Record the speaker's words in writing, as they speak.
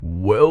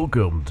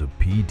Welcome to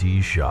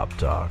PT Shop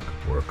Talk,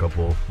 where a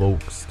couple of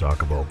folks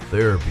talk about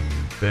therapy,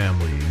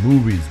 family,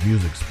 movies,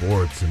 music,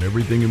 sports, and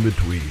everything in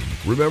between.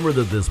 Remember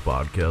that this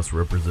podcast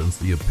represents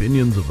the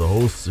opinions of the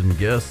hosts and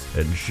guests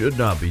and should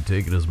not be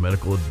taken as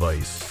medical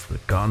advice. The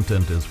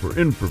content is for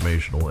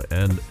informational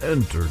and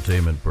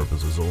entertainment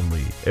purposes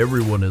only.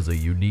 Everyone is a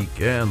unique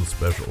and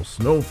special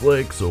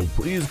snowflake, so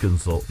please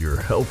consult your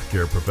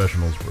healthcare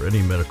professionals for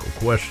any medical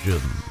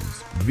questions.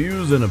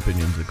 Views and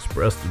opinions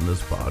expressed in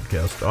this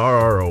podcast are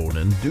our own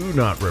and do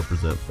not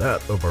represent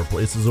that of our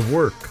places of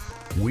work.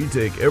 We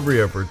take every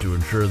effort to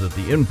ensure that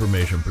the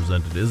information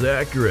presented is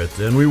accurate,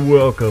 and we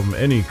welcome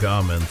any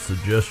comments,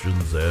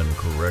 suggestions, and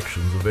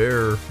corrections of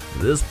error.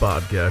 This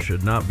podcast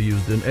should not be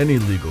used in any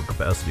legal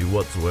capacity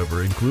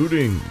whatsoever,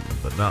 including,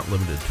 but not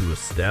limited to,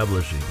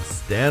 establishing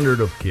standard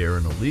of care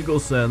in a legal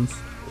sense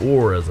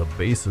or as a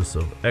basis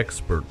of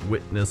expert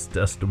witness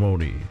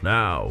testimony.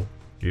 Now,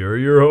 here are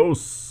your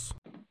hosts.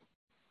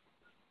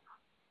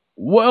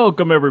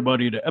 Welcome,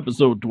 everybody, to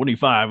episode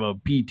 25 of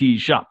PT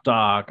Shop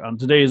Talk. On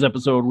today's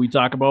episode, we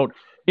talk about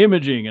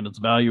imaging and its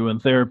value in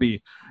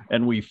therapy,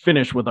 and we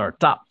finish with our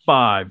top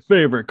 5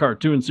 favorite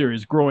cartoon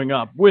series growing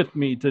up. With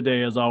me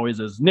today, as always,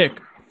 is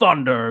Nick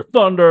Thundercats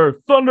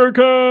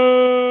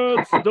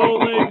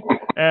Doling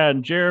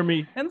and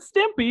Jeremy and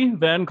Stimpy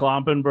Van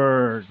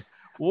Klompenberg.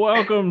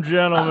 Welcome,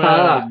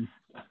 gentlemen.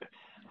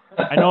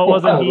 I know it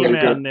wasn't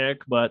He-Man,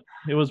 Nick, but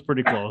it was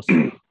pretty close.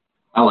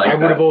 I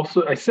would have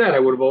also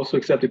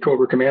accepted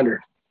Cobra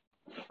Commander.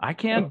 I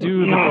can't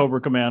do the Cobra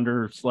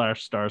Commander /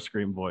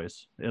 Starscream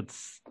voice.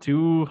 It's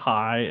too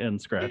high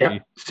and scratchy. Yeah,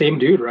 same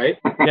dude, right?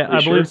 Yeah,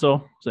 I believe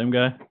so. Same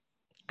guy.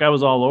 Guy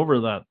was all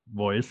over that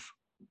voice.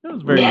 It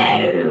was very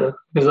It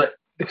was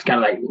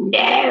kind of like,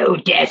 no,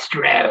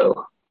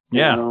 Destro.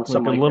 Yeah, like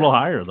a little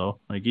higher though.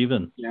 Like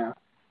even. Yeah.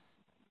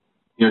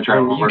 You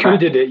could have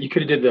did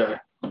the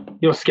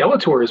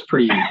Skeletor is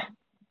pretty.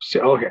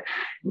 Okay.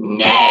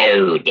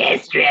 No,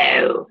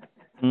 Destro.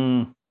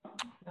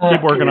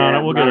 Keep working on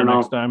it. We'll get it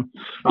next time.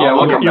 Yeah,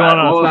 we'll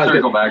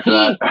circle back to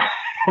that.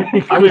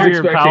 I was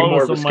expecting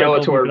more of a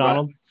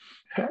Skeletor.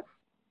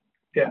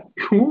 Yeah.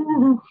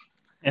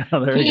 Yeah,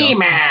 there you go.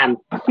 He-Man.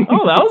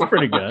 Oh, that was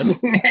pretty good.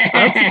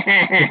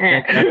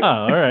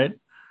 All right.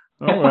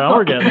 Oh, well,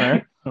 we're getting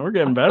there. We're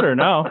getting better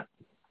now.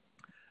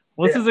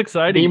 Well, this is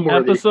exciting.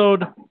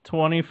 Episode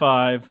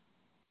 25.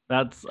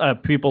 That's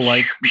people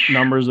like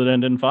numbers that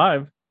end in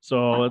 5.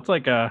 So it's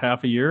like a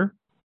half a year.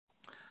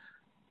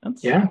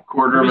 That's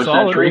quarter of a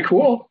century.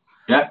 Cool.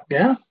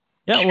 Yeah.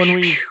 When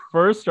we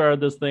first started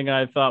this thing,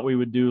 I thought we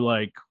would do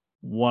like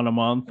one a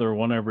month or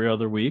one every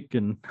other week.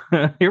 And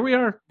here we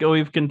are.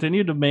 We've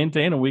continued to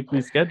maintain a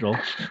weekly schedule.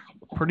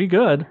 Pretty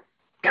good.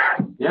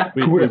 Yeah.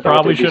 We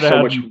probably should have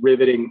so much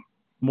riveting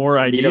more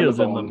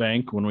ideas in the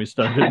bank when we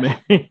started.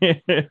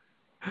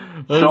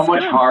 So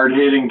much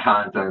hard-hitting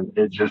content.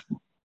 It just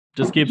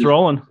keeps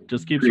rolling.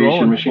 Just keeps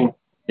rolling. Machine.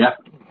 Yeah.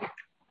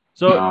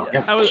 So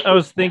I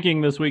was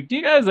thinking this week, do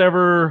you guys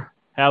ever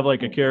have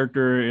like a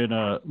character in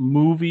a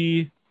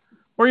movie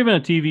or even a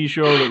TV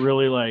show that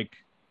really like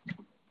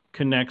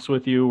connects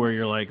with you where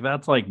you're like,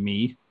 that's like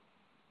me?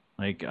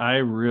 Like I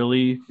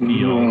really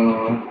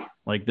feel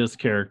like this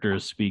character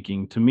is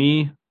speaking to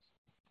me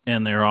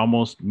and they're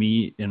almost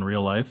me in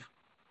real life.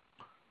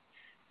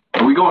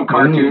 Are we going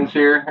cartoons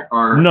here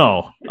or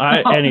no?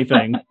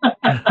 Anything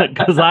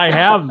because I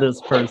have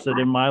this person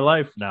in my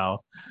life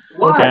now.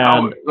 What?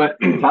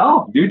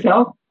 Do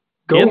tell.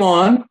 Go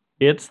on.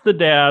 It's the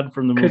dad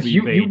from the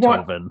movie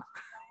Beethoven.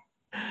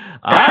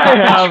 I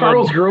have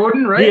Charles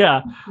Grodin, right?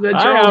 Yeah,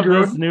 I have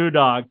this new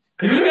dog.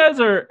 If you guys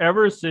are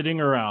ever sitting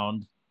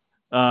around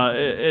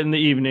in the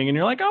evening and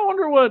you're like, I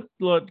wonder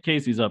what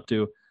Casey's up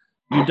to,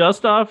 you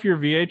dust off your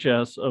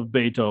VHS of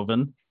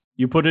Beethoven.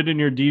 You put it in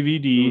your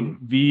DVD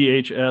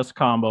VHS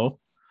combo.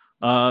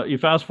 You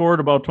fast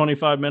forward about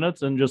 25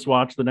 minutes and just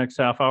watch the next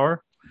half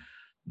hour.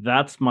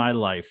 That's my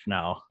life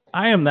now.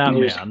 I am that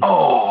man.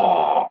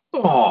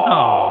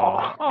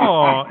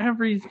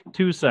 Every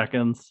 2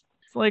 seconds.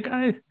 It's like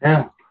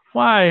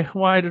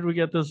why did we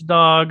get this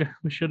dog?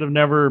 We should have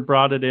never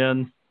brought it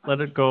in.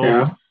 Let it go.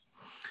 Yeah,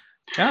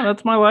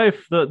 that's my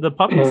life. The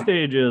puppy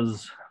stage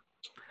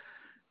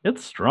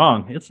it's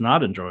strong. It's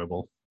not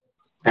enjoyable.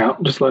 Yeah,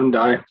 just let him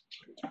die.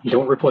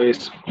 Don't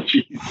replace.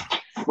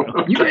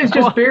 You guys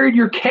just buried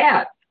your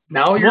cat.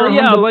 Now you're a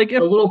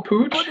little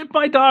pooch. But if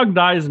my dog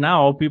dies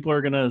now, people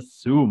are gonna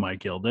assume I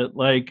killed it.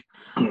 Like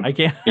I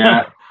can't.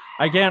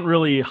 I can't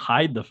really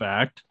hide the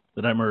fact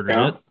that I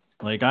murdered it.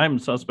 Like I'm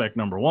suspect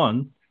number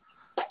 1,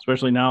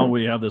 especially now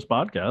we have this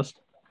podcast.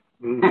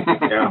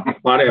 Yeah, a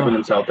lot of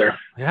evidence out there.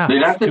 Yeah,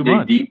 they'd have to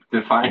dig deep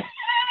to find.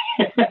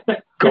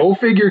 Go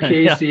figure,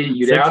 Casey.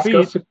 You'd ask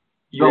us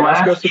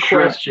a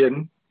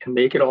question and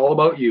make it all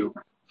about you.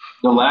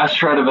 The last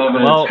shred of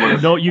evidence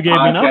was no, you gave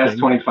me nothing.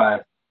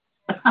 25.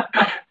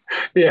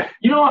 Yeah.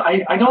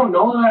 I don't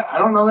know that. I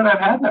don't know that I've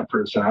had that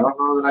person. I don't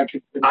know that I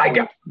could. I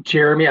got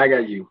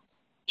you.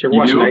 Did you ever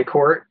watch Night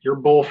Court? You're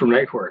Bull from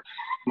Night Court.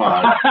 Come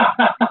on.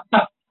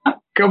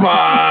 Come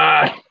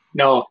on.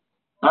 No.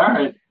 All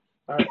right.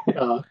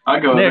 I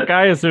go Nick,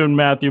 I assumed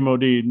Matthew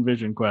Modine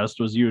Vision Quest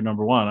was you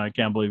number one. I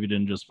can't believe you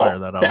didn't just fire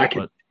that out. Back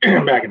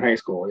in high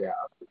school, yeah.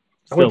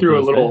 I went through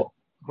a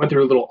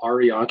little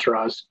Ari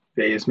Entourage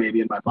phase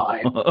maybe in my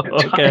mind.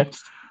 Okay.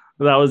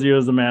 That was you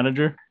as the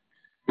manager?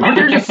 Aren't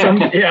there just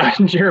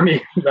some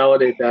Jeremy,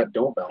 validate that,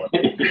 don't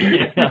validate.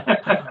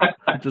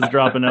 Yeah. Just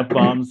dropping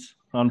F-bombs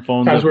on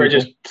phones. That's where I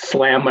just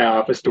slam my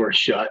office door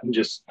shut and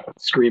just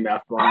scream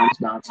F-bombs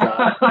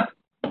nonstop.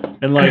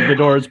 And like the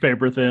door's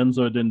paper thin,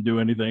 so it didn't do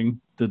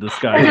anything to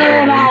disguise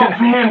Figure it out,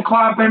 Van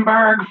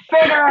Kloppenberg.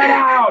 Figure it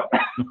out.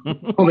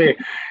 Only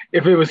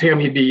if it was him,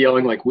 he'd be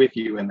yelling like with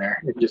you in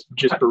there and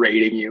just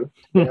berating you.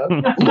 Yeah.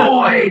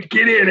 Lloyd,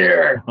 get in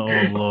here. Oh,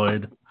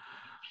 Lloyd.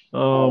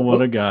 Oh,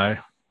 what a guy.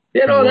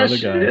 You know,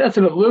 that's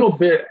a little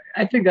bit.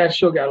 I think that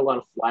show got a lot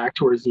of flack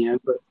towards the end,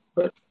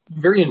 but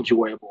very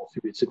enjoyable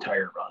through its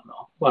entire run,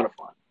 though. A lot of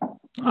fun.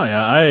 Oh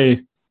yeah,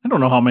 I don't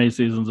know how many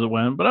seasons it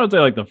went, but I would say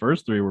like the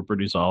first 3 were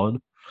pretty solid.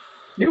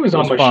 It was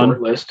on my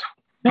short list.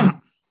 Yeah,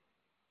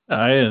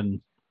 I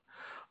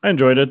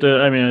enjoyed it.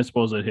 I mean, I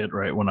suppose it hit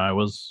right when I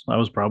was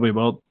probably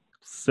about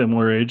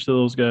similar age to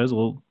those guys, a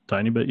little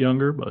tiny bit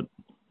younger, but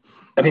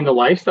I mean the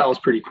lifestyle is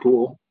pretty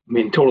cool. I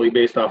mean, totally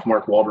based off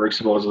Mark Wahlberg,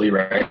 supposedly,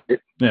 right?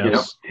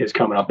 Yeah. His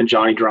coming up, and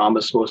Johnny Drama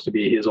is supposed to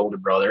be his older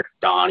brother,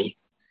 Donnie.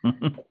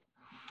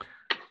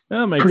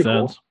 That makes sense.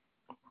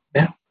 Cool.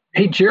 Yeah.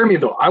 Hey, Jeremy,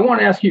 though, I want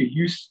to ask you.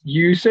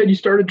 You said you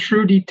started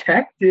True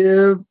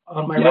Detective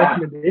on my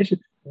recommendation.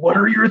 What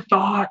are your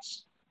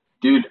thoughts,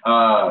 dude?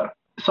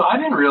 So I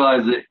didn't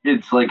realize that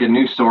it's like a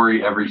new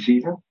story every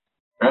season,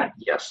 right?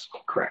 Yes,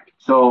 correct.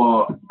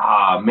 So,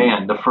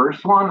 man, the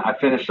first one, I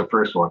finished the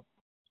first one.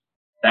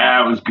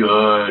 That was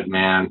good,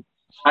 man.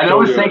 I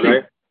was thinking,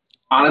 right?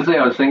 Honestly,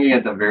 I was thinking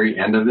at the very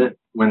end of it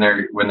when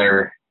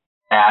they're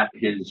at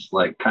his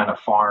like kind of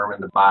farm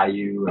in the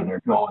bayou and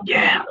they're going,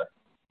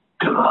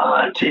 come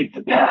on, take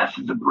the path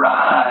of the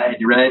bride,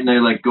 right? And they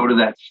like go to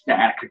that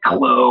stack of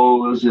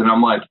clothes, and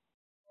I'm like,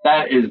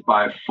 that is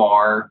by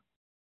far,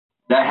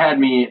 that had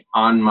me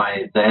on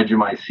the edge of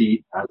my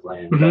seat as I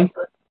laying in bed,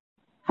 but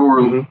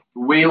for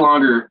way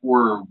longer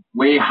or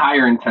way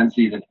higher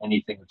intensity than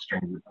anything with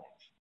Stranger Things.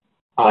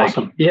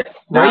 Awesome. Like,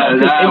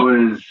 that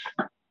was.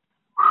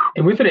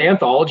 And with an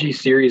anthology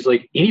series,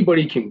 like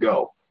anybody can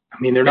go. I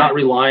mean, they're not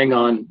relying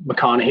on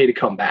McConaughey to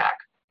come back.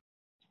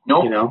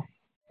 Nope. You know?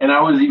 And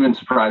I was even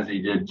surprised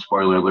he did,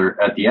 spoiler alert,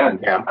 at the end.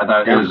 Yeah. I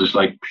thought it was just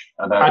like,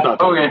 I thought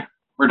okay,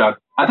 we're done.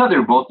 I thought they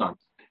were both done.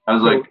 I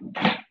was like,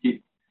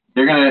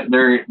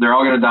 they're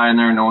all gonna die in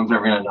there. No one's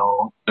ever gonna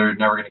know. They're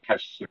never gonna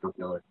catch the serial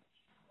killer.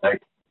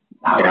 Like,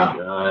 that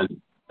was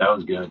good. That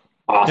was good.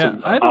 Awesome.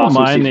 Yeah, I don't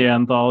mind the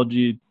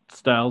anthology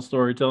style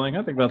storytelling.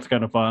 I think that's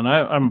kind of fun.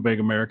 I'm a big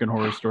American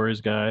Horror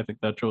Stories guy. I think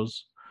that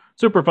show's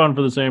super fun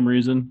for the same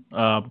reason.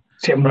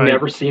 See, I've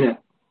never seen it.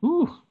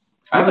 Ooh,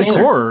 I like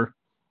horror,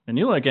 and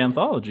you like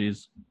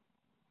anthologies.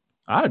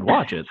 I'd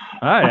watch it.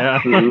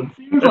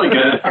 Seems like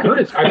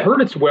I've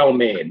heard it's well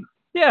made.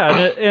 Yeah,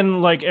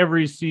 and like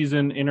every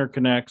season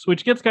interconnects,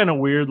 which gets kind of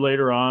weird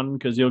later on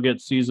because you'll get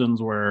seasons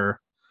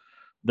where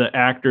the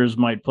actors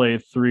might play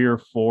 3 or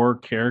 4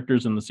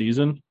 characters in the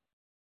season.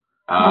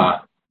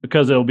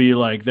 Because it'll be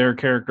like their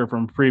character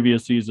from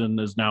previous season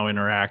is now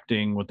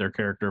interacting with their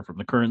character from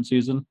the current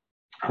season.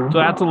 So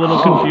that's a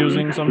little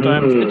confusing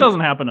sometimes. It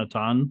doesn't happen a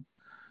ton.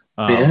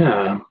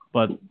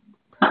 But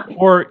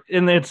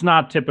it's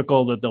not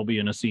typical that they'll be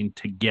in a scene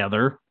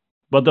together,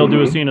 but they'll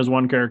do a scene as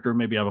one character,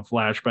 maybe have a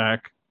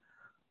flashback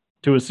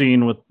to a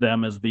scene with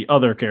them as the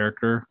other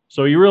character.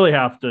 So you really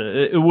have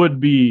to, it would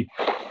be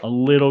a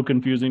little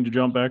confusing to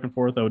jump back and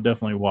forth. I would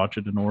definitely watch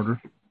it in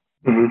order.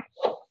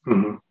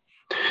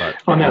 But,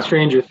 on that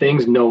Stranger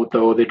Things note,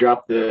 though, they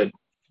dropped the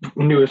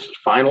newest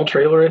final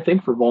trailer, I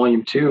think, for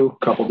Volume 2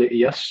 a couple days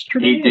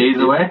yesterday. 8 days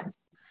away.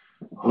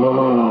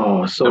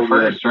 Oh, so the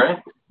first, good. Right?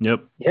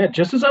 Yep. Yeah,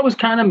 just as I was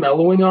kind of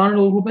mellowing on it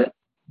a little bit,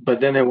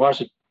 but then I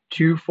watched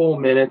 2 full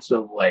minutes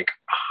of like,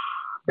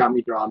 got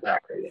me drawn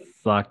back right in.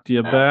 Sucked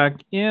you back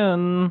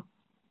in.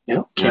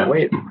 Yeah, can't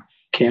wait.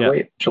 Can't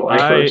wait. July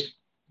 1st.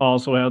 I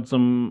also had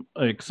some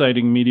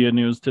exciting media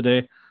news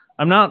today.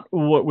 I'm not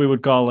what we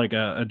would call like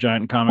a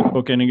giant comic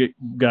book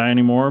guy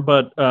anymore,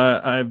 but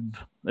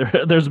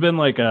there's been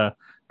like a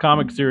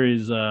comic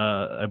series,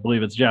 I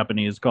believe it's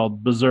Japanese,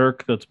 called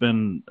Berserk. They've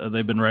been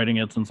writing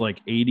it since like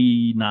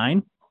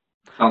 89.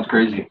 Sounds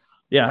crazy.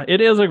 Yeah,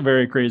 it is a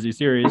very crazy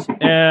series,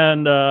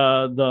 and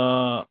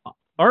the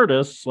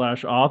artist /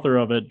 author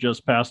of it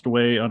just passed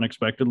away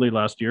unexpectedly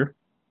last year.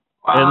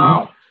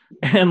 Wow.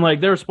 And like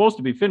they're supposed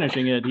to be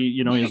finishing it.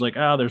 He's like,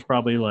 there's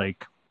probably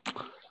like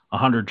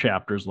 100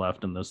 chapters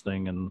left in this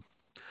thing, and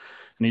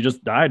he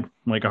just died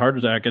like a heart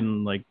attack,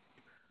 and like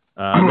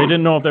they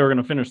didn't know if they were going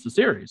to finish the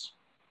series.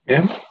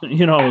 Yeah.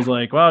 It was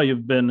like, wow,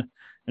 you've been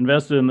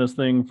invested in this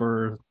thing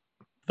for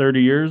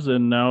 30 years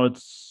and now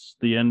it's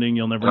the ending.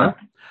 You'll never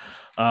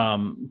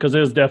know. Because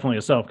it is definitely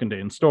a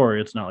self-contained story.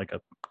 It's not like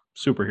a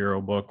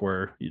superhero book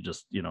where you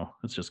just,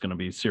 it's just going to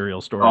be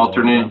serial stories.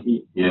 Alternate.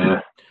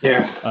 Yeah.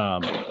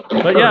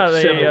 But yeah,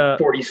 they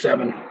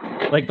 47.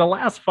 Like the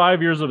last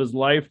 5 years of his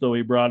life, though,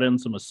 he brought in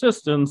some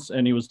assistants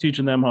and he was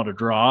teaching them how to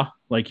draw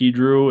like he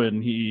drew,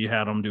 and he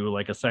had them do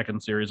like a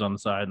second series on the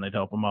side and they'd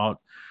help him out.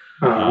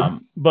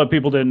 But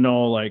people didn't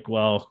know, like,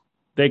 well,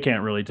 they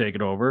can't really take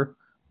it over.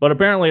 But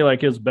apparently,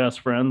 like, his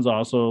best friend's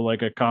also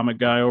like a comic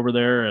guy over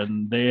there,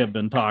 and they have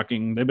been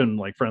talking. They've been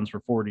like friends for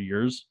 40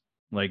 years.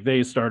 Like,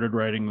 they started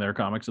writing their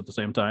comics at the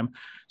same time.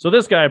 So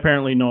this guy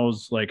apparently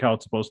knows like how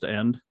it's supposed to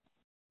end.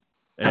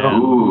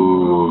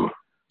 And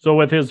so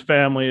with his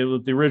family,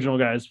 with the original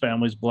guy's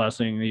family's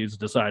blessing, he's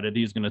decided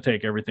he's going to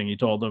take everything he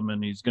told them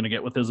and he's going to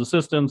get with his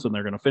assistants and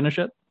they're going to finish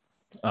it.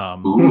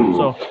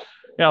 So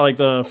yeah, like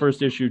the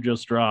first issue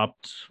just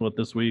dropped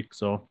this week.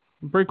 So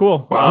pretty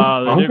cool.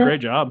 They did a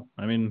great job.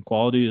 I mean,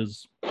 quality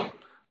is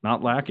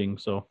not lacking.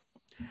 So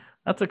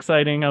that's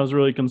exciting. I was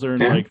really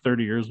concerned like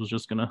 30 years was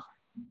just going to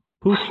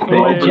poof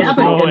away with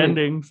no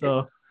ending.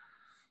 So.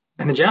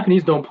 And the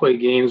Japanese don't play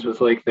games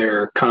with like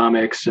their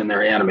comics and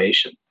their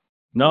animation.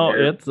 No,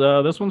 it's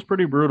this one's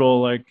pretty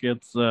brutal. Like,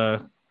 it's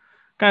kind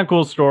of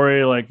cool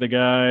story. Like, the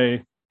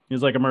guy,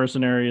 he's like a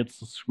mercenary.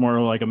 It's more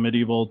like a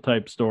medieval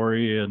type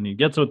story, and he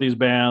gets with these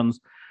bands,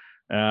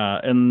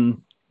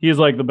 and he's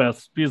like the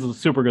best. He's a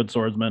super good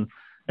swordsman.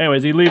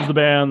 Anyways, he leaves the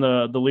band.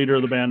 The leader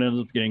of the band ends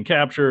up getting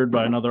captured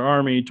by another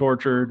army,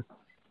 tortured,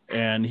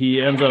 and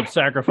he ends up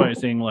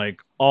sacrificing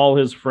like all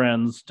his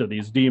friends to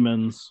these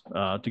demons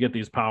to get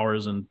these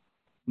powers. And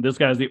this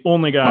guy's the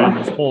only guy in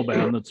this whole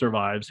band that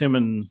survives. Him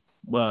and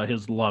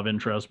his love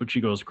interest, but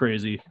she goes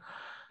crazy.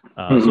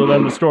 So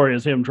then the story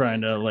is him trying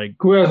to like.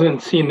 Who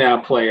hasn't seen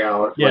that play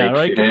out? Yeah,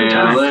 like, right.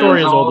 The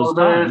story is old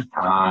as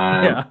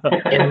time. Yeah.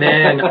 And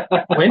then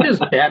when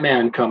does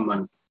Batman come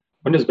on?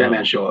 When does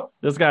Batman show up?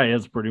 This guy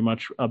is pretty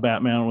much a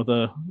Batman with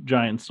a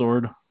giant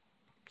sword.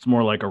 It's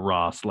more like a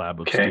raw slab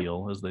of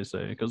steel, as they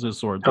say, because his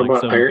sword's How like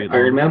about 7 feet long.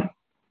 Iron Man?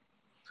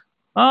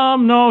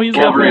 No, he's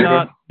definitely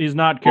not. He's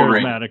not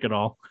charismatic at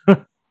all.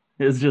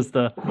 It's just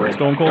a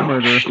stone cold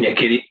murder.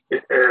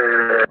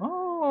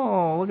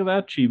 Oh, look at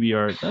that chibi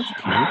art. That's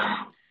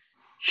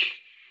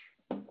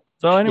cute.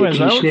 So, anyways,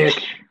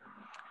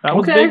 that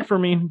was big for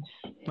me.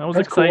 That was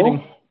exciting.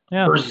 Cool.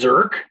 Yeah.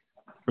 Berserk.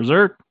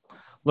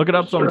 Look it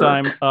up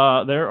sometime.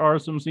 There are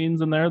some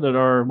scenes in there that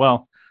are,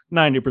 well,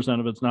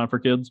 90% of it's not for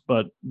kids,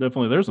 but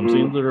definitely there's some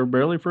scenes that are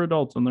barely for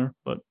adults in there.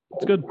 But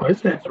it's good. What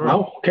is that?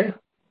 Wow. Okay.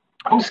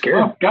 I'm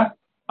scared.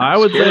 I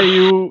would say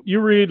you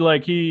read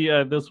like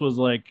this was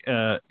like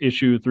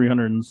issue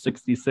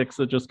 366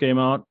 that just came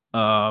out.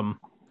 I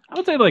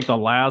would say like the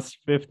last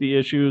 50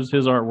 issues,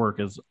 his artwork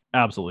is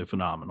absolutely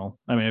phenomenal.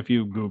 I mean, if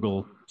you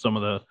Google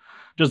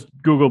just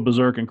Google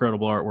Berserk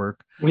incredible artwork.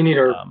 We need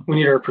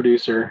our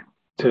producer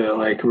to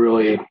like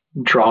really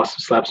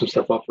slap some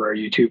stuff up for our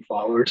YouTube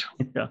followers.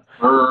 Yeah.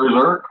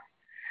 Berserk.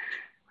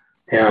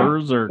 Yeah.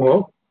 Berserk.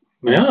 Well,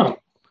 yeah.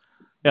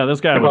 Yeah,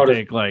 this guy would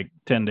take like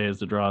 10 days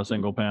to draw a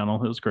single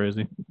panel. It was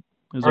crazy.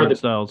 His art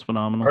style is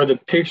phenomenal. Are the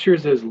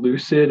pictures as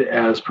lucid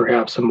as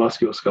perhaps some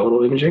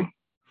musculoskeletal imaging?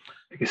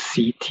 Like a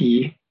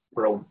CT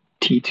or a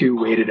T2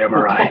 weighted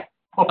MRI?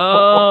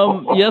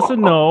 Yes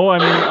and no. I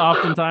mean,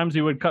 oftentimes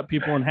he would cut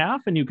people in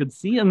half and you could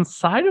see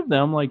inside of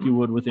them like you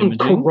would with imaging.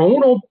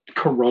 Coronal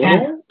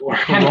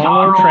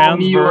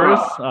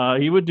transverse.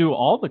 He would do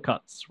all the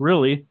cuts,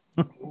 really.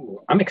 Ooh,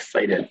 I'm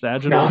excited.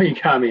 Sagittal. Now you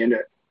got me into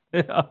it.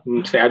 Yeah.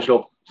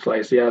 Sagittal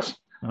slice, yes.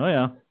 Oh,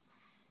 yeah.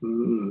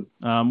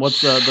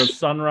 What's the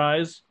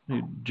sunrise?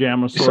 You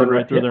jam a sword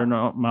right through their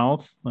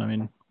mouth. I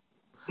mean,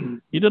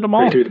 he did them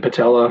all. Right through the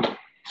patella,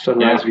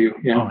 sunrise view.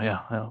 Yeah. Oh,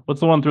 yeah.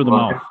 What's the one through the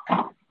mouth?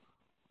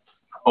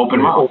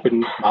 Open mouth.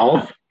 Open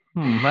mouth.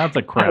 That's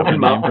a crappy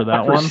name for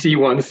that one.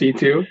 C1,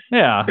 C2.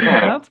 Yeah,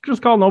 that's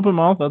just called an open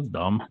mouth. That's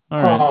dumb.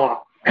 All right.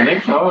 I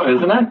think so,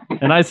 isn't it?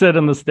 And I said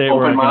in the state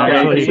where I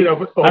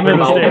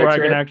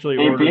can actually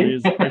order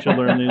these. I should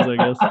learn these, I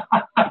guess.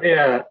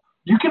 Yeah.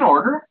 You can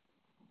order.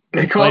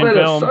 They call it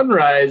a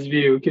sunrise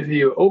view because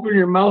you open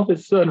your mouth at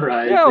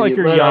sunrise. Yeah, like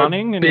you're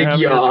yawning and big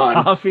you're yawn.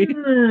 Your coffee.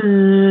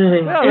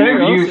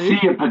 If you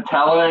see a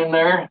patella in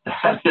there,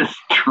 that is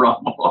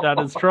trouble. That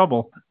is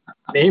trouble.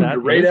 Named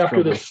right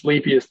after the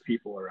sleepiest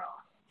people around.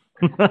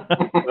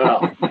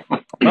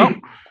 Well,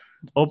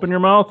 open your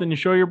mouth and you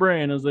show your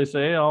brain, as they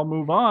say. I'll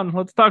move on.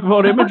 Let's talk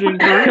about imaging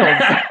for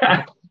reals.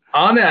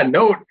 On that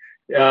note,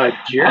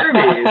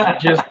 Jeremy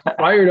is just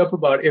fired up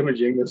about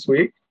imaging this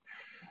week.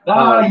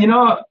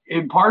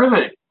 Part of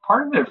it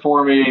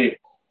for me,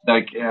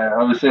 like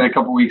I was saying a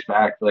couple weeks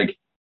back, like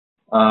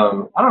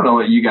I don't know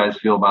what you guys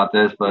feel about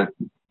this, but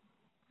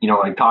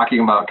like talking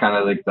about kind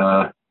of like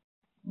the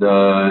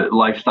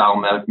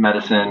lifestyle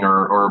medicine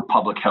or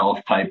public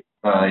health type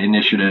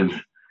initiatives.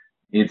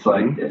 It's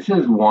like this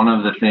is one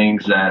of the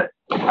things that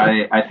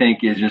I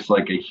think is just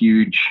like a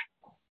huge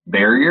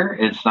barrier.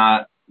 It's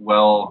not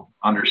well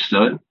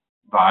understood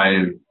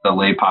by the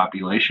lay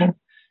population.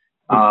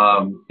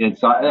 And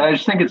so I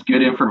just think it's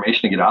good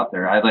information to get out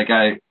there.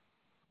 I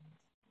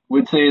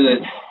would say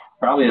that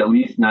probably at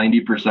least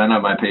 90%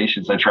 of my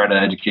patients I try to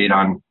educate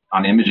on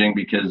imaging,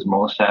 because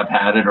most have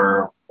had it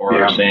or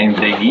are saying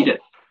they need it.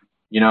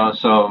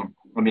 So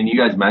I mean, you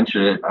guys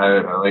mentioned it.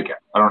 I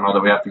don't know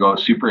that we have to go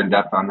super in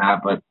depth on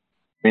that, but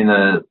I mean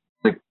the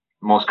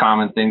most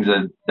common things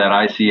that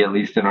I see, at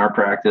least in our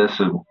practice,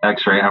 of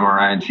X-ray,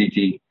 MRI, and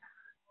CT.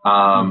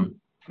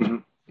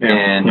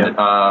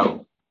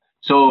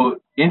 So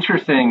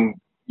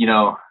interesting,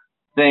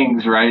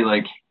 things, right?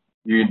 Like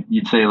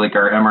you'd say like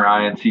our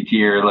MRI and CT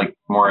are like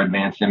more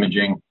advanced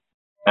imaging,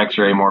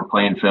 X-ray more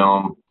plain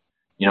film,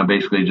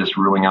 basically just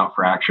ruling out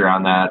fracture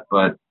on that.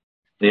 But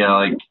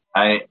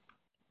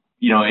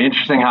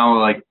interesting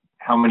how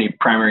many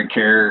primary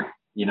care,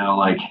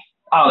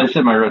 they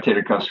said my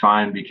rotator cuff's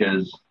fine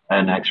because I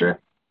had an X-ray.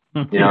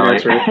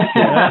 X-ray.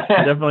 Yeah,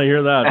 definitely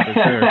hear that for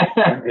sure.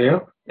 Yeah.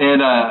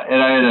 And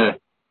I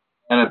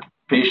had a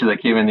patient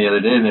that came in the other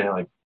day, and they're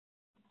like,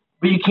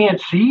 "But you can't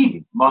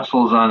see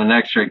muscles on an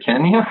X-ray,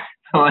 can you?"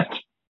 I'm like,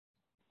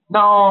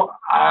 "No."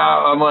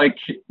 I'm like,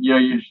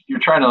 you're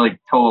trying to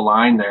like toe a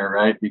line there,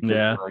 right? Because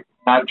you're like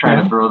not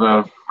trying to throw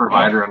the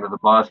provider under the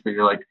bus, but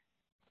you're like,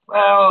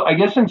 well, I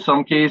guess in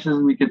some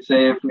cases we could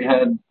say if we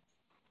had,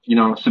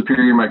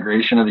 superior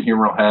migration of the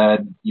humeral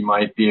head, you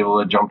might be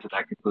able to jump to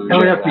that conclusion. That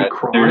would have to be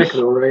chronic,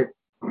 though, right?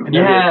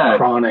 Yeah,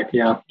 chronic.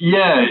 Yeah.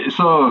 Yeah.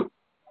 So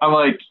I'm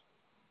like,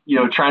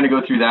 trying to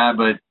go through that,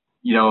 but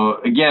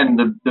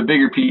again, the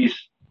bigger piece.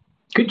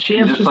 Good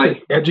chance just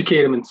to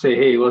educate them and say,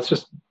 hey, let's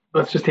just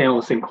handle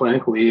this thing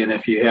clinically, and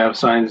if you have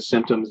signs and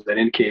symptoms that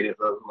indicate it,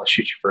 let's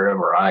shoot you for an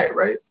MRI,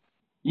 right?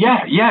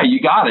 Yeah, you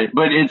got it.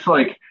 But it's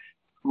like,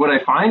 what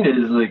I find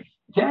is like,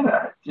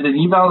 did an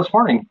eval this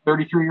morning,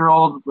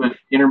 33-year-old with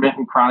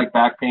intermittent chronic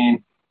back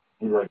pain.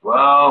 He's like,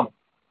 well,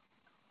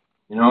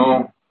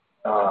 I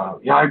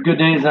have good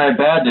days and I have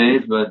bad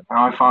days, but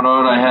now I found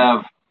out I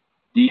have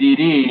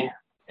DDD,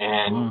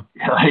 and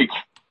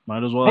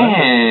might as well.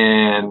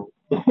 And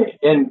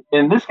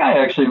this guy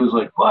actually was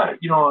like, what? I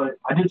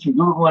did some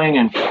Googling,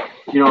 and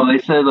they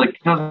said like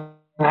it doesn't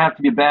have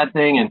to be a bad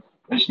thing, and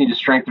I just need to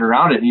strengthen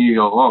around it. And you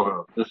go,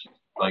 oh, this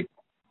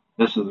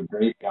is a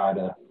great guy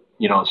to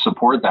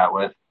support that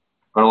with.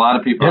 But a lot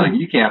of people are like,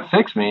 you can't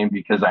fix me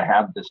because I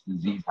have this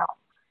disease now.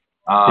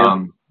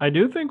 I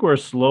do think we're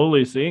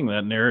slowly seeing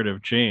that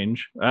narrative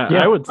change.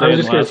 I would say I was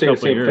just going to say the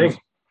same years.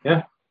 thing.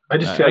 Yeah. I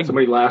just had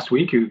somebody last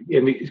week who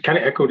kind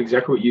of echoed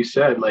exactly what you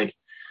said. Like,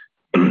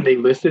 they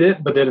listed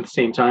it, but then at the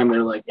same time,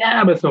 they're like,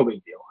 yeah, but it's no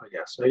big deal. I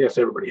guess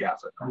everybody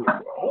has it. I'm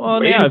like,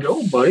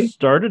 I've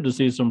started to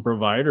see some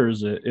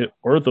providers,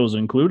 orthos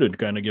included,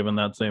 kind of giving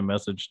that same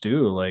message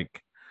too.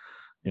 Like,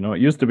 it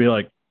used to be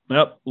like,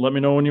 yep, let me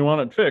know when you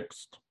want it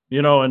fixed,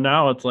 and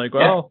now it's like,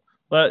 well,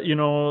 but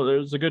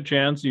there's a good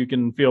chance you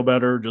can feel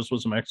better just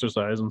with some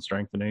exercise and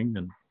strengthening,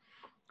 and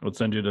we'll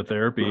send you to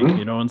therapy,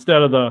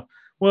 instead of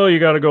you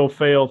got to go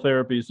fail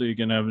therapy so you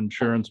can have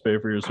insurance pay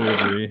for your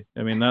surgery.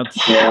 I mean, that's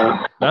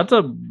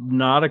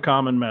not a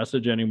common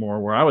message anymore,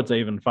 where I would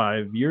say even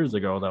 5 years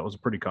ago, that was a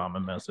pretty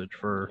common message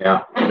for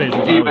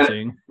patients I was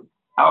seeing.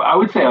 I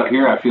would say out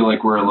here, I feel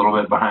like we're a little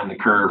bit behind the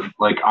curve.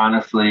 Like,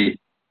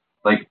 honestly,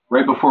 like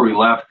right before we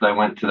left, I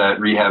went to that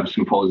rehab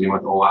symposium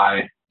with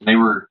OI, and they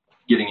were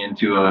getting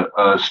into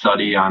a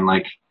study on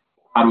like,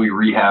 how do we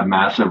rehab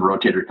massive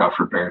rotator cuff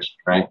repairs,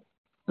 right?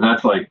 And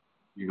that's like,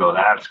 you go,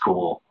 that's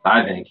cool,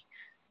 I think.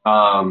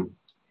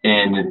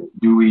 And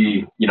do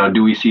we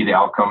see the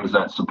outcomes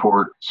that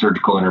support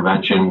surgical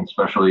intervention,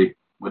 especially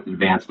with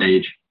advanced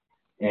age?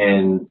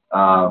 And,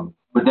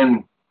 but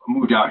then I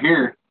moved out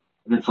here,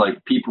 and it's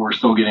like people were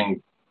still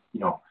getting,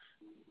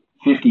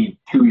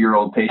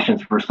 52-year-old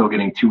patients were still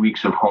getting 2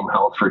 weeks of home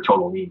health for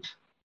total needs.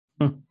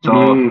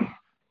 So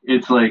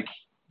it's like,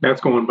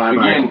 that's going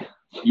bye-bye. Again,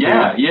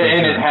 yeah.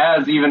 And it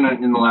has, even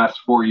in the last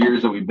 4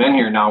 years that we've been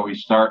here now,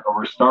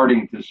 we're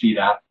starting to see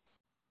that.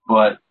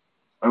 But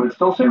I would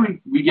still say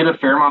we get a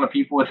fair amount of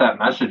people with that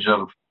message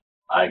of,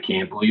 I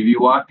can't believe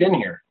you walked in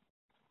here.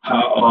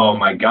 Oh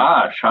my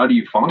gosh, how do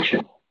you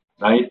function?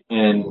 Right?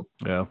 And we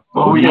got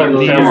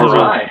the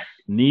MRI.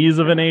 Knees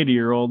of an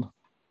 80-year-old.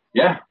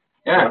 Yeah.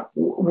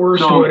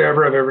 Worst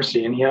whatever I've ever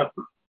seen. Yep.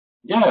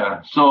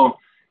 Yeah. So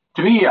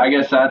to me, I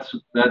guess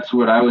that's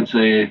what I would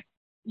say,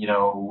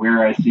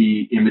 where I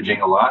see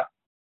imaging a lot.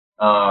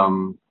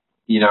 I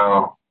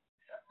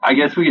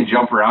guess we can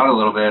jump around a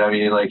little bit. I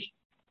mean, like,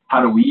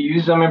 how do we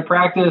use them in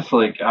practice?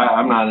 Like,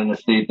 I'm not in a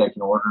state that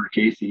can order.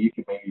 Casey, you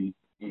could maybe,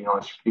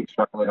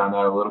 speculate on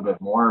that a little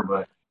bit more.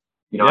 But,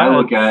 I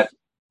look at,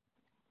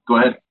 go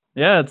ahead.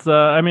 Yeah, it's,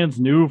 it's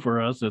new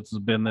for us. It's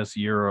been this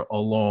year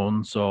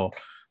alone. So,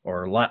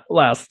 or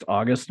last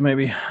August,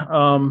 maybe,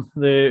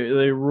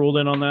 they ruled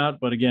in on that.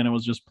 But again, it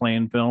was just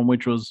plain film,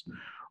 which was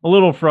a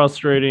little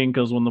frustrating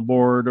because when the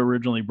board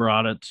originally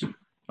brought it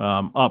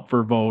up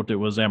for vote, it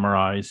was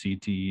MRI,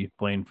 CT,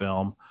 plain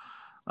film.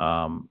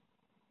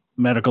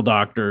 Medical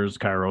doctors,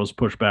 chiros,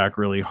 pushed back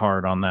really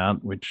hard on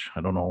that, which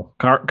I don't know.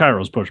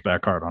 Chiros pushed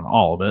back hard on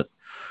all of it.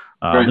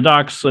 Right. The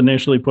docs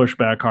initially pushed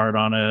back hard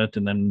on it,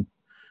 and then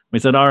we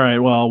said, all right,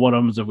 well, what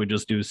happens if we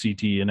just do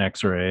CT and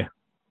X-ray?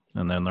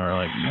 And then they're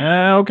like,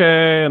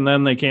 okay. And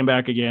then they came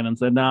back again and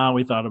said, nah,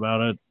 we thought about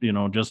it. You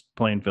know, just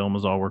plain film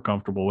is all we're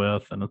comfortable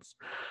with. And it's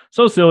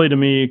so silly to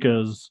me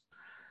because,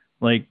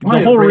 like,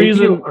 the whole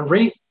reason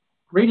a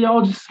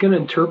radiologist is going to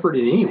interpret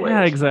it anyway.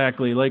 Yeah,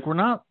 exactly. Like, we're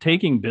not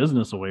taking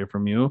business away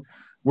from you.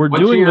 We're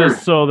doing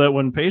this so that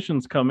when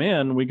patients come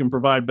in, we can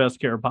provide best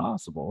care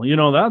possible. You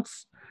know,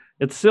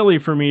 it's silly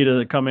for me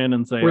to come in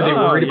and say, were they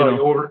worried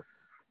about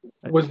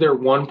was there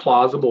one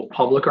plausible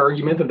public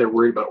argument that they're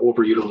worried about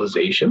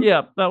overutilization?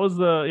 Yeah, that was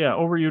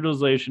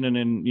overutilization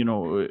and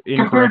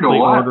incorrectly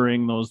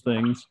ordering those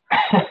things.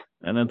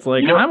 And it's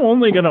like, I'm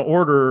only going to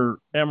order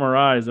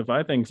MRIs if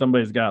I think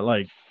somebody's got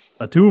like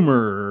a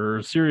tumor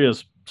or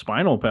serious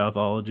spinal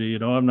pathology.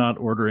 I'm not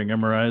ordering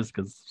MRIs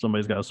because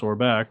somebody's got a sore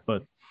back,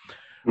 but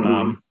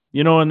and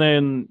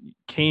then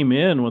came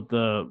in with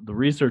the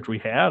research we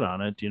had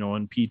on it,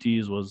 and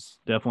PTs was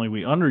definitely,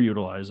 we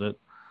underutilize it.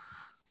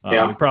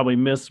 We probably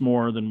miss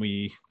more than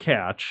we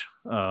catch,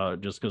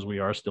 just because we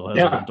are still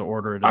hesitant to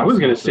order it. I was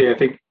going to say, I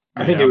think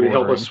it would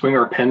help us swing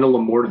our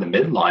pendulum more to the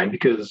midline,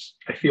 because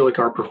I feel like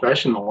our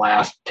profession the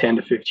last 10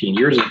 to 15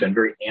 years has been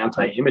very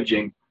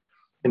anti-imaging,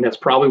 and that's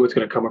probably what's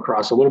going to come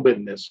across a little bit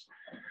in this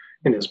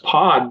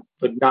pod,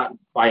 but not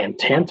by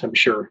intent, I'm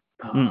sure.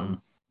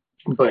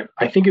 But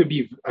I think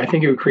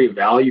it would create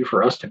value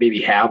for us to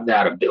maybe have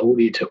that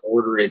ability to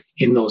order it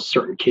in those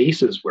certain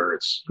cases where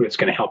it's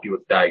going to help you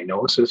with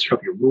diagnosis,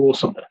 help you rule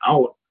something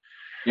out,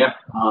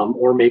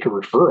 or make a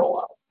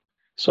referral out.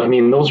 So, I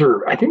mean,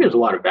 I think there's a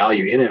lot of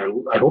value in it.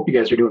 I hope you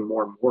guys are doing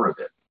more and more of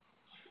it.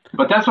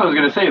 But that's what I was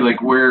going to say,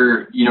 like,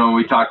 where,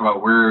 we talk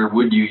about where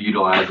would you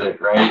utilize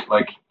it, right?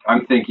 Like,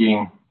 I'm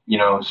thinking,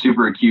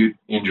 super acute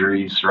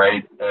injuries,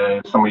 right?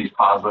 Somebody's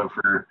positive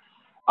for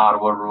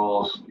Ottawa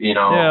rules,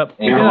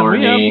 ankle or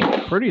knee.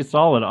 Pretty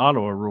solid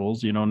Ottawa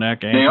rules,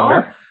 neck, ankle. They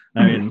are.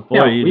 I mean,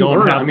 boy, you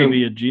don't have to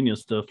be a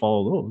genius to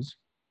follow those.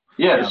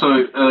 Yeah,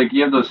 so like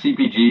you have those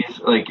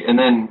CPGs, like, and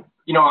then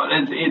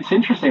it's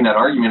interesting, that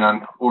argument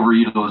on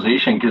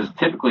overutilization, because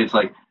typically it's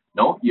like,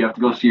 no, you have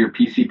to go see your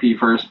PCP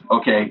first.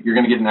 Okay, you're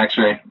going to get an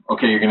X-ray.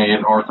 Okay, you're going to get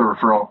an ortho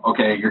referral.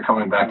 Okay, you're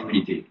coming back to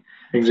PT.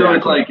 Exactly. So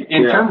it's like,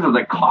 in terms of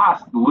the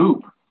cost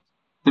loop,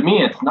 to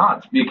me, it's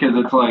nuts, because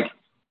it's like,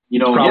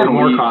 it's probably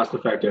more cost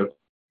effective.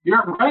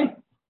 You're right.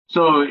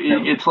 So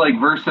it's like,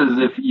 versus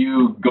if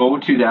you go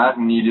to that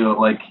and you do,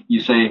 like,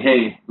 you say,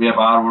 hey, we have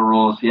Ottawa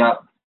rules. Yeah,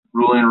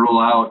 rule in, rule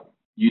out.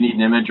 You need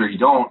an image or you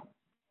don't,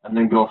 and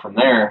then go from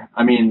there.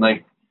 I mean,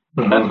 like,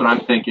 that's what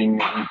I'm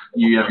thinking.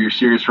 You have your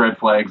serious red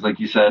flags, like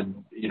you said,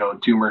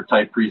 tumor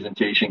type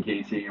presentation,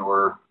 Casey,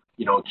 or,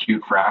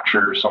 acute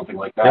fracture or something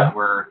like that,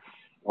 or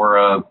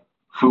a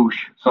foosh,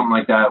 something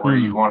like that, where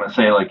you want to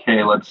say, like,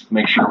 hey, let's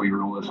make sure we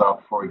rule this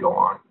out before we go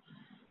on.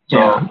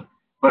 So,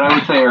 but I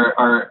would say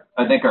our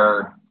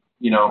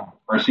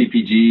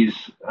CPGs,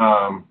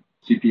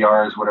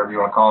 CPRs, whatever you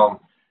want to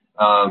call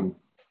them,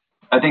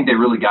 I think they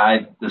really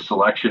guide the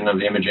selection of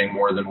imaging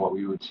more than what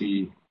we would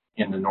see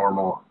in the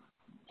normal,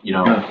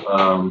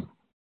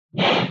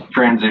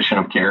 transition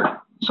of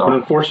care. So, but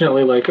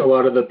unfortunately, like, a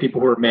lot of the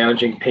people who are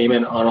managing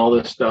payment on all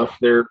this stuff,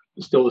 they're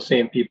still the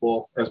same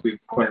people, as we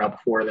pointed out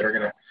before, that are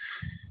going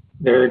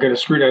to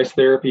scrutinize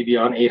therapy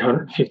beyond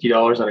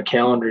 $850 on a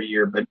calendar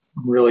year, but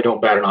really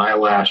don't bat an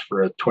eyelash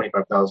for a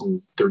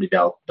 $25,000,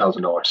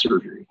 $30,000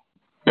 surgery.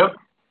 Yep.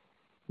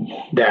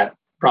 That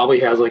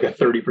probably has like a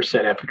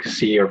 30%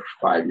 efficacy over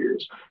 5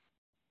 years.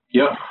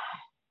 Yep.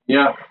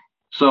 Yeah.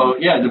 So,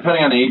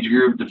 depending on age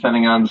group,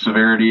 depending on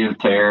severity of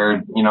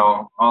tear,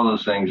 all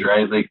those things,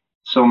 right? Like,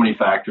 so many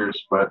factors.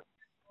 But,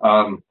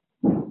 we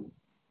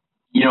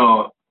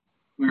were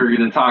going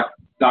to talk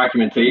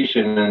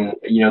documentation, and,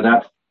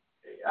 that's,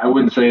 I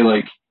wouldn't say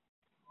like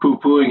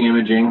poo-pooing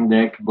imaging,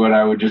 Nick, but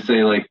I would just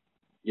say, like,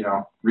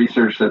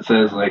 research that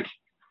says, like,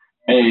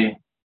 hey,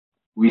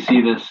 we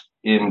see this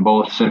in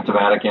both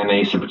symptomatic and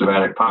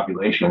asymptomatic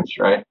populations,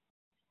 right?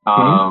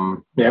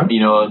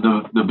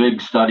 The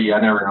big study, I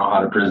never know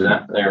how to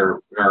present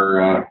or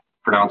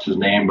pronounce his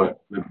name,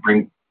 but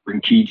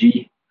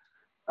Brinkiji,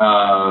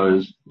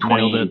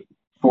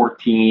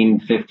 2014,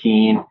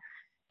 15,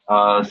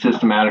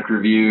 systematic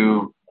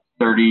review,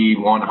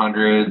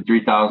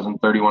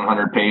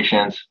 3,100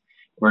 patients,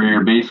 where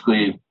you're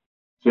basically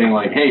saying,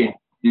 like, hey,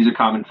 these are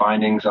common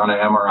findings on an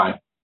MRI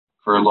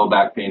for a low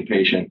back pain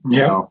patient.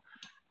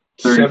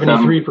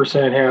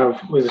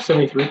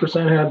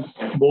 73% had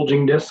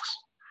bulging discs.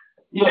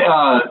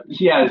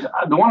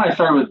 The one I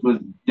started with was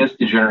disc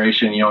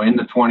degeneration, in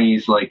the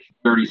 20s, like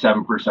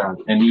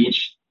 37%, and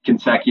each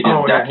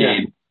consecutive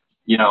decade,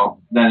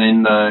 then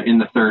in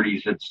the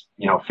 30s, it's,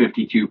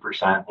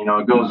 52%,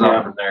 it goes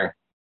up from there.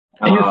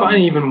 And you're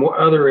finding even more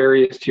other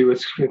areas too.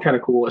 It's kind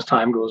of cool as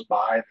time goes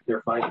by.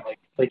 They're finding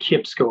like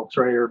hip scopes,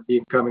 right, are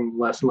becoming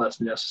less and less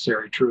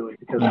necessary, truly,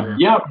 because that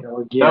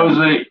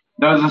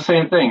was the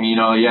same thing.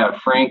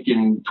 Frank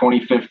in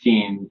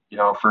 2015,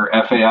 for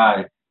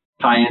FAI,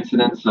 high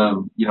incidence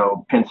of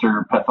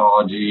pincer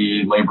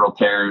pathology, labral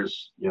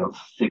tears,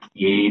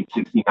 68,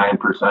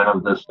 69%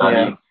 of the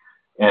study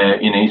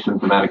in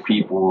asymptomatic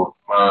people.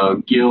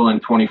 Gill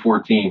in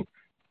 2014.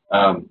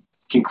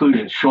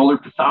 Conclusion: shoulder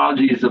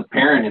pathology is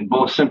apparent in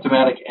both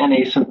symptomatic and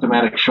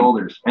asymptomatic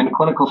shoulders, and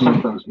clinical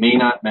symptoms may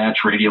not match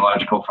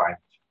radiological findings.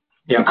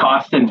 The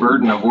cost and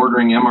burden of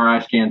ordering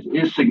MRI scans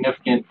is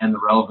significant, and the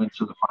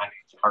relevance of the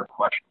findings are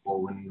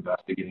questionable when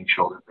investigating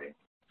shoulder pain.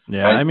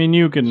 Yeah, right? I mean,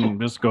 you can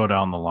just go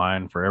down the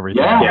line for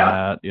everything on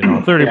that.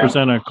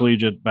 30% of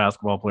collegiate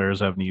basketball players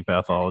have knee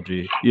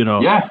pathology,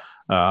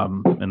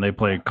 and they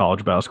play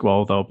college basketball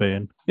without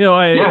pain.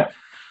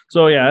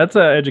 So, it's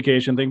an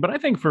education thing. But I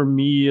think for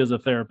me as a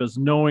therapist,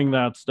 knowing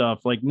that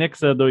stuff, like Nick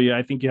said, though,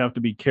 I think you have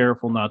to be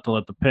careful not to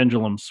let the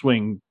pendulum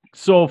swing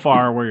so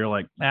far where you're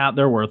like,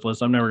 they're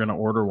worthless. I'm never going to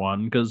order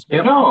one. Because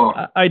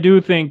I do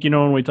think,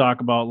 when we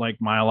talk about like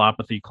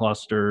myelopathy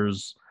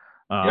clusters,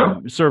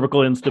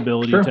 cervical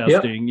instability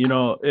testing,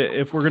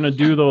 if we're going to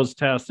do those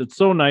tests, it's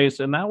so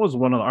nice. And that was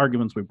one of the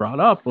arguments we brought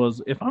up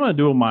was if I'm going to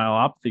do a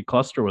myelopathy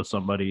cluster with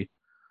somebody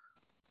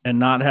and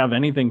not have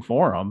anything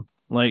for them,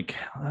 like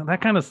that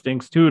kind of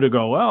stinks too, to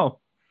go,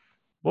 well,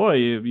 boy,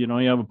 you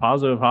have a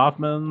positive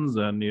Hoffman's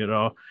and,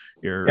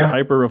 you're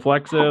hyper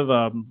reflexive.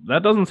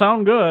 That doesn't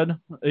sound good.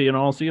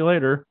 I'll see you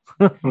later.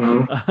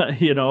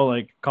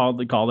 Like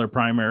call their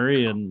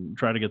primary and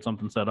try to get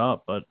something set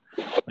up. But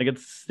like, it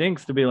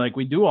stinks to be like,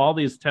 we do all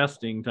these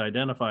testing to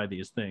identify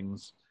these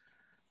things,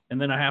 and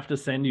then I have to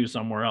send you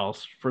somewhere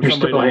else for You're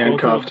somebody still to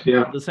handcuffed.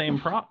 go through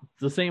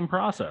the same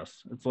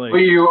process. It's like,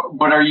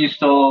 but are you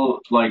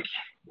still like,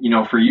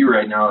 for you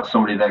right now, as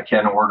somebody that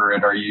can order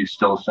it, are you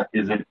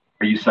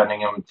sending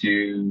them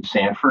to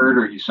Sanford?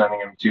 Or are you sending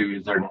them to,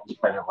 is there an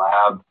independent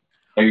lab?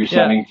 Are you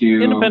sending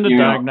to independent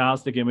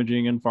diagnostic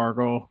imaging in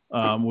Fargo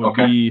would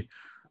be,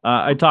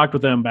 I talked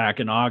with them back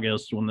in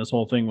August when this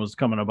whole thing was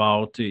coming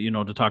about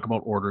to talk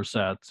about order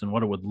sets and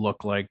what it would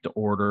look like to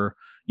order.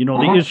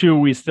 The issue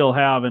we still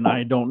have, and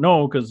I don't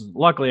know, because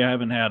luckily I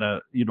haven't had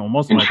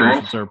most of my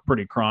patients are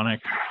pretty chronic.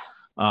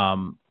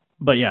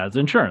 But it's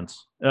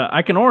insurance.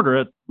 I can order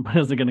it, but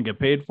is it going to get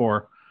paid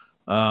for?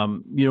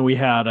 We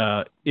had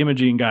a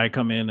imaging guy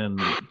come in and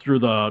through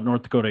the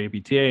North Dakota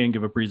APTA and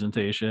give a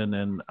presentation,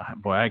 and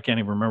boy, I can't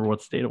even remember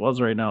what state it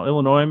was right now.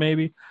 Illinois,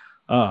 maybe,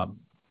 or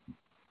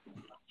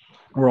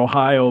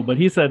Ohio. But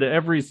he said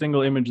every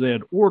single image they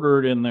had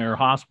ordered in their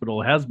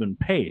hospital has been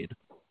paid.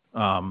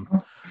 And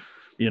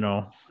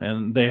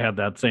they had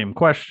that same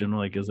question,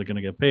 like, is it going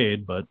to get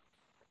paid? But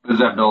is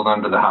that billed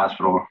under the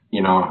hospital,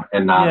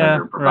 and not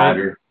under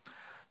provider? Right.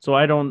 So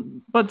I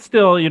don't, but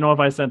still, if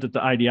I sent it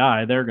to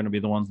IDI, they're going to be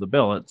the ones that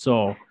bill it.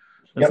 So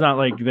it's not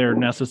like they're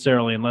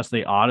necessarily, unless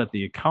they audit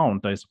the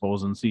account, I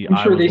suppose, and see.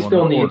 I'm sure they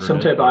still need some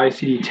type of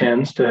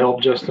ICD-10s to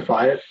help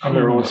justify it on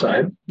their own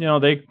side.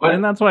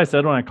 And that's why I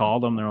said when I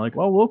called them, they're like,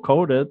 well, we'll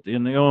code it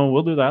and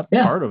we'll do that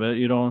part of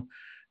it,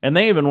 And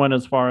they even went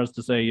as far as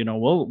to say,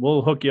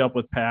 we'll hook you up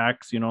with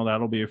PACS,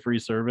 that'll be a free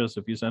service.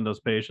 If you send us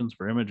patients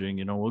for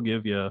imaging, we'll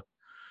give you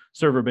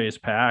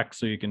server-based pack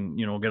so you can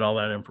get all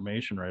that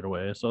information right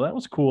away. So that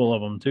was cool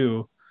of them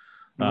too.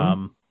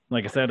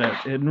 Like I said,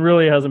 it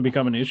really hasn't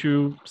become an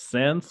issue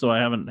since, so I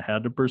haven't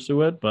had to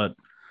pursue it, but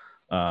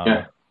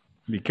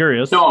be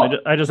curious.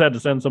 I just had to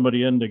send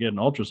somebody in to get an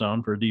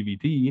ultrasound for a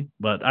DVT,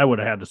 but I would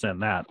have had to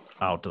send that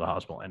out to the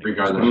hospital anyway.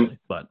 Regardless.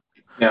 But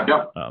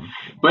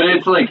but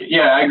it's like,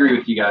 I agree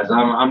with you guys.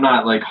 I'm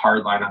not like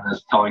hardline on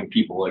this, telling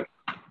people like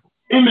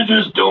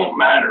images don't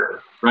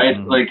matter. Right.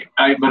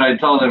 But I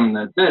tell them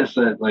that does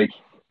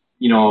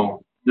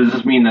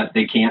this mean that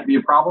they can't be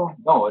a problem?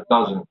 No, it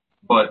doesn't.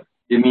 But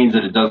it means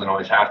that it doesn't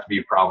always have to be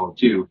a problem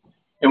too.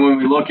 And when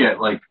we look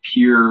at like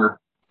pure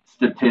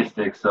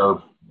statistics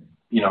of,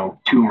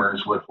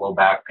 tumors with low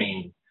back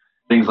pain,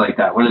 things like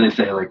that, what do they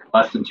say? Like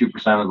less than 2%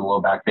 of the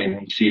low back pain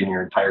that you see in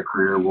your entire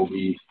career will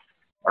be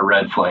a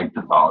red flag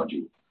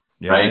pathology.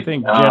 Yeah, right? I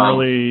think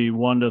generally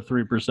 1 to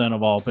 3%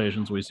 of all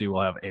patients we see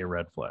will have a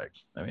red flag.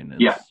 I mean,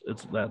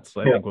 that's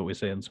I think what we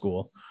say in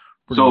school.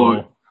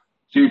 So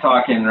you're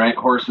talking, right?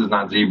 Horses,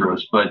 not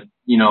zebras, but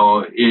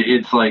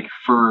it's like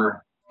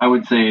I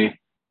would say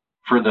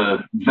for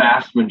the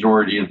vast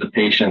majority of the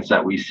patients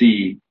that we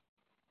see,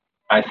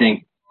 I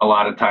think a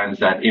lot of times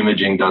that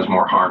imaging does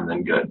more harm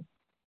than good.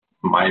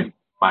 My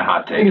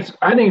hot take.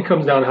 I think it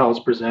comes down to how it's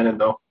presented,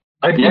 though.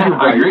 I think you're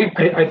right. I agree.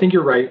 I think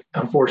you're right,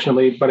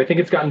 unfortunately, but I think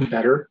it's gotten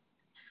better.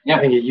 Yeah,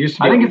 I think it used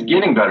to be. I think it's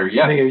getting better.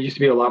 Yeah, I think it used to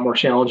be a lot more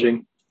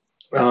challenging.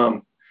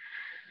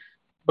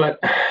 But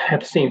at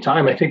the same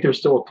time, I think there's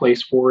still a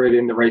place for it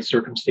in the right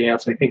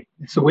circumstance. I think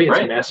it's the way it's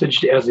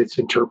messaged as it's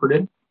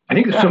interpreted. I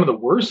think some of the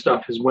worst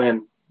stuff is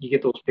when you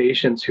get those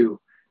patients who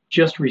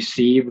just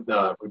receive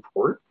the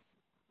report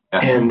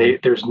and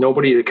there's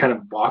nobody to kind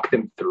of walk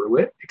them through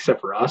it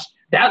except for us.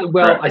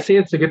 I say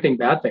it's a good thing,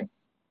 bad thing,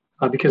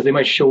 because they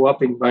might show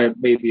up in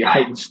maybe a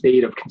heightened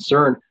state of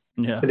concern.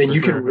 Yeah, but then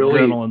you can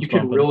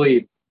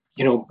really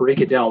break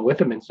it down with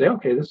them and say,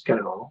 okay, this is kind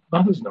of normal.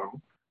 Oh, this is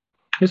normal.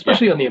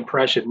 Especially on the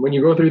impression. When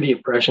you go through the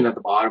impression at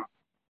the bottom,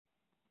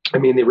 I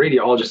mean, the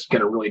radiologist is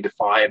going to really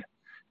define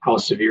how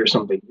severe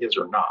something is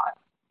or not,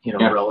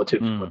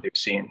 relative to what they've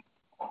seen.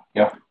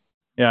 Yeah.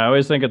 Yeah, I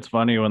always think it's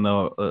funny when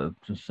they'll,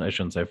 I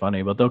shouldn't say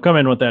funny, but they'll come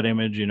in with that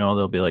image,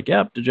 they'll be like,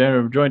 yep,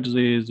 degenerative joint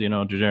disease,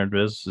 degenerative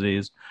disc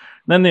disease.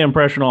 And then the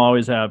impression will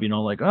always have,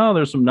 like, oh,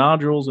 there's some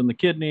nodules in the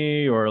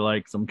kidney or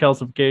like some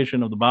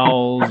calcification of the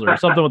bowels or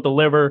something with the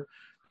liver.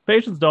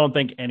 Patients don't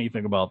think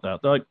anything about that.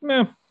 They're like,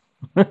 meh.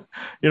 The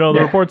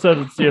report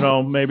says it's,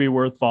 maybe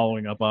worth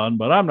following up on,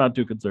 but I'm not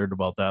too concerned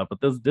about that. But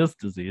this disc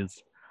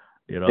disease,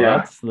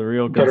 that's the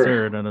real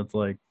concern. And it's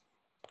like,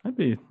 I'd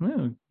be,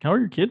 how are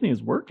your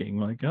kidneys working?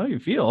 Like, how you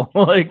feel?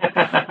 Like,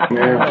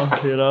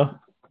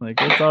 like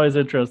it's always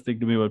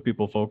interesting to me what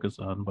people focus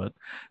on. But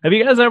have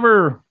you guys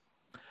ever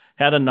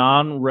had a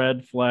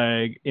non-red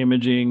flag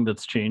imaging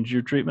that's changed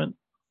your treatment?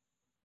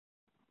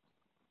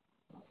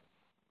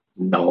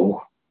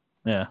 No.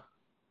 Yeah,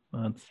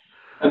 that's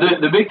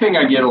the big thing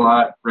I get a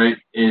lot, right,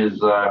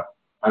 is I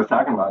was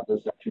talking about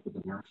this actually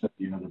with the nurse at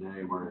the end of the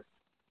day, where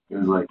it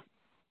was like,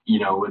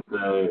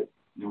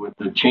 with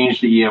the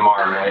change to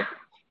EMR, right,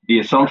 the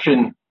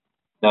assumption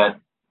that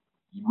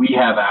we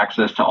have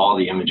access to all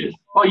the images.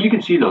 Well, you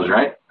can see those,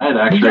 right? I had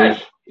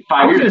X-rays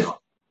 5 years ago.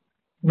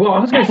 Well, I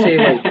was going to say,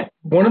 like,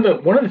 one of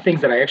the things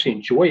that I actually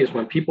enjoy is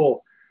when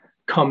people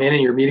come in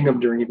and you're meeting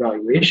them during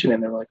evaluation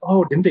and they're like,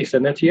 oh, didn't they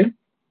send that to you?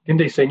 Didn't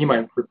they send you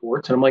my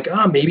reports? And I'm like,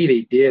 maybe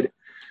they did.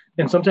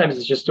 And sometimes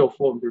it's just still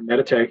floating through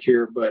Meditech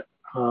here, but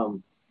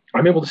I'm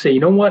able to say, you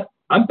know what?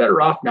 I'm better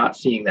off not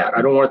seeing that.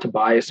 I don't want it to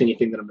bias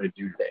anything that I'm going to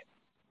do today.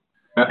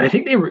 And I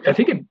think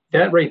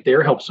that right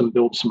there helps them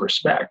build some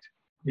respect,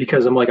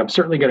 because I'm like, I'm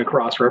certainly going to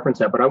cross-reference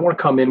that, but I want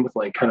to come in with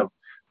like kind of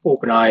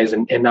open eyes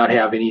and not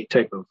have any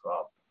type of,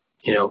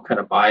 kind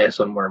of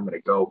bias on where I'm going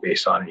to go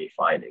based on any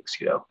findings,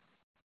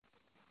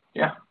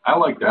 Yeah, I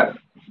like that.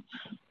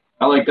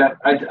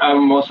 I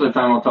most of the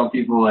time I'll tell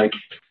people, like,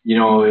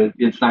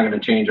 it's not going to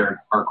change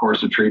our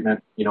course of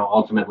treatment.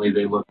 Ultimately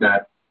they looked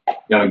at,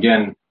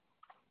 again,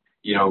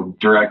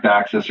 direct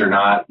access or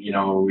not, we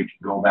can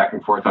go back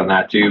and forth on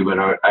that too. But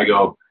I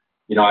go,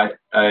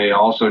 I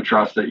also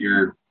trust that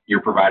your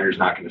provider is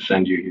not going to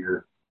send you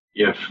here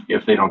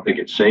if they don't think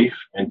it's safe.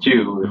 And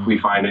two, if we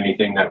find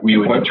anything that we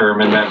would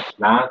determine that it's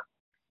not,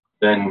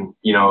 then,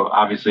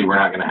 obviously we're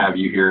not going to have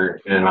you here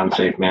in an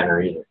unsafe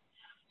manner either.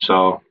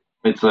 So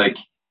it's like,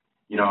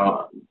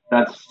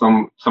 that's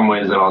some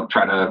ways that I'll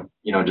try to,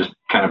 just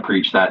kind of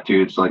preach that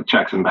too. It's like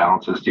checks and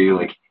balances too.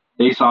 Like,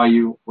 they saw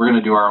you, we're going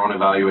to do our own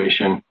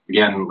evaluation.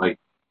 Again, like,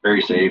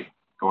 very safe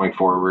going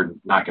forward,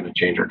 not going to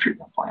change our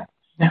treatment plan.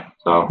 Yeah.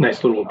 So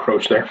nice little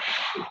approach there.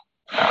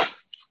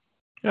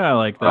 Yeah, I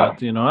like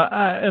that.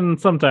 And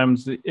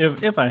sometimes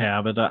if I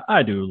have it,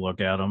 I do look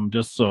at them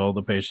just so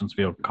the patients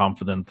feel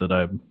confident that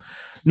I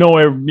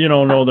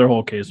know their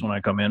whole case when I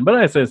come in. But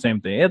I say the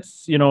same thing.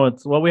 It's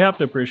we have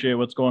to appreciate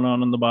what's going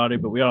on in the body,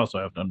 but we also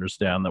have to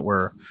understand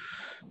that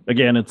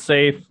it's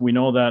safe. We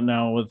know that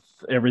now with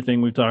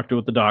everything we've talked to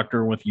with the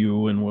doctor, with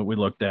you, and what we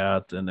looked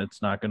at, and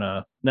it's not going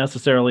to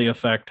necessarily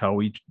affect how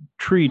we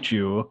treat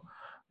you.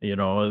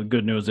 The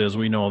good news is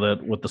we know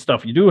that with the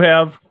stuff you do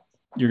have,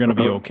 you're going to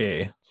be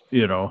okay.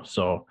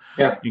 So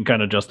yeah, you can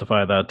kind of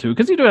justify that too,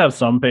 because you do have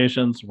some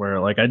patients where,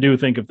 like, I do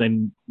think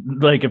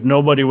if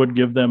nobody would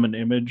give them an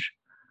image,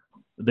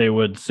 they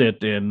would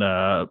sit in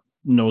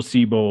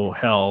nocebo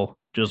hell,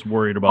 just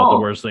worried about the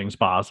worst things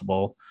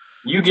possible.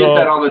 You get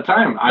that all the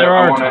time. There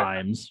are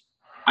times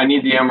I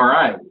need the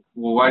MRI.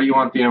 Well, why do you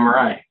want the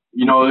MRI?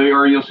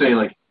 Or you'll say,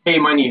 like, hey,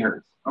 my knee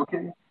hurts.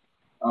 Okay.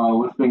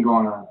 What's been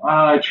going on?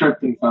 I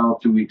tripped and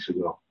fell 2 weeks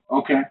ago.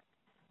 Okay.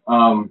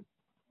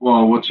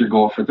 Well, what's your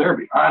goal for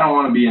therapy? I don't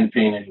want to be in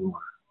pain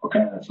anymore. Okay,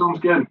 that sounds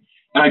good.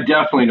 And I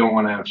definitely don't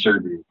want to have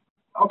surgery.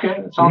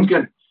 Okay, that sounds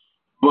good.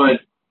 But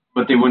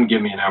they wouldn't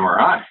give me an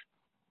MRI.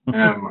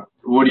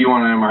 What do you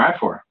want an MRI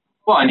for?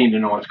 Well, I need to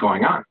know what's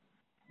going on.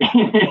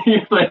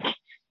 You're like,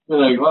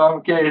 well,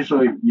 okay,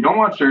 so you don't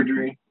want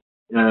surgery.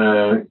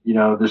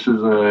 This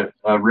is a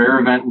rare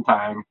event in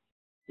time,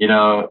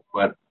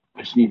 but I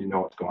just need to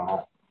know what's going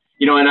on.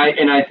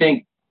 And I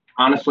think,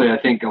 honestly, I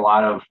think a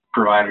lot of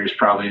providers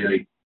probably,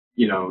 like,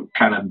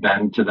 kind of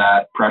bend to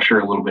that pressure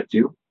a little bit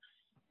too,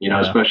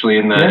 especially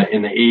in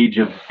the age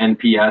of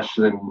NPS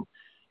and,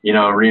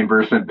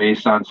 reimbursement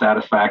based on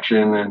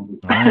satisfaction. And,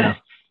 and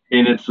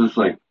it's just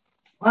like,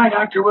 my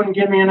doctor wouldn't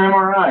give me an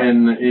MRI.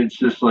 And it's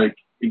just like,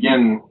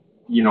 again,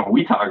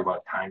 we talk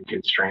about time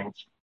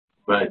constraints,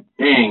 but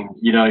dang,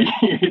 you're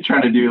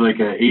trying to do like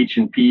a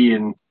H&P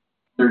in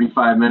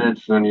 35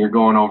 minutes when you're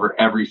going over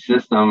every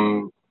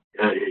system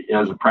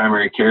as a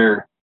primary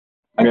care.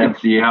 I can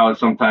see how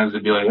sometimes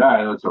it'd be like, all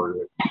right, let's order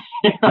it.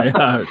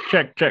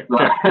 Check.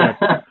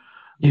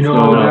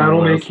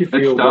 That'll make you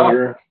feel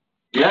better.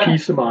 Yeah.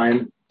 Peace of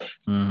mind.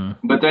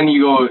 Mm-hmm. But then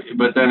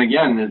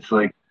again, it's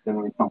like,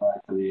 then we come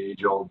back to the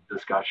age-old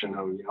discussion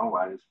of,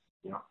 why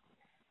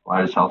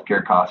does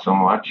healthcare cost so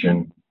much?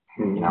 And,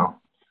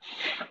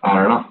 I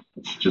don't know.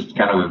 It's just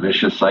kind of a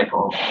vicious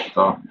cycle.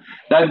 So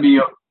that'd be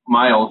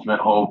my ultimate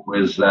hope,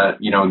 is that,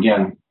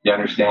 again, the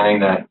understanding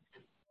that,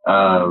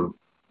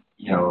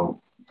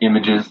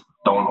 images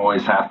don't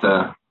always have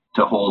to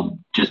hold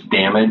just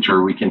damage,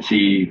 or we can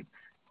see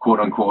quote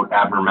unquote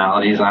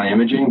abnormalities on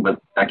imaging, but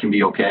that can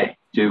be okay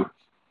too.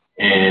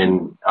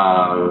 And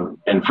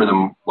for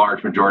the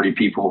large majority of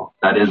people,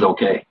 that is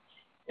okay.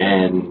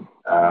 And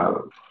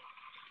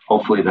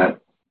hopefully that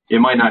it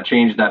might not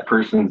change that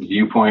person's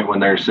viewpoint when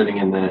they're sitting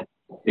in the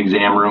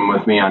exam room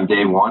with me on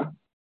day one,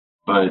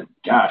 but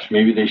gosh,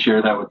 maybe they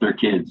share that with their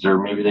kids, or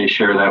maybe they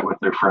share that with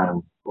their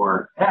friend,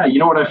 or, yeah, you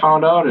know what I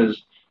found out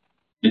is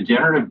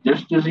degenerative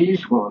disc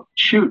disease. Well,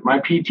 shoot, my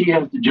PT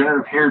has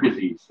degenerative hair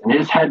disease and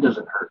his head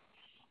doesn't hurt.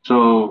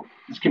 So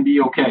this can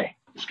be okay.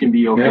 This can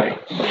be okay.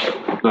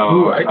 Yeah. So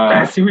ooh,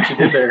 I see what you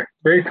did there.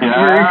 Very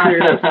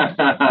creative.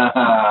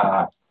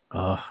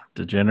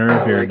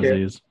 Degenerative hair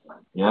disease.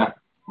 Yeah.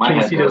 My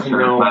Casey head doesn't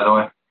hurt, know. by the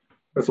way.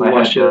 That's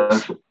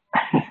luscious.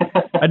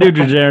 I do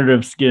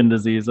degenerative skin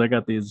disease. I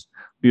got these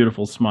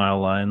beautiful smile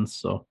lines.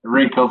 So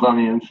wrinkles on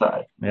the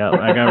inside. Yeah,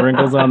 I got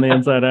wrinkles on the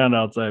inside and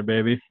outside,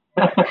 baby.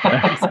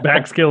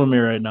 Back's killing me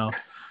right now.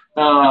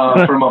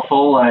 From a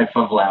full life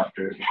of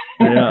laughter.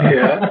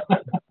 Yeah.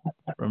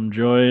 From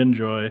joy and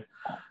joy.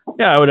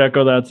 Yeah, I would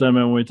echo that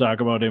sentiment when we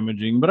talk about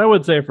imaging. But I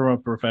would say from a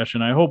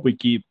profession, I hope we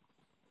keep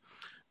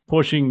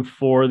pushing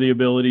for the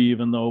ability,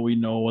 even though we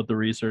know what the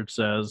research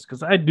says,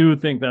 because I do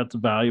think that's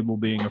valuable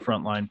being a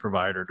frontline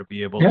provider to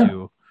be able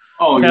to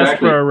test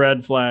for a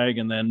red flag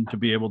and then to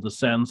be able to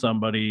send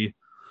somebody,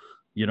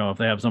 if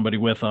they have somebody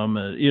with them,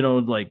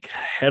 like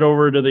head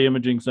over to the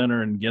imaging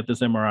center and get this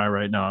MRI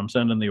right now. I'm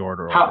sending the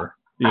order over.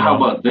 How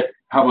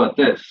about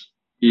this?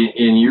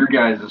 In your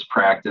guys'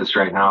 practice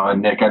right now,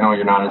 and Nick, I know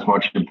you're not as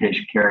much in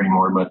patient care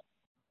anymore, but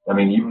I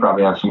mean, you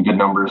probably have some good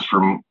numbers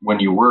from when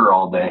you were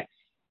all day.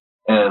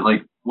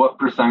 Like, what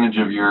percentage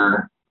of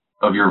your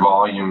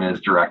volume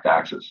is direct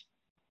access?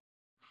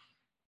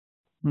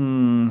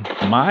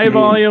 My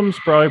volume's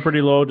probably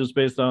pretty low just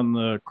based on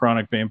the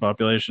chronic pain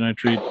population I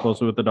treat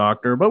closely with the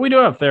doctor, but we do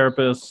have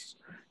therapists.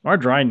 Our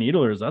dry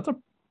needlers, I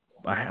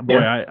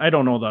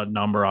don't know the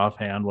number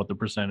offhand, what the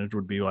percentage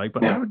would be like,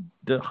 but I would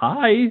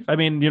high. I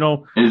mean,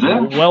 is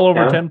it well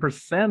over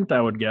 10%?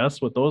 I would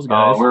guess with those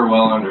guys. Oh, we're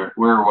well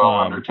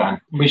under 10.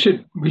 We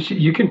should.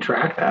 You can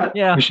track that.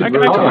 Yeah, we should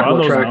really talk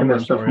about tracking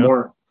that stuff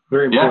more.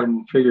 Very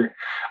important figure.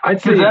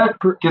 I'd say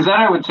because that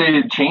I would say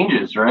it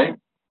changes, right?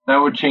 That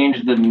would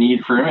change the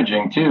need for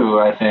imaging too.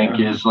 I think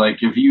is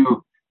like if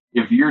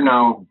you're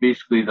now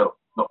basically the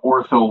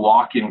ortho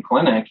walk-in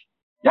clinic,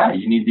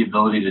 you need the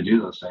ability to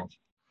do those things.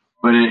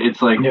 But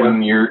it's like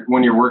when you're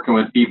working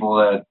with people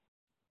that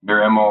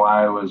their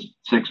MOI was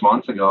 6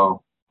 months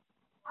ago,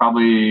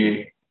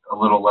 probably a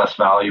little less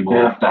valuable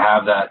to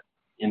have that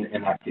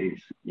in that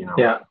case.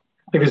 Yeah,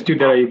 like this dude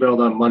that I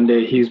emailed on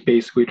Monday, he's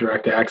basically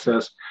direct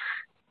access.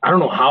 I don't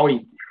know how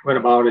he went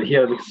about it. He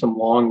had some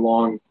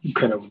long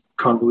kind of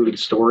convoluted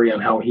story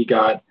on how he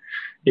got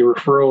a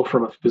referral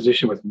from a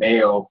physician with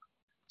Mayo,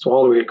 so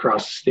all the way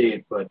across the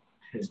state, but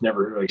has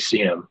never really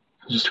seen him.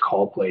 It was just a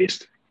call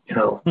placed,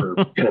 for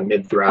kind of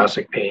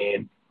mid-thoracic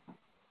pain.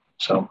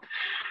 So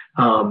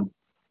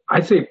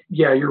I'd say,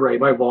 you're right.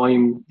 My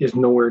volume is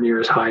nowhere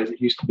near as high as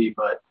it used to be,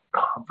 but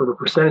from a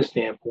percentage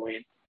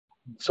standpoint,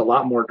 it's a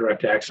lot more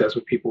direct access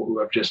with people who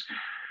have just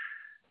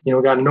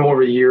gotten to know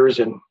over the years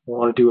and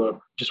want to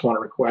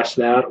request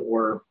that,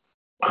 or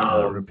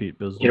repeat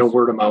business,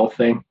 word of mouth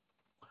thing.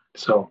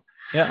 So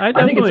I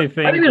think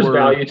there's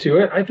value to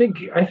it. I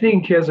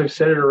think as I've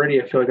said it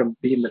already, I feel like I'm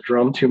beating the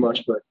drum too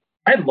much, but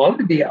I'd love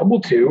to be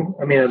able to.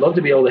 I mean, I'd love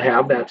to be able to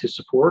have that to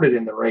support it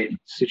in the right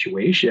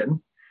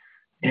situation,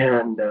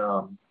 and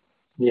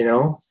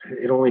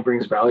it only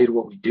brings value to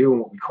what we do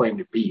and what we claim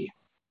to be.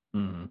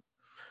 Mm-hmm.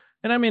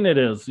 And I mean, it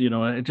is,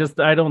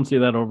 I don't see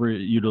that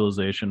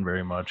overutilization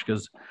very much,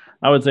 because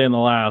I would say in the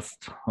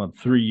last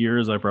 3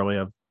 years, I probably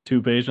have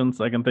 2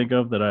 patients I can think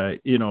of that I,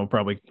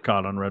 probably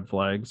caught on red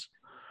flags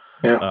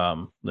that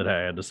I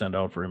had to send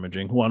out for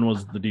imaging. One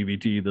was the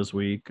DVT this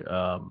week,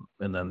 and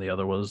then the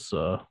other was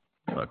Cade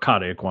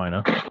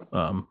equina.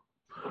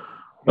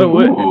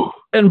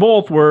 And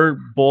both,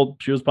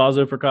 she was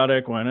positive for Cade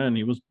equina and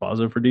he was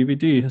positive for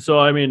DVT. So,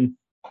 I mean,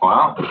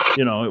 wow,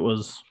 it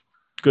was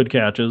good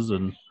catches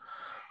and,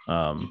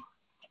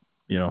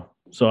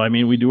 so I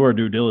mean, we do our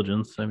due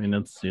diligence. I mean,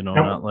 it's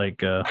not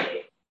like just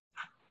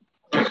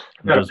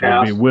would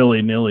be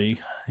willy-nilly.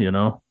 I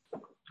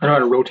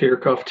had a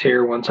rotator cuff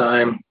tear one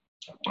time.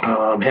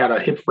 Had a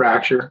hip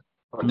fracture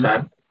one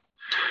time.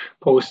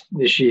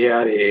 She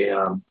had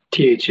a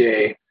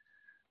THA.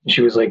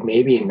 She was like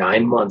maybe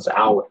 9 months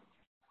out,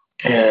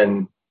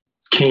 and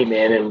came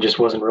in and just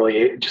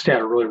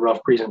had a really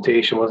rough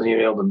presentation. Wasn't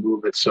even able to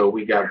move it, so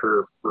we got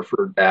her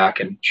referred back,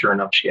 and sure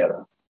enough, she had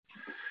a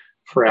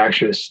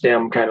fracture. The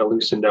stem kind of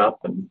loosened up,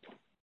 and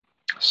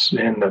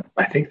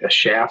I think the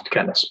shaft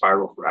kind of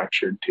spiral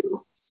fractured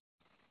too.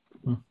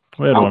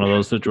 We had one of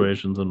those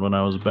situations, and when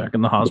I was back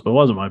in the hospital, it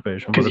wasn't my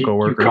patient, but a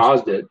coworker. You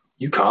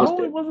caused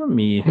it. It wasn't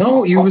me.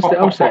 No, you was the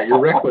outside. You're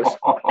reckless,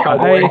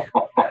 cowboy.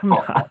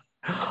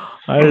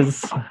 I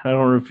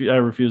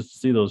refuse to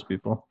see those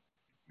people.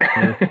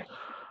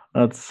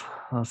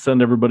 I'll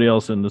send everybody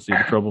else in to see the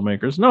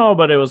troublemakers. No,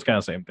 but it was kind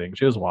of the same thing.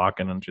 She was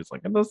walking, and she's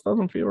like, "This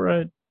doesn't feel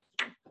right."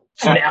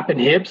 snapping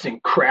hips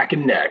and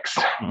cracking necks.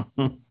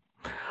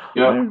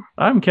 Yeah,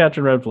 I'm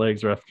catching red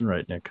flags left and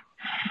right, Nick.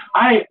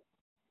 I'm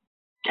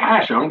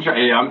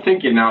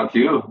thinking now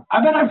too.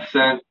 I bet I've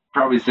sent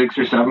probably 6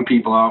 or 7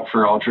 people out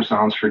for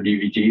ultrasounds for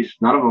DVTs.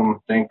 None of them,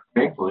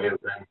 thankfully, have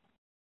been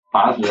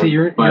positive. See,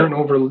 you're an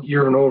over.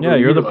 Yeah,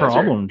 you're the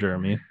problem,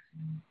 Jeremy.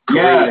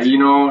 Yeah,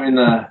 in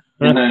the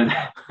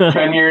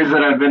 10 years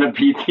that I've been a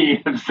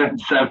PT, I've sent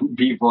 7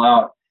 people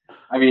out.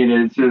 I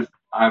mean,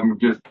 I'm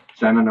just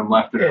sending them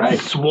left and right.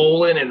 It's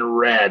swollen and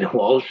red.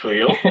 Well, I'll show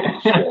you.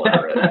 Swollen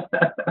and red.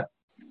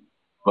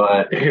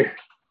 But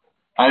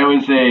I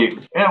always say,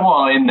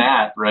 in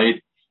that,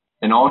 right?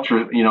 An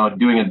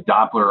doing a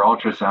Doppler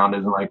ultrasound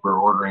isn't like we're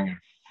ordering a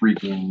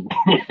freaking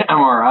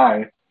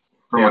MRI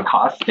from a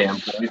cost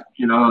standpoint.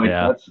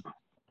 That's.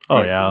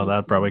 Oh yeah,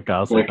 that probably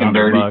costs like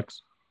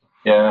 $100.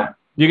 Yeah.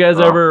 You guys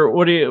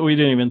we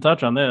didn't even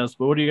touch on this,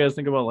 but what do you guys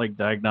think about like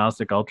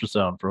diagnostic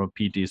ultrasound from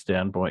a PT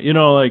standpoint?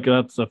 Like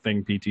that's a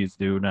thing PTs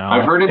do now.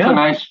 I've heard it's a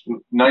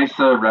nice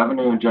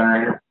revenue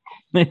generator.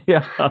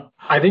 Yeah.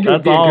 I think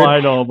that's all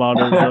I know about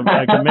it.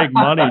 I can make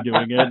money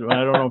doing it, but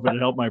I don't know if it'd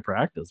help my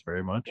practice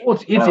very much. Well,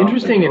 it's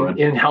interesting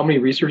in how many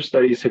research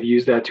studies have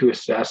used that to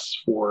assess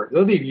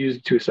they've used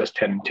it to assess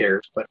tendon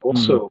tears, but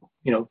also,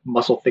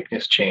 muscle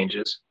thickness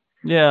changes.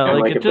 Yeah. And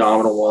like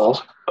abdominal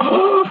walls.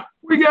 Oh,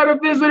 we got a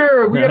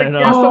visitor. We got a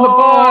guest on the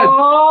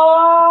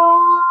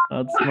pod.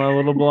 That's my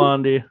little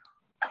blondie.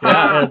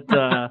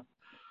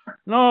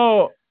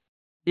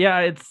 Yeah.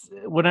 It's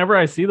whenever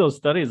I see those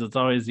studies, it's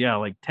always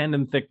like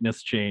tendon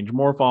thickness change,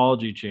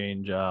 morphology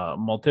change,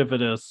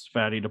 multifidus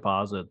fatty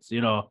deposits,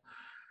 and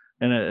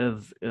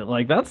it's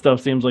like that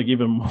stuff seems like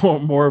even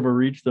more of a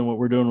reach than what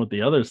we're doing with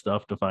the other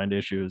stuff to find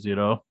issues,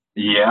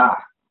 Yeah.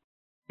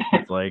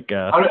 It's like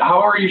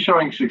how are you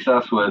showing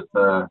success with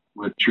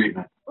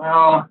treatment?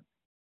 Well,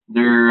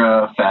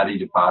 their fatty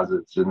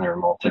deposits in their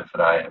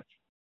multifidi have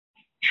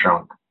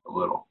shrunk a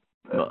little.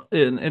 Well,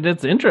 and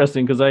it's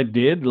interesting because I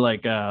did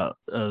like a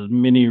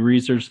mini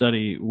research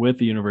study with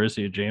the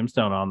University of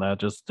Jamestown on that,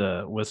 just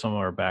with some of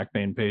our back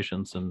pain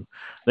patients, and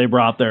they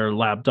brought their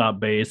laptop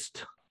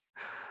based.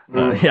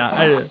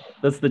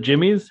 That's the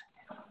Jimmy's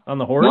on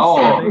the horse.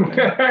 No.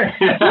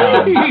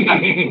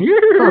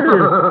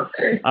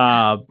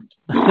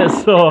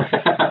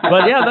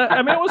 But yeah,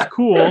 it was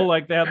cool.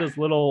 Like they had this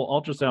little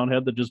ultrasound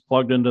head that just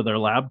plugged into their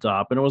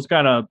laptop, and it was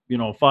kind of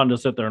fun to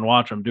sit there and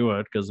watch them do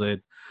it because they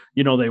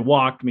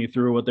walked me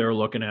through what they were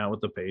looking at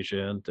with the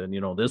patient, and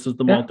this is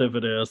the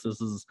multifidus,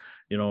 this is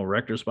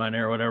rector spinae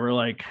or whatever.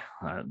 Like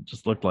it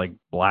just looked like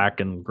black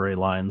and gray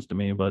lines to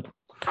me. But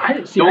I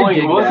dig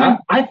that.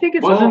 I think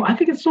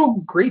it's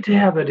so great to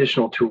have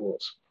additional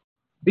tools.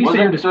 These are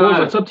your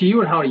disposal. It's up to you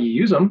and how you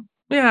use them.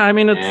 Yeah, I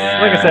mean, it's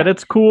like I said,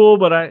 it's cool,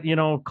 but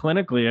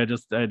clinically, I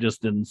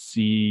just didn't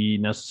see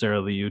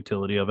necessarily the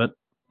utility of it.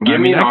 Give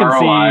me an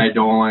ROI,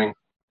 Doling.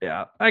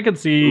 Yeah, I could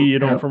see,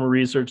 from a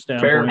research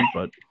standpoint,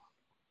 but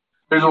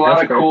there's a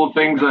lot of cool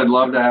things I'd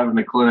love to have in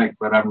the clinic,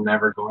 but I'm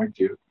never going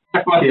to.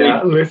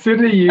 Listen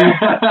to you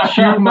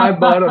chew my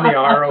butt on the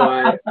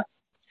ROI.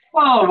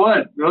 Well,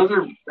 what?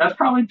 That's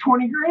probably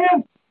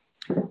 $20,000.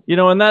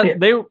 And that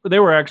they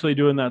were actually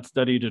doing that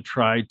study to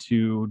try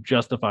to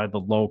justify the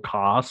low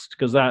cost,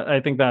 because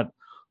I think that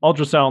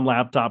ultrasound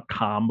laptop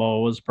combo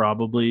was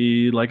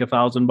probably like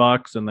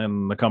 $1,000, and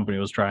then the company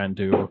was trying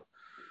to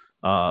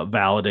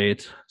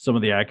validate some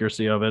of the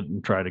accuracy of it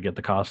and try to get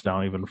the cost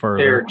down even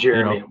further. There,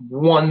 Jeremy,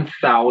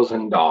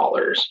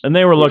 $1,000. And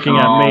they were looking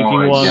at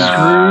making ones.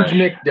 Scrooge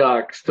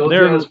McDuck still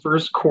in his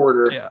first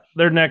quarter. Yeah,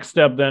 their next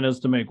step then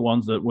is to make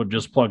ones that would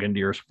just plug into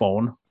your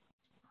phone.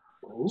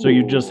 Ooh. So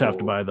you just have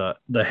to buy the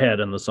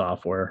head and the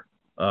software.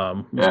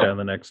 It's kind of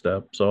the next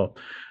step. So,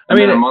 a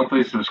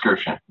monthly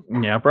subscription.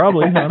 Yeah,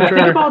 probably. I'm sure.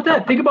 Think about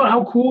that. Think about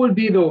how cool it would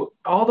be though.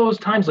 All those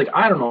times, like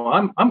I don't know,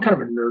 I'm kind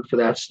of a nerd for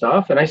that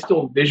stuff, and I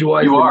still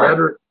visualize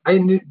netter.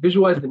 I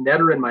visualize the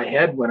netter in my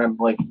head when I'm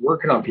like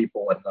working on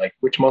people and like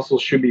which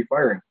muscles should be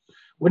firing.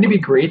 Wouldn't it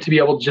be great to be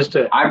able just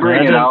to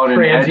bring it out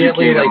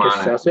transiently and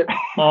assess it?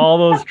 All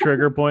those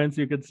trigger points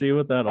you could see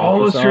with that. All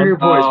those trigger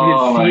points, we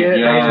could see it.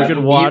 You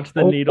could watch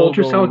the needle.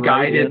 Ultrasound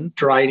guided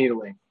dry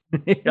needling.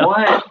 Yeah.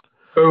 What?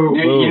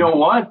 You know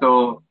what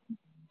though,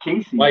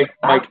 Casey? Mike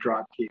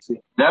drop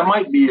Casey. That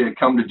might be a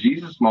come to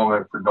Jesus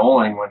moment for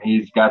Doling when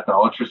he's got the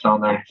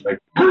ultrasound there. And he's like,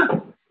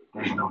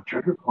 "There's no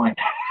trigger point."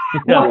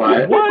 Yeah,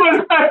 what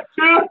did I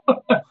do?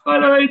 What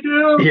did I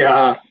do?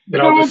 Yeah, then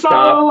I'll just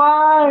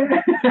stop.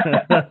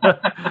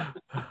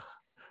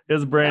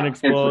 His brain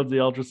explodes. The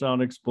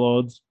ultrasound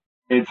explodes.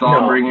 It's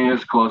all bringing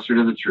us closer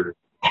to the truth.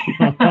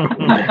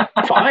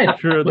 Fine.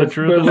 The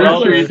truth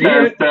is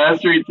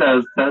test,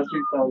 retest.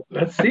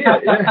 Let's see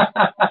it. Yeah.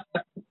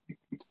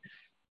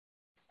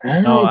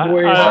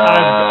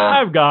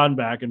 I've gone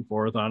back and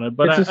forth on it,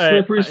 but it's a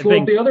slippery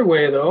slope the other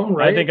way, though,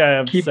 right? I think I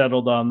have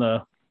settled on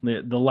the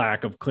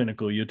lack of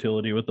clinical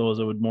utility with those.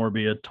 It would more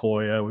be a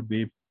toy I would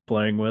be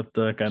playing with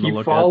to kind of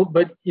look at.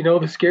 But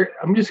the scare.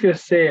 I'm just gonna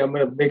say I'm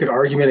gonna make an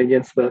argument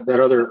against that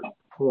other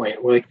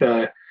point, like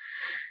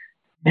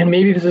and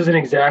maybe this isn't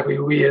exactly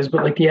who he is,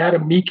 but like the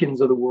Adam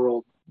Meekins of the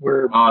world,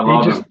 where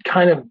they just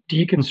kind of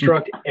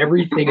deconstruct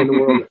everything in the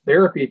world of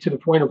therapy to the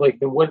point of like,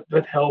 then what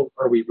the hell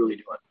are we really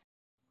doing?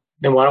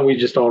 Then why don't we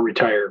just all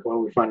retire? Why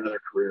don't we find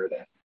another career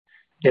then?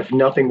 If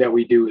nothing that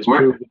we do is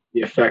proven to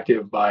be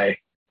effective by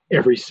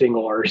every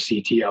single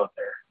RCT out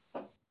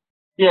there.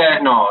 Yeah,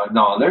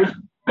 no, there's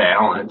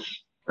balance,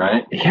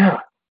 right? Yeah.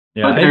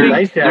 Yeah, but it's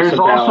nice to have some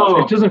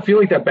balance. It doesn't feel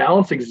like that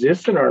balance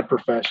exists in our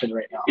profession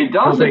right now. It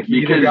doesn't, like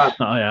because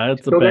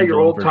it's still got your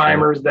old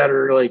timers that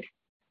are like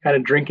kind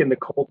of drinking the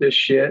cultist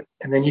shit,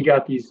 and then you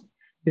got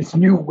this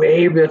new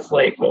wave that's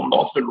like, well,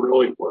 nothing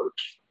really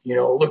works. You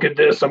know, look at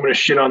this. I'm going to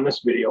shit on this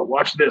video.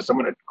 Watch this. I'm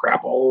going to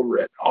crap all over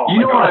it. Oh,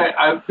 you know God.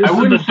 what? This I is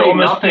wouldn't the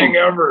dumbest say thing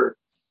ever.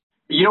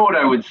 You know what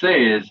I would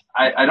say is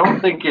I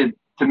don't think it.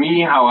 To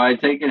me, how I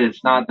take it,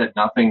 it's not that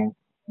nothing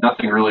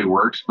really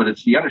works, but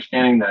it's the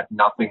understanding that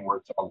nothing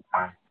works all the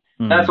time.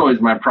 That's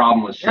always my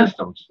problem with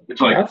systems.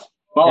 It's like,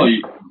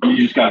 you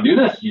just got to do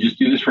this. You just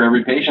do this for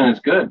every patient.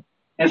 It's good. And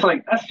it's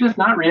like, that's just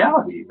not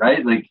reality,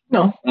 right? Like,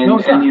 and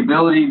the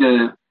ability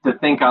to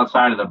think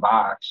outside of the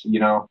box,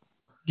 you know.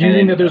 Do you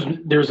think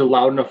that there's a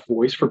loud enough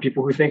voice for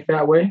people who think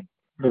that way?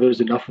 Or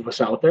there's enough of us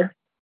out there?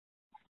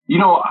 You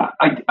know,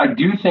 I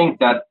do think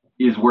that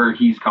is where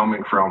he's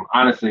coming from.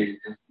 Honestly,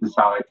 this is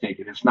how I take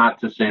it. It's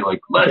not to say like,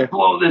 let's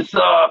blow this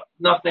up.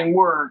 Nothing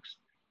works.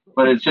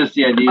 But it's just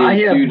the idea. I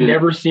have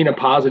never seen a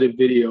positive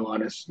video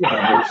on his.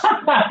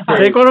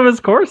 Take one of his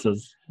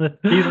courses. He's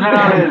been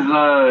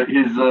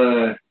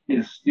on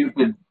his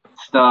stupid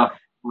stuff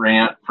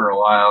rant for a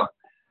while.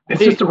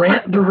 It's just the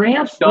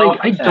rants. Stuff,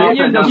 like you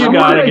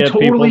gotta get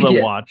people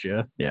to watch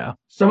you. Yeah.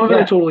 Some of it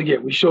I totally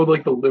get. We showed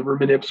like the liver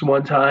manips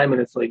one time,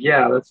 and it's like,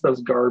 yeah, that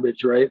stuff's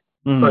garbage, right?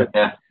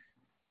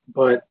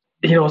 But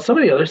you know, some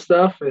of the other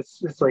stuff,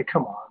 it's like,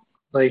 come on.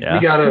 Like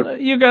you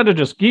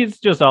gotta he's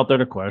just out there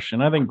to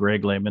question. I think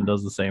Greg Lehman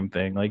does the same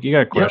thing. Like you got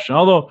to question.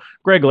 Although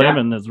Greg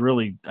Lehman has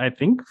really, I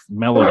think,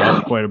 mellowed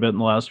out quite a bit in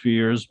the last few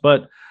years.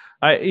 But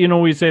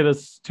we say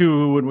this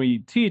too when we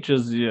teach.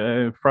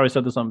 I probably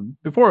said this on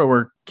before,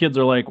 where kids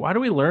are like, "Why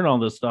do we learn all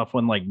this stuff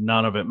when like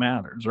none of it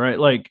matters?" Right?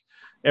 Like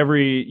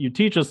you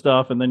teach us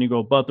stuff, and then you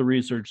go, "But the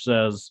research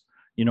says,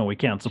 we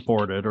can't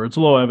support it, or it's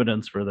low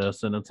evidence for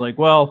this," and it's like,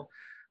 well.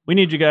 We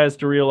need you guys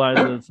to realize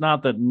that it's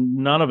not that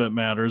none of it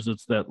matters.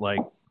 It's that like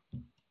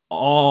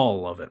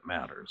all of it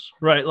matters,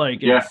 right?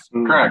 Like, it's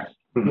correct.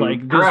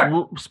 Like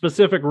this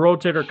specific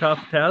rotator cuff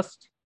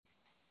test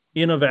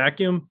in a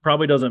vacuum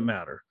probably doesn't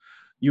matter.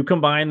 You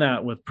combine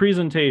that with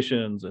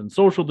presentations and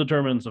social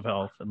determinants of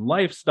health and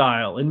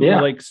lifestyle, and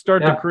you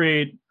start to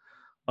create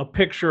a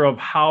picture of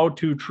how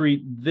to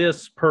treat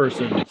this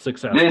person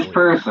successfully. This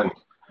person,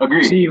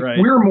 agreed. See,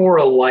 we're more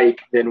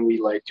alike than we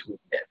like to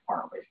admit,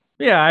 aren't we?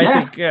 Yeah,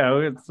 I think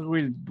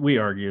we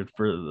argued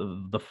for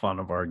the fun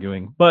of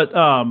arguing, but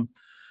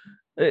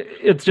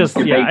it's just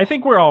I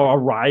think we're all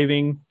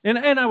arriving, and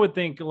I would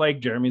think,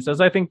 like Jeremy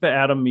says, I think the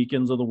Adam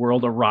Meekins of the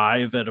world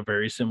arrive at a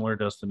very similar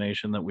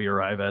destination that we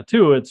arrive at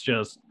too. It's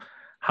just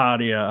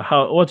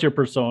what's your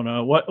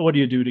persona, what do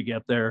you do to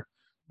get there?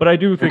 But I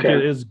do think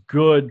it is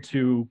good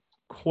to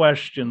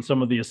question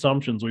some of the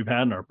assumptions we've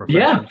had in our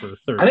profession for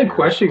 30 I think years.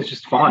 Questioning is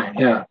just fine.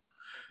 Yeah,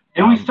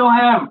 and we still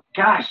have.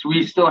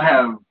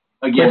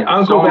 Again,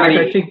 I'll go back.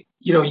 I think,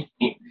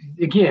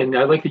 again,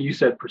 I like that you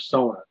said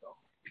persona, though,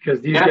 because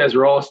these guys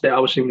are all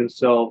establishing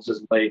themselves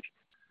as like,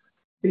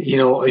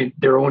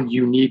 their own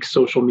unique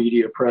social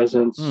media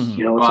presence. It's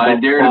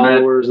about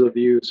followers, the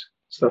views,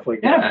 stuff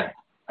like that.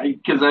 Yeah,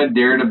 because I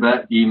dare to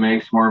bet he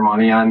makes more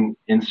money on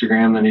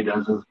Instagram than he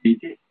does as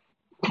PT.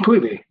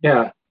 Completely,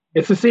 yeah.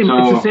 It's the same.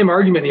 It's the same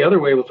argument the other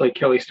way with like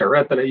Kelly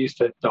Starrett that I used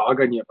to dog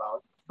on you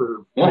about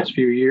for the last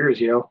few years.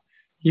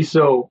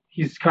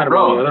 He's kind of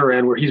on the other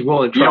end where he's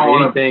willing to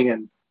try anything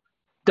and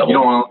don't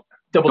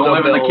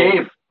live in the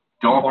cave.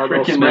 Don't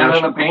freaking live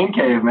in the pain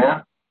cave,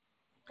 man.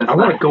 I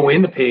want to go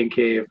in the pain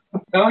cave.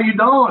 No, you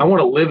don't. I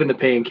want to live in the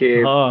pain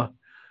cave.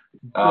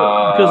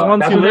 Because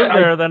once you live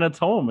there, then it's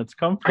home. It's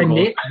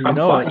comfortable. I'm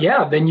fine.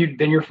 Yeah, then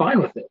you're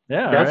fine with it.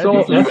 Yeah, that's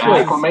all. That's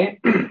acclimate.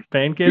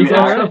 Pain cave.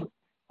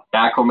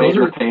 Acclimate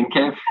to pain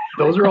cave.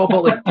 Those are all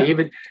about like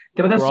David.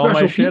 That's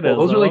special people.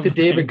 Those are like the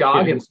David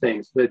Goggins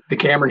things, the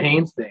Cameron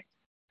Haynes thing.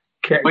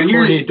 But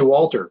you need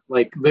DeWalter,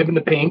 like live in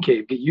the pain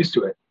cave, get used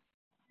to it.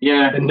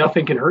 Yeah. And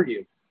nothing can hurt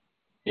you.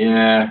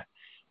 Yeah.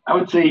 I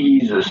would say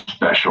he's a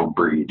special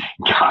breed.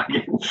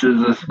 Goggins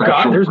is a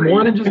special there's breed.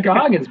 more than just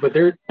Goggins, but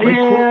there's some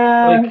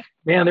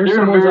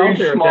ones out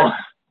there that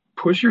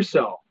push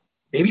yourself.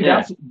 Maybe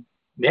I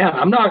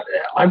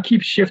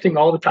keep shifting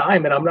all the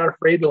time, and I'm not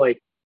afraid to like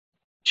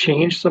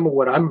change some of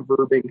what I'm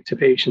verbing to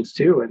patients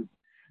too.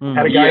 And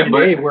had a guy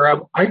today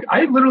where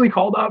I literally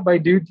called out my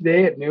dude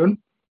today at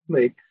noon.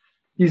 Like,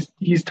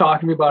 he's talking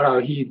to me about how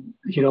he,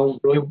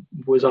 really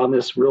was on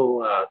this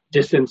real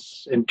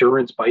distance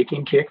endurance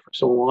biking kick for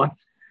so long,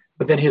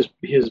 but then his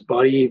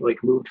buddy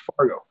like moved to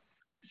Fargo,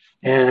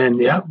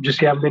 and just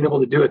haven't been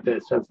able to do it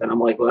since then. I'm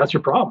like, well, that's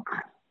your problem.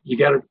 You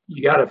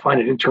gotta find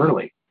it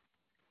internally.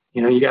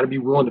 You know, you got to be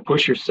willing to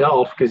push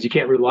yourself because you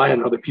can't rely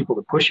on other people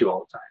to push you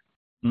all the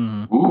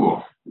time. Mm-hmm.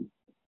 Ooh.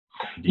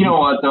 You know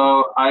what,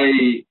 though?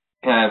 I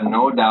have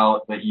no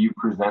doubt that you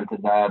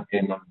presented that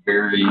in a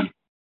very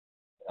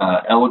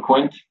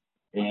eloquent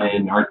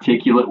and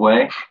articulate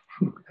way,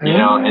 you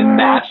know, and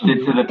matched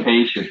it to the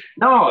patient.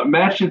 No,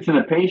 matched it to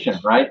the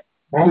patient, right?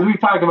 Because we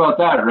talked about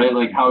that, right?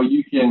 Like how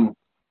you can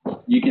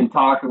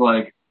talk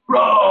like,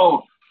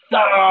 bro,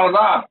 da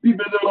da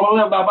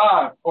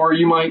da, or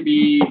you might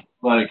be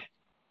like,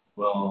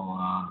 well,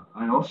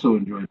 I also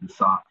enjoyed the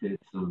soft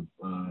hits of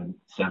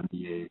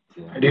 78.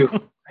 I do.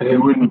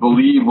 You wouldn't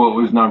believe what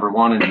was number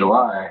one in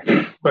July.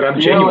 But I'm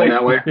genuine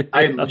that way.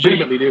 I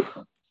legitimately do.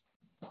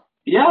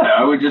 Yeah,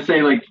 I would just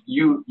say like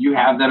you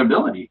have that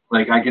ability.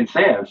 Like I can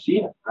say I've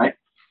seen it, right?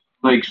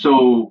 Like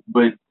so,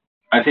 but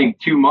I think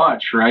too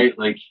much, right?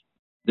 Like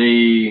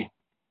the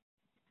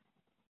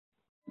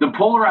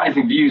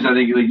polarizing views. I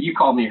think like you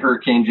called me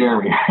Hurricane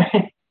Jeremy.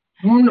 Right?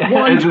 One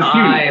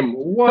time.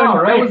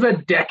 Wow, that was a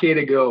decade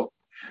ago.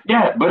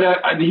 Yeah, but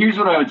here's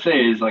what I would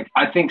say is like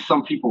I think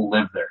some people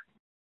live there,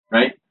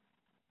 right?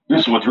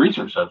 This is what the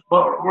research says.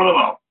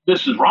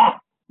 This is wrong.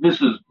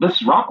 This is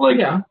wrong. Like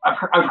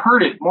I've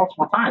heard it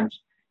multiple times,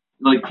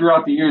 like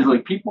throughout the years,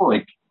 like people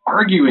like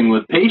arguing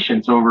with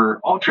patients over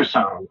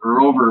ultrasound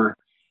or over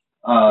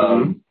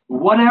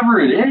whatever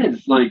it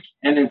is. Like,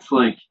 and it's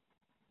like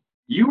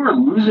you are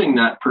losing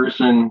that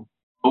person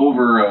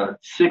over a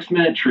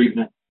 6-minute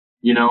treatment.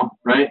 You know,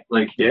 right?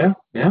 Like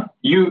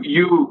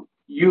you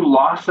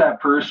lost that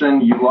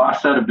person. You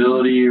lost that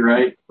ability,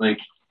 right? Like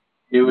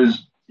it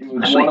was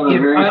one of the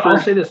very first. I'll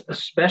say this,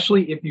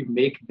 especially if you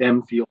make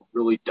them feel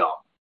really dumb.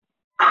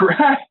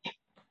 Correct.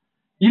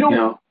 You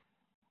know,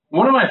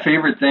 one of my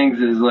favorite things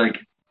is like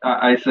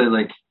I said,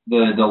 like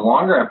the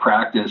longer I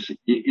practice,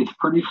 it's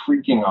pretty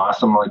freaking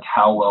awesome. Like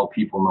how well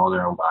people know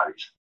their own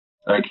bodies.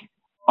 Like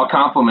I'll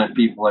compliment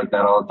people like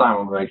that all the time.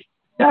 I'm like,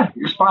 yeah,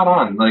 you're spot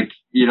on. Like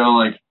you know,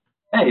 like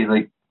hey,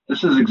 like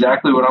this is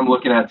exactly what I'm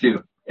looking at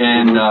too.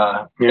 And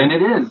and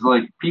it is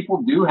like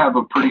people do have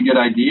a pretty good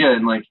idea,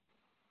 and like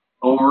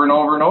over and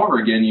over and over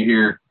again, you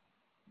hear,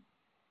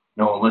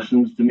 no one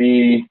listens to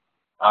me.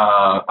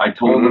 I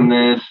told them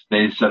this.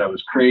 They said I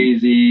was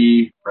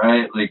crazy,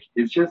 right? Like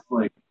it's just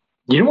like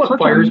you know what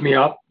fires me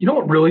up. You know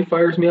what really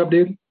fires me up,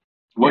 dude.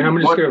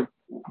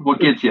 What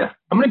gets you?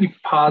 I'm gonna be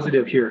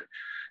positive here.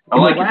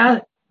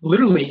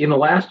 Literally in the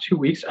last 2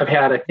 weeks, I've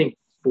had I think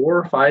 4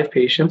 or 5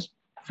 patients,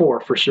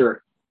 4 for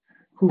sure,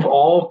 who've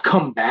all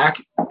come back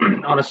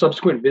on a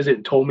subsequent visit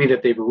and told me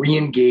that they've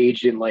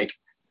re-engaged in like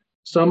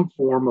some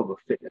form of a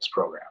fitness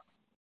program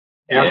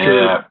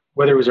after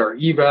whether it was our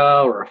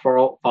eval or a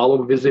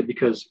follow visit,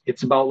 because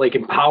it's about like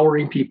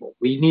empowering people.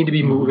 We need to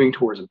be moving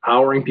towards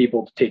empowering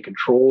people to take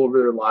control over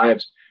their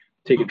lives,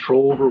 take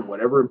control over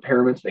whatever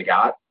impairments they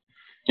got.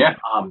 Yeah.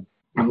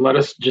 And let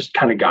us just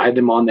kind of guide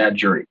them on that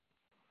journey.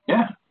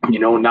 Yeah. You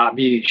know, not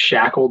be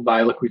shackled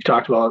by, like we've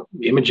talked about,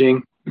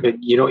 imaging.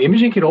 But, you know,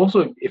 imaging can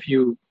also, if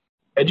you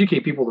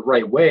educate people the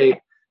right way,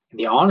 in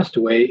the honest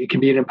way, it can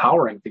be an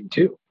empowering thing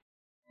too.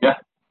 Yeah.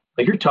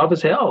 Like you're tough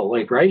as hell,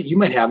 like, right? You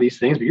might have these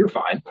things, but you're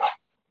fine.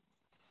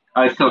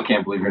 I still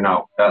can't believe you're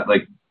not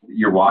like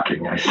you're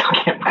walking. I still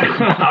can't believe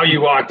how you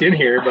walked in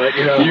here, but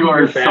you know, you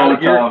are so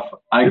tough.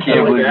 I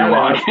can't believe you're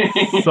walking.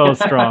 So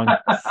strong.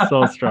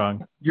 So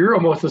strong. You're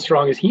almost as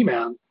strong as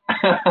He-Man.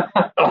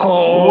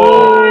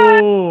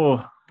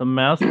 Oh, the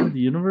master of the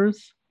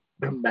universe?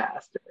 The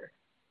master.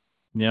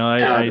 You know,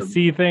 I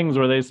see things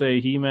where they say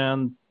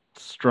He-Man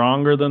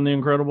stronger than the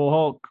Incredible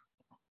Hulk.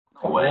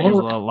 Lots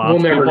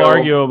of people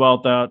argue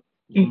about that.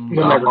 We'll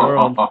never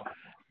know.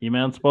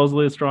 He-Man's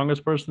supposedly the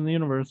strongest person in the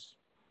universe.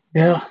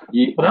 Yeah.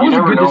 Well, that was a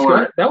good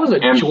discussion. That was a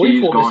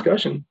joyful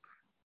discussion.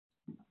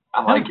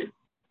 I like it.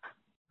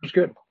 It was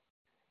good.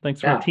 Thanks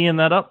for teeing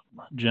that up,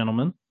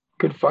 gentlemen.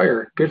 Good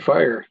fire. Good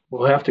fire.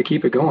 We'll have to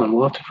keep it going.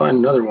 We'll have to find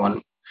another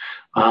one.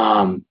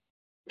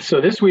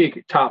 So this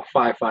week, top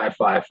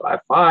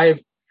 55555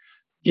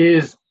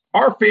 is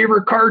our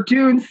favorite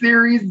cartoon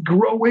series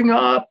growing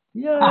up.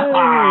 Yay!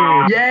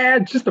 Yeah,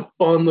 just a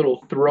fun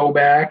little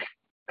throwback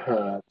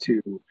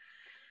to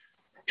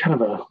kind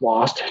of a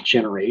lost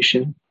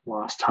generation,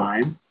 lost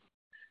time.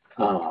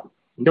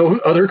 No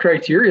other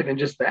criteria than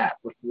just that.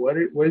 Like, what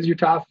is your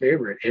top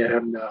favorite?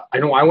 And I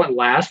know I went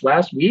last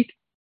week.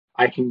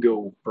 I can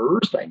go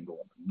first. I can go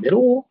in the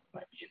middle. I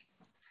mean,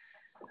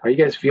 how are you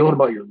guys feeling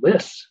about your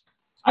lists?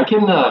 I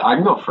can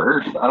go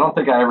first. I don't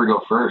think I ever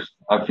go first.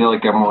 I feel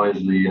like I'm always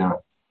the.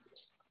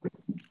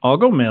 I'll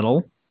go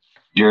middle.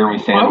 Jeremy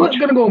sandwich. I was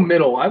gonna go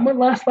middle. I went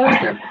last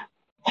time.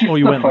 Oh,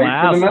 you went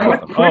last.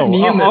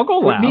 I'll go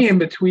last. Put me in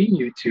between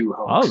you two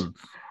hosts.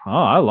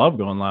 I love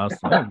going last.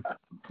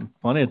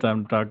 Plenty of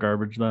time to talk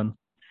garbage then.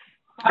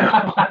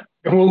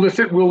 And we'll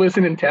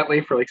listen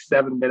intently for like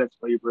 7 minutes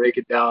while you break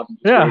it down.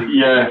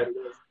 Yeah.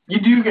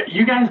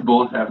 You guys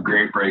both have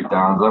great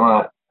breakdowns.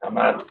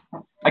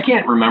 I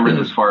can't remember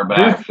this far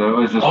back, so it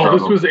was just.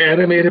 This was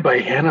animated by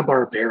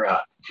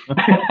Hanna-Barbera.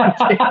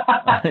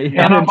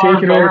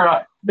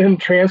 Hanna-Barbera. then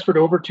transferred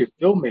over to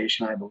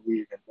Filmation, I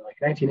believe, in like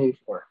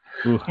 1984.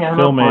 Ooh,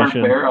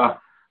 Filmation.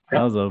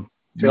 That was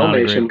not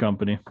a great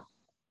company.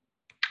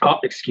 Oh,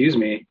 excuse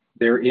me.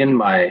 They're in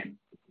my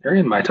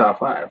top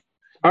 5.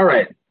 All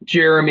right,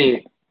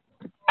 Jeremy.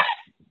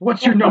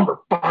 What's your number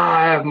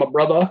 5, my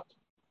brother?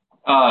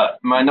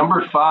 My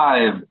number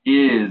 5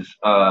 is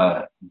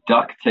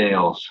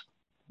DuckTales.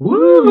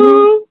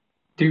 Woo!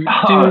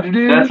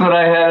 That's what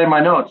I had in my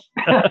notes.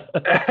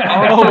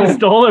 I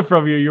stole it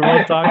from you. You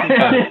weren't talking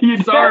about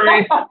it.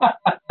 Sorry.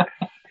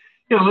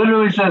 It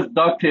literally says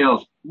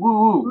DuckTales.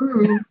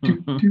 Woo!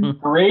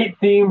 Great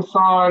theme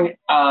song.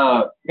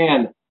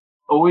 Man,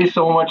 always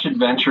so much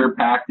adventure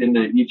packed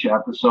into each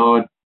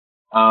episode.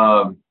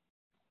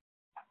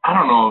 I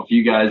don't know if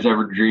you guys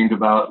ever dreamed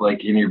about,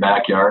 like, in your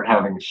backyard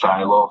having a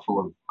silo full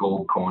of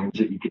gold coins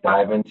that you could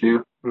dive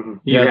into. Mm-hmm.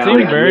 Yeah, it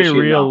seemed very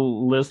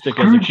realistic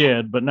as a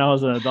kid, but now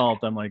as an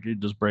adult, I'm like, you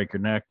just break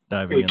your neck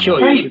diving in. It would kill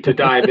you to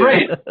dive in.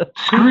 Right.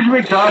 Scrooge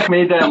McDuck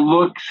made that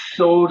look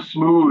so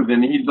smooth,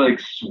 and he'd like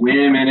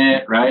swim in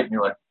it, right? And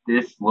you're like,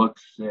 this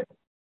looks sick.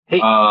 Hey,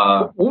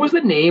 what was the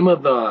name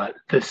of the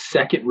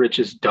second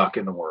richest duck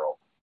in the world?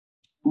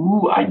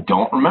 Ooh, I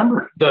don't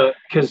remember.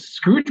 Because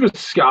Scrooge was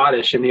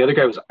Scottish and the other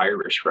guy was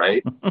Irish,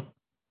 right? They were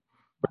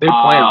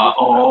playing off.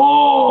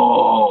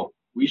 Oh,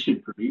 we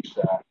should produce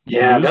that.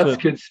 Yeah, that's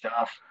good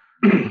stuff.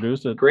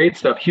 Produce it. Great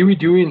stuff. Huey,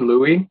 Dewey, and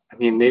Louie. I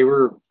mean, they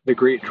were the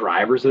great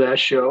drivers of that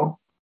show.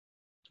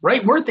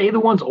 Right? Weren't they the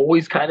ones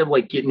always kind of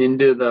like getting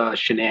into the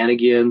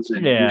shenanigans?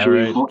 And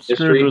right.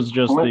 Scrooge was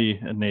just the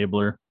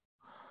enabler.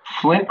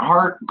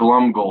 Flintheart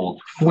Glumgold.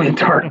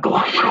 Flintheart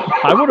Glumgold.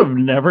 I would have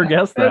never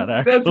guessed that,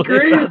 actually. That's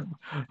great.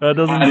 That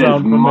doesn't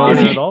sound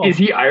familiar at all. Is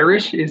he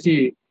Irish? Is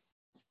he?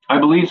 I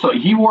believe so.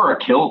 He wore a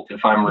kilt,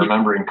 if I'm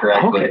remembering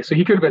correctly. Okay, so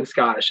he could have been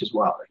Scottish as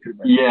well.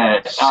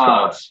 Yeah.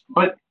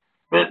 But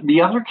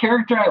the other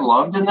character I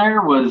loved in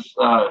there was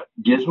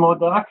Gizmo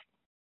Duck.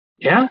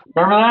 Yeah.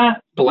 Remember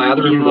that?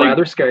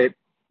 Blatherskite.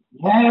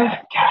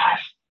 Yeah.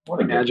 Gosh.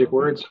 What a magic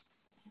words.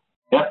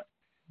 Yep.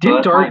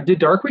 Did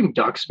Darkwing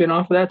Duck spin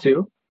off of that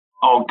too?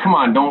 Oh, come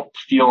on. Don't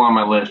steal on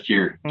my list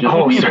here. Just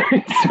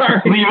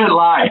sorry. Leave it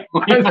lie.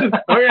 Okay.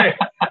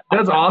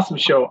 That's an awesome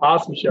show.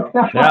 Awesome show.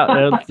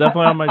 Yeah, it's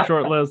definitely on my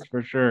short list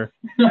for sure.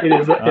 It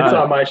is. It's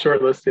on my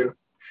short list too.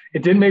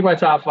 It didn't make my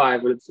top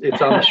 5, but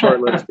it's on the short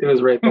list. It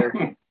was right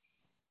there.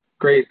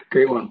 Great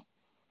one.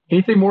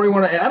 Anything more you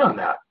want to add on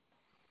that?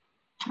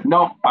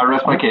 No, I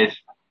rest my case.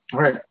 All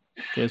right.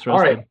 Case rested. All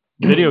right.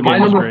 Video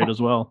game is great as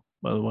well,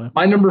 by the way.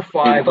 My number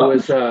 5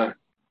 was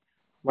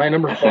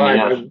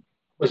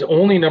was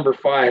only number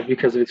 5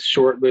 because of its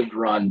short-lived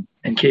run.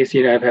 And Casey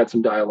and I have had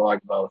some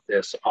dialogue about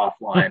this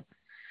offline,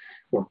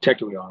 or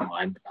technically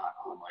online, but not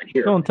online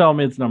here. Don't tell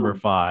me it's number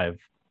 5.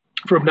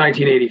 From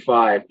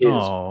 1985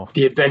 is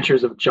The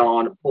Adventures of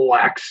John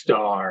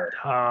Blackstar.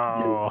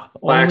 Oh,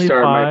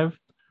 Blackstar,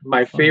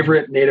 my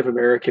favorite Native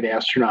American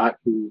astronaut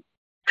who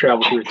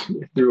traveled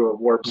through a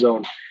warp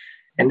zone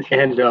and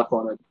ended up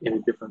in a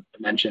different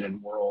dimension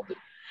and world.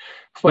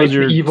 Who's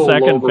your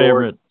second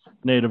favorite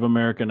Native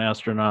American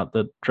astronaut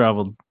that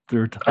traveled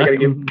through time? I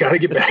gotta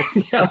get back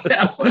on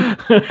that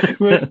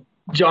one.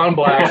 John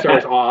Blackstar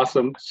is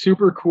awesome.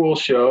 Super cool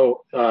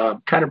show.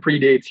 Kind of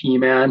predates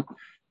He-Man.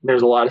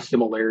 There's a lot of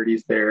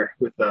similarities there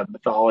with the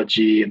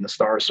mythology and the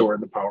Star Sword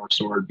and the Power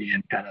Sword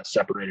being kind of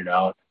separated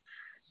out.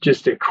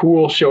 Just a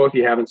cool show if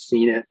you haven't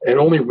seen it. It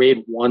only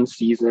made 1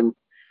 season.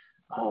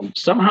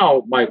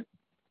 Somehow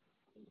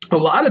a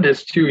lot of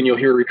this too, and you'll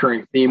hear a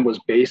recurring theme, was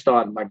based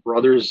on my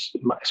brothers,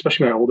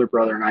 especially my older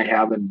brother and I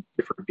having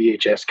different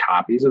VHS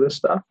copies of this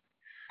stuff.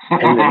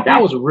 And then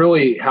that was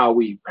really how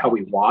we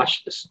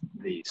watched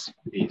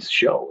these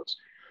shows.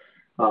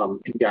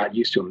 And got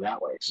used to them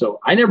that way. So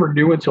I never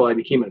knew until I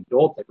became an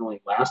adult that it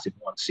only lasted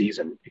 1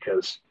 season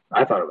because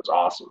I thought it was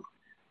awesome.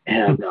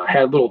 And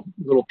had little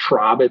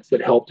Trobbits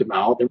that helped him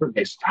out. They were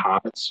based on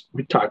hobbits.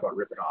 We talk about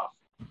ripping off,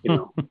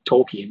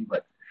 Tolkien,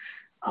 but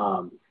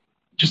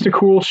just a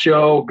cool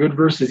show. Good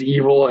versus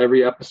evil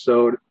every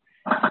episode.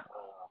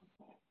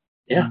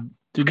 Yeah.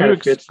 Did you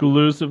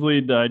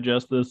exclusively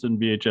digest this in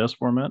VHS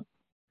format?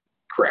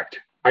 Correct.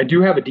 I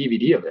do have a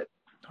DVD of it.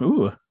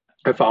 Ooh.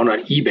 I found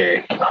on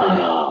eBay.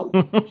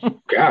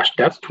 Gosh,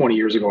 that's 20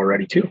 years ago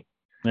already too.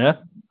 Yeah.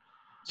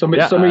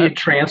 Somebody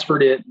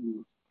transferred it.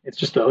 It's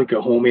just like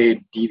a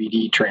homemade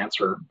DVD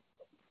transfer.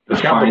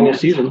 It's got the whole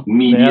season.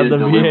 Media the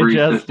delivery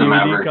VHS system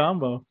DVD ever.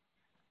 combo.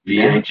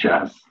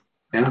 VHS.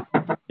 Yeah.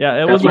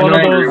 Yeah, it was one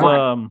of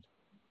those.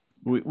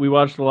 We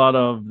watched a lot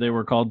of. They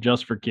were called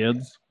Just for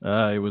Kids.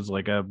 It was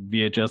like a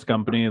VHS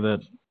company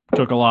that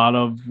took a lot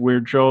of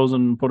weird shows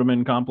and put them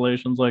in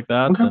compilations like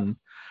that. Okay. And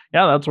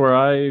yeah, that's where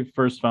I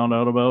first found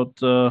out about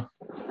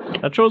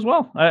that show as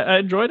well. I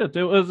enjoyed it.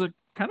 It was a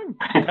kind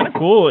of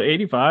cool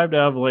 85 to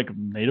have like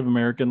Native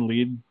American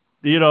lead.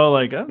 It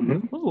was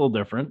a little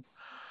different.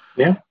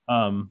 Yeah.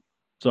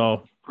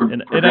 So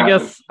and I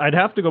guess I'd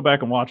have to go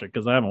back and watch it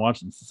because I haven't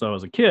watched it since I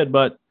was a kid.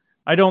 But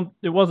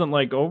it wasn't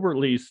like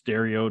overly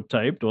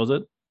stereotyped, was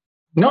it?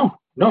 No,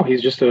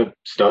 he's just a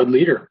stud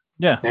leader.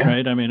 Yeah,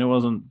 right. I mean,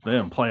 they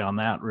didn't play on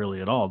that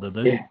really at all, did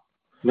they? Yeah.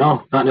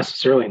 No, not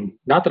necessarily.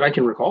 Not that I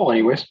can recall,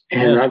 anyways.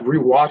 And I've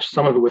rewatched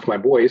some of it with my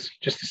boys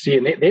just to see,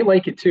 and they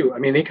like it too. I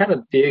mean, they kind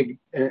of dig,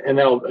 and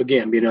that'll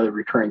again be another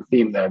recurring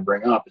theme that I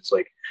bring up. It's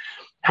like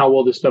how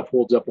well this stuff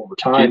holds up over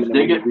time, and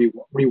then when you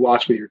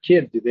rewatch with your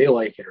kids, do they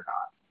like it or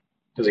not?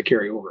 Does it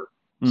carry over?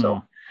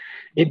 So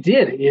it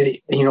did.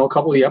 A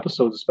couple of the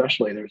episodes,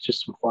 especially, there's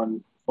just some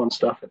fun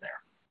stuff in there.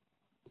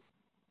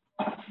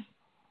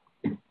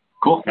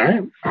 Cool.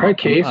 All right,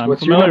 Case. I'm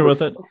what's familiar your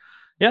with it.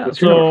 Yeah,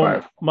 what's your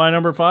number 5? My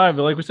number 5,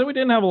 like we said, we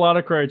didn't have a lot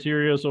of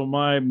criteria, so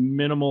my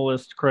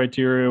minimalist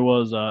criteria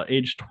was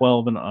age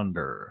 12 and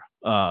under.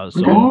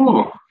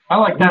 Ooh, I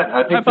like that.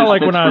 I felt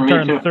like when I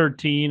turned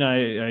 13,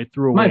 I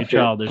threw away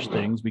childish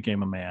things,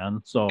 became a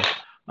man. So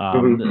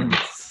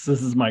this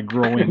is my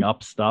growing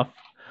up stuff.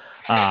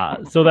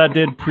 So that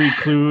did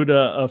preclude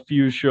a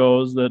few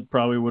shows that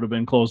probably would have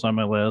been close on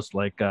my list,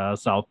 like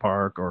South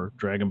Park or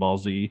Dragon Ball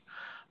Z.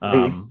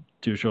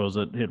 2 shows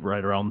that hit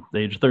right around the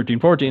age of 13,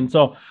 14.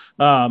 So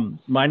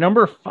my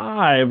number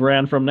 5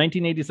 ran from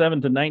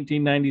 1987 to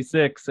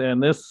 1996,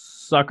 and this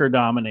sucker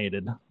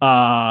dominated.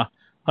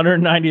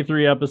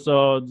 193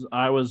 episodes.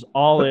 I was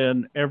all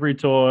in, every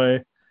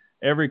toy,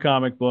 every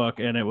comic book,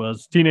 and it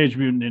was Teenage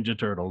Mutant Ninja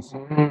Turtles.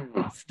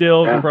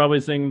 Still can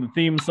probably sing the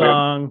theme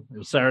song. It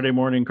was Saturday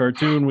morning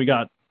cartoon. We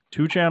got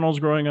 2 channels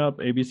growing up,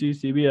 ABC,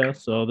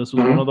 CBS, so this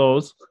was one of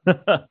those.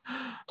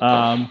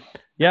 And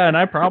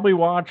I probably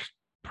watched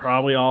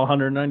all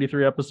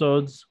 193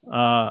 episodes.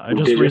 I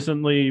just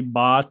recently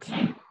bought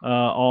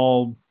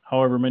all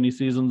however many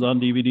seasons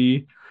on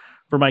DVD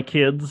for my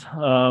kids.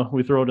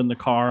 We throw it in the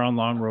car on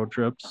long road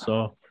trips.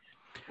 So,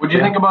 what do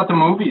you think about the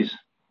movies?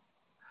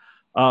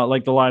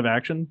 Like the live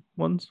action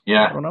ones?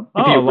 Yeah.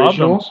 The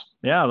originals?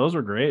 Yeah, those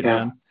were great,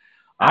 man.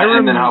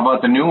 And then how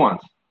about the new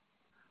ones?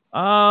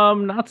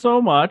 Not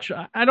so much.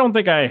 I don't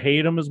think I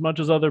hate them as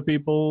much as other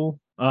people.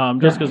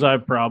 Just because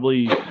I've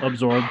probably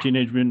absorbed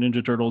Teenage Mutant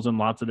Ninja Turtles in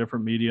lots of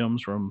different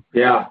mediums, from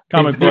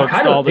comic books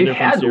to all the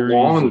different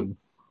series.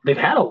 They've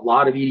had a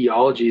lot of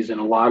etiologies and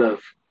a lot of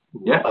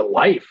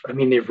life. I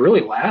mean, they've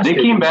really lasted.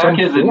 They came back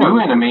as a new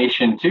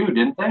animation too,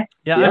 didn't they?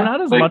 Yeah, I'm not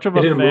as much of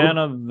a fan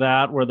of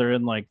that where they're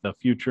in like the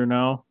future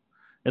now.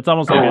 It's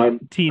almost like a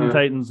Teen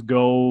Titans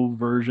Go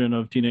version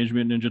of Teenage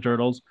Mutant Ninja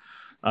Turtles.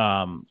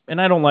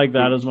 And I don't like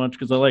that as much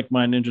because I like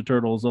my Ninja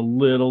Turtles a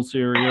little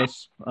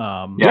serious.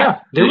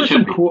 There were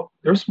some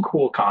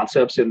cool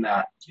concepts in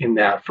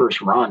that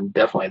first run.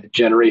 Definitely the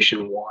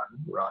Generation 1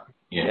 run.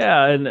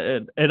 Yeah,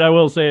 and I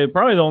will say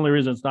probably the only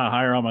reason it's not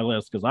higher on my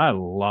list, because I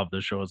loved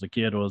this show as a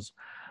kid, was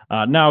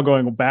now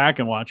going back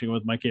and watching it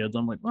with my kids.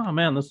 I'm like, oh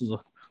man, this is a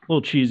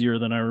little cheesier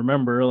than I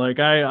remember. Like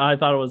I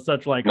thought it was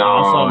such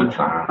awesome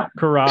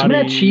karate. Some of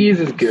that cheese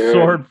is good.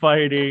 Sword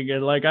fighting,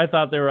 and like I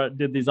thought they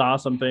did these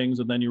awesome things,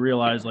 and then you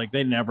realize like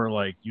they never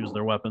like use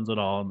their weapons at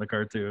all in the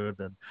cartoon,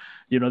 and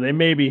they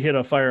maybe hit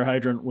a fire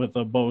hydrant with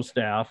a bow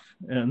staff,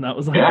 and that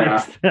was like the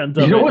extent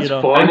of it.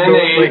 Fun? And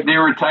then they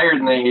retired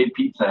and they ate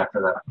pizza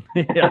after that.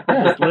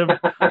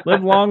 Just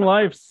live long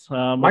lives.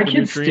 My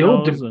kids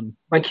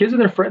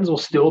and their friends will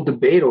still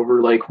debate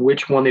over like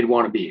which one they'd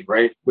want to be,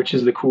 right? Which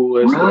is the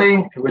coolest?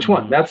 Really? Which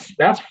one?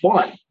 That's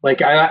fun. Like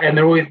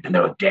they're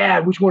like,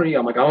 Dad, which one are you?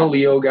 I'm like, I'm a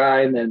Leo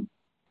guy, and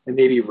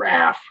maybe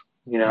Raph.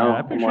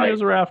 I picture you as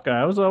a Raph guy.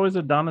 I was always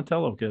a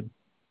Donatello kid.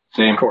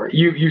 Same. Corey,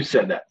 you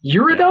said that.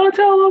 You're a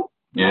Donatello?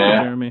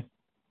 Yeah. Jeremy.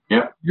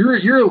 Yeah.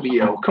 You're a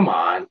Leo. Come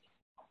on.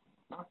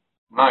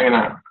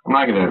 I'm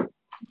not gonna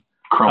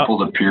crumple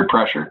to peer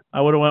pressure.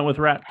 I would have went with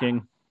Rat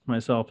King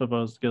myself if I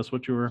was to guess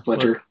what you were.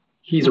 Splinter.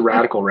 He's a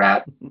radical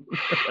rat.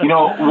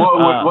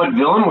 What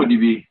villain would you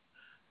be?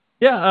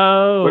 Yeah.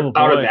 Out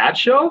of that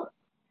show?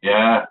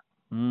 Yeah.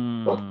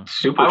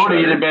 Super. I would have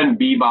either been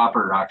Bebop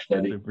or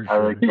Rocksteady.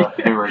 I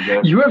think they were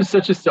good. You have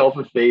such a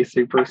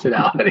self-effacing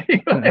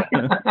personality.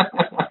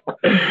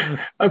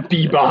 A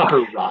Bebop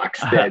or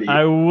Rocksteady.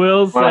 I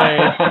will say,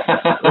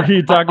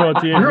 you talk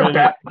about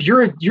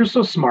you're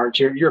so smart.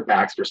 You're a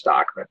Baxter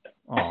Stockman.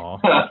 Oh,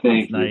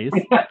 that's nice.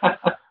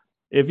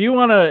 If you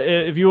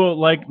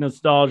like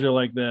nostalgia,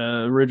 like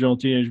the original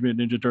Teenage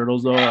Mutant Ninja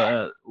Turtles,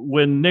 though,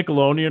 when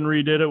Nickelodeon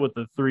redid it with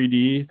the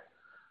 3D,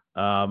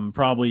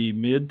 probably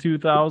mid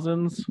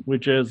 2000s,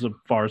 which is a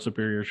far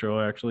superior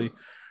show actually.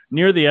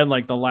 Near the end,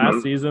 like the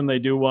last season, they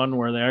do one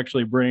where they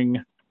actually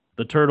bring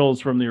the turtles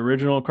from the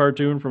original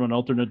cartoon from an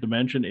alternate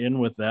dimension in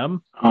with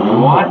them.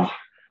 What?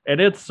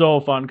 And it's so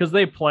fun because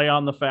they play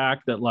on the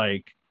fact that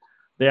like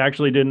they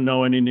actually didn't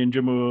know any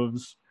ninja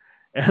moves.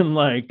 And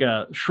like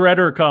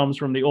Shredder comes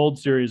from the old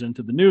series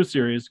into the new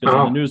series, because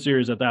in the new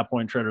series at that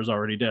point Shredder's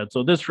already dead.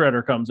 So this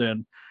Shredder comes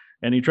in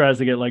and he tries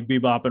to get like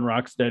Bebop and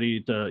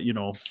Rocksteady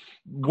to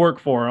work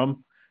for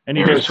him, and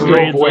he just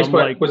trains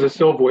them. Was it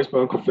still voiced by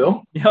Uncle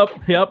Phil?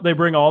 Yep. They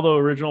bring all the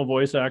original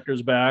voice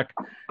actors back,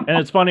 and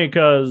it's funny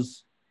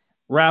because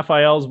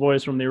Raphael's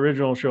voice from the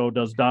original show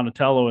does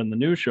Donatello in the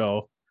new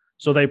show.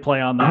 So they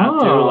play on that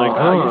too.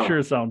 Like, you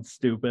sure sound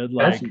stupid.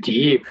 Like, that's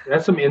deep.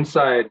 That's some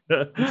inside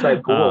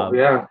pool.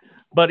 Yeah.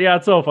 But yeah,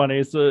 it's so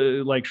funny. So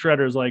like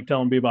Shredder's like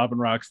telling Bebop and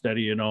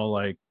Rocksteady, you know,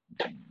 like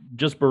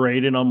just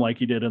berating them like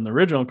he did in the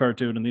original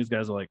cartoon, and these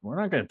guys are like, we're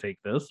not going to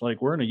take this,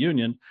 like we're in a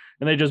union,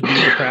 and they just beat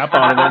the crap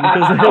out of him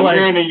because they like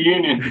in a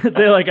union.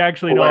 they like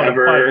actually know how to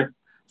fight,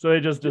 so they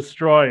just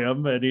destroy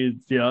him. And he's,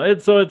 you know,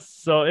 it's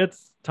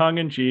tongue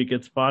in cheek,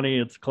 it's funny,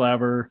 it's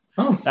clever.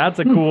 That's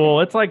a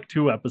cool, it's like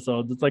 2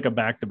 episodes, it's like a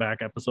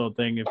back-to-back episode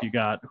thing if you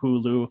got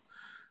Hulu,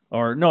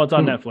 or no, it's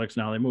on Netflix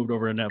now, they moved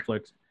over to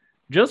Netflix.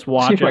 Just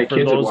watch it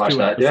for those 2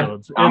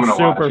 episodes. Yeah. It's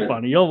super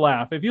funny. You'll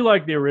laugh. If you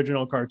like the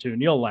original cartoon,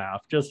 you'll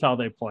laugh just how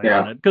they play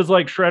on it. Because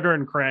like Shredder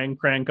and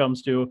Krang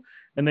comes to,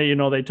 and they, you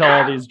know, they tell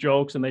all these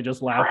jokes and they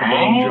just laugh at their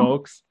own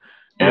jokes.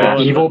 Yeah,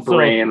 evil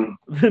brain.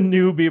 The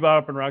new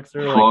Bebop and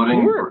Rocksteady are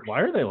like,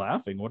 why are they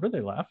laughing? What are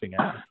they laughing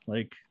at?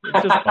 Like,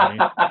 it's just funny.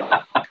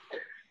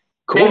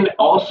 Cool. And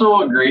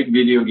also a great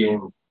video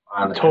game.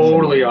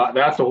 Totally.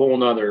 That's a whole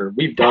nother.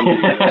 We've done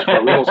videos,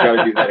 but we almost got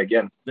to do that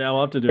again. Yeah,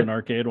 we'll have to do an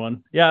arcade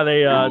one. Yeah,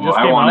 they just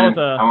came out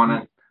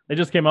with they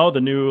just came out with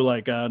a new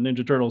like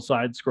Ninja Turtles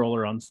side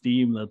scroller on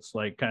Steam. That's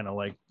like kind of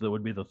like that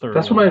would be the third.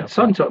 That's what my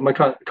son told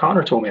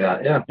Connor told me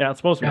that. Yeah. Yeah, it's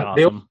supposed to be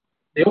awesome.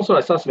 They also,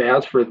 I saw some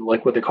ads for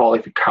like what they call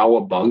like the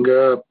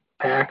Cowabunga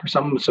pack or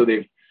something. So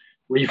they've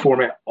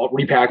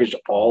repackaged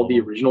all the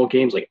original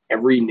games, like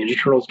every Ninja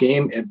Turtles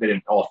game, but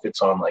it all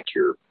fits on like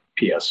your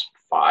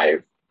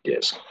PS5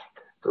 disc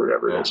or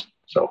whatever it is.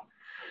 So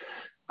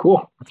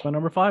cool. That's my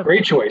number 5.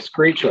 Great choice.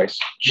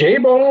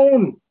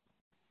 J-Bone.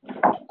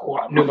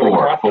 Four.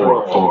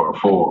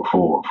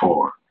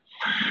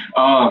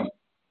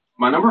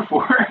 My number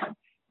 4.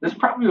 This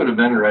probably would have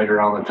been right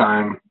around the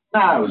time.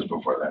 Nah, it was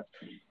before that.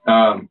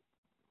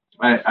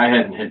 I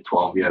hadn't hit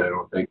 12 yet, I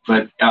don't think.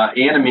 But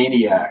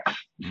Animaniacs.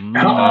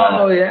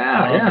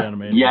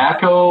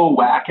 Yakko,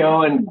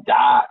 Wacko, and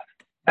Dot.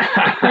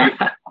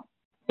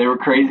 They were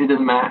crazy to the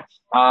max.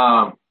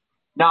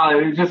 No,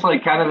 it was just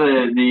like kind of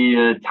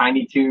the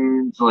Tiny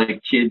Toons,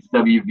 like kids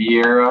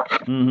WB era.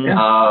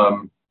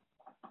 Mm-hmm.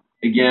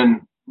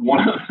 Again,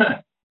 one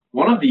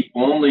of the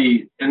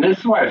only, and this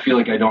is why I feel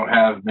like I don't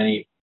have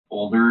many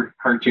older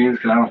cartoons,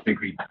 because I don't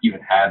think we even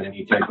had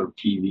any type of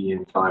TV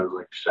until I was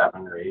like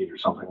 7 or 8 or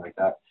something like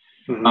that.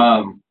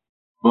 Mm-hmm.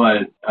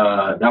 But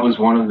that was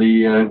one of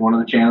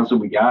the channels that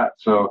we got.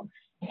 So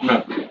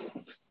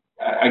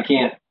I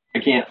can't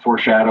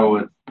foreshadow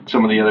with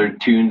some of the other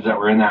tunes that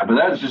were in that, but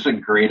that was just a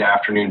great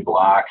afternoon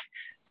block.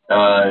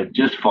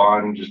 Just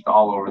fun, just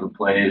all over the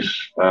place.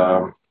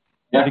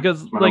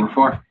 Because like number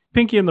 4.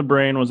 Pinky and the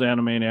Brain was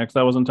Animaniacs.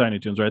 That wasn't Tiny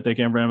Toons, right? They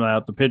came from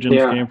that. The Pigeons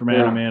came from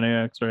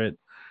Animaniacs, right?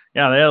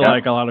 Yeah, they had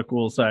like a lot of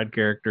cool side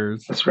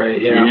characters. That's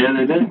right. Yeah,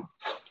 they did.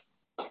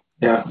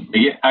 Yeah.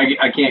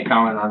 I can't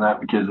comment on that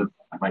because it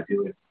might be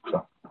late.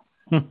 So.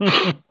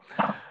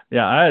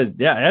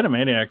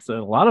 Animaniacs,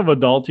 a lot of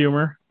adult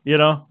humor, you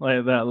know,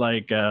 like that,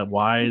 like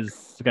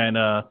wise kind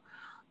of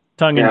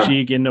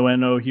tongue-in-cheek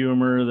innuendo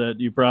humor that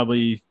you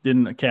probably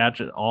didn't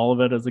catch all of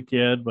it as a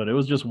kid, but it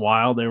was just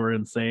wild. They were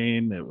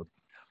insane. It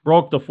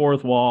broke the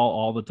fourth wall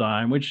all the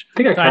time, which I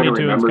think I Tiny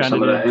Toons kind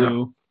of did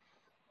too.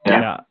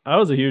 Yeah, I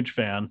was a huge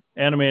fan.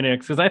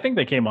 Animaniacs, because I think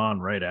they came on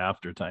right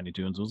after Tiny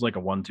Toons. It was like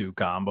a 1-2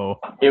 combo.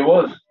 It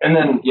was. And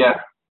then,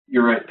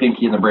 you're right.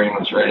 Pinky and the Brain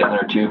was right in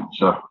there too.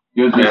 So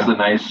it was just a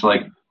nice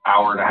like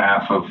hour and a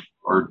half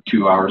or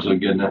 2 hours of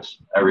goodness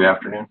every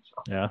afternoon.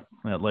 So. Yeah,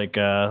 that like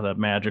that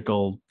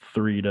magical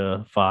 3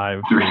 to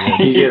 5.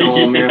 You get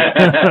home,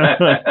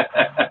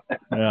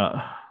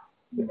 Yeah.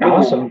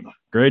 Awesome.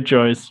 Great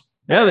choice.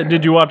 Yeah,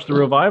 did you watch the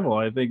revival?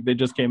 I think they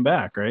just came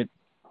back, right?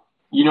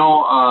 You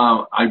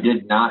know, I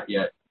did not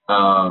yet. I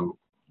don't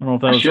know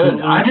if that was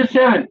should. I just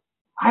haven't.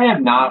 I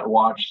have not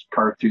watched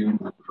cartoons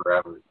in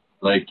forever.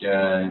 Like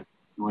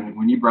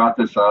when you brought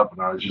this up,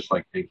 and I was just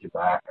like thinking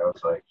back, I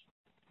was like,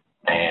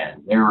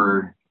 man,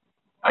 that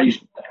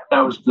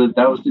was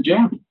the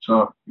jam.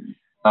 So,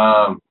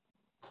 I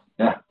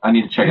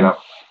need to check it out.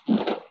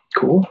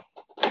 Cool.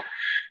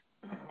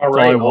 All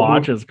right, I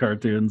watch is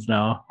cartoons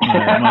now.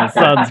 My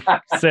son's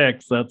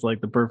 6. That's like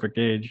the perfect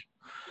age.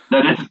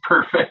 That is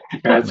perfect.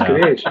 That's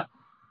good age.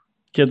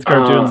 Kids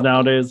cartoons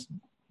nowadays,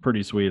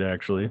 pretty sweet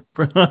actually.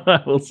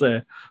 I will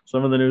say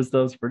some of the new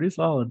stuff's pretty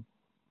solid.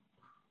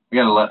 I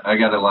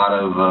got a lot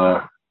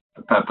of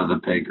Peppa the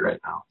Pig right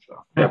now.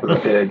 So Peppa the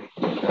Pig.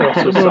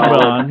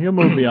 You'll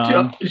move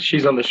beyond.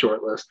 She's on the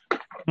short list.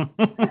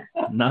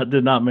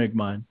 Did not make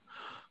mine.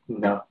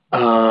 No.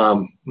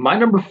 My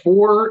number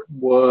 4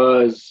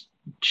 was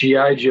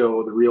G.I.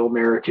 Joe, the Real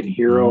American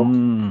Hero.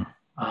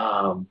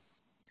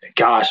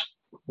 Gosh,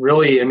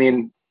 really, I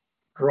mean,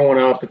 growing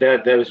up,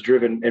 that was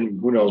driven, and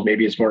who knows,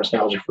 maybe it's more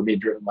nostalgic for me,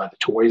 driven by the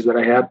toys that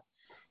I had.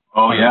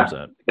 Oh, yeah.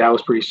 That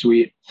was pretty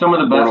sweet. Some of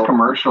the best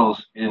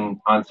commercials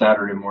on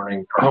Saturday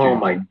morning cartoons. Oh,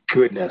 my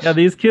goodness. Yeah,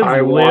 these kids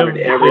live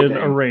in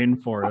a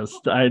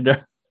rainforest.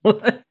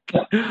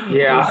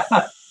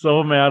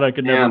 so mad I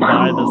could never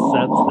buy the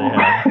sets they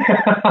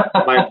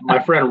had.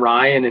 My friend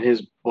Ryan and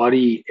his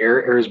buddy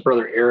Eric, or his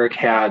brother Eric,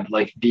 had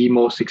like the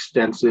most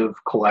extensive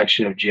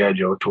collection of G.I.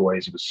 Joe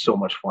toys. It was so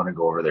much fun to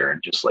go over there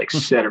and just like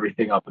set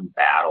everything up in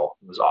battle.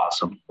 It was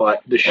awesome.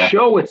 But the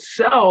show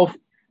itself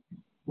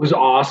was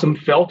awesome,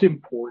 felt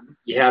important.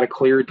 You had a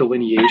clear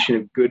delineation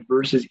of good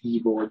versus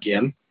evil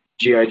again,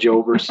 G.I.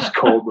 Joe versus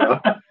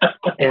Cobra,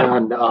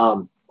 and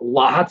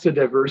lots of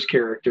diverse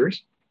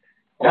characters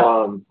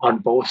on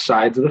both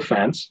sides of the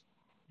fence.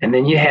 And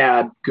then you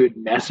had good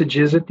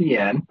messages at the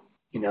end,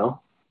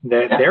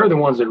 they're the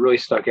ones that really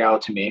stuck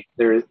out to me.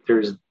 There's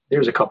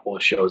a couple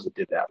of shows that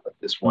did that, but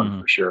this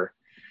one for sure.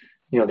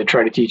 They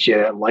try to teach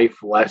you a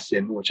life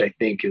lesson, which I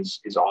think is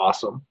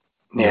awesome.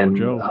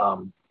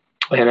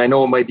 And I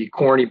know it might be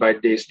corny by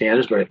today's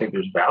standards, but I think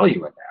there's value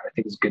in that. I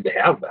think it's good to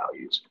have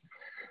values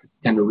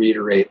and to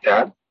reiterate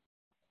that.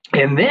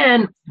 And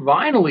then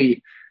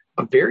finally,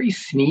 a very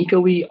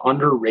sneakily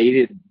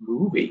underrated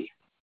movie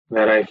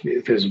that I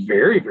think is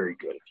very, very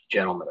good if you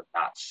gentlemen have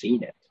not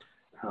seen it.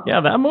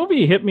 Yeah, that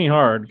movie hit me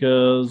hard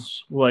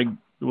because,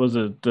 was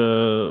it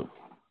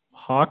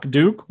Hawk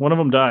Duke? One of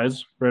them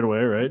dies right away,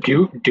 right?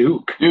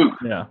 Duke.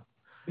 Yeah.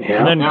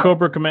 And then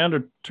Cobra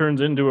Commander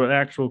turns into an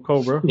actual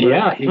Cobra.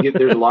 Right? Yeah,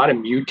 there's a lot of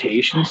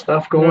mutation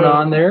stuff going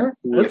on there.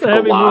 That's a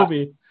heavy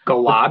movie.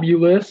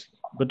 Globulus.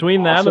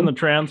 Between that and the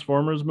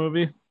Transformers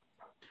movie.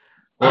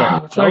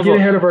 Let's not get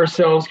ahead of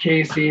ourselves,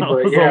 Casey.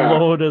 But was a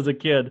load as a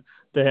kid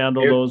to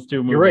handle those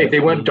two movies. You're right. They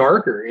went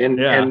darker.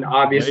 And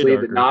obviously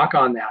the knock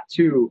on that,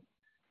 too,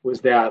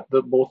 was that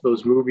both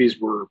those movies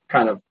were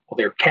kind of,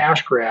 they're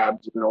cash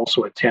grabs and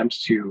also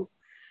attempts to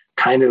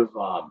kind of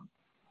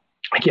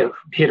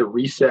hit a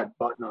reset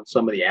button on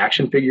some of the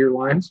action figure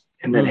lines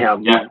and then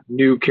have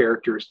new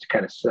characters to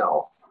kind of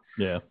sell.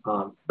 Yeah.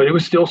 But it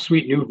was still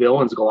sweet new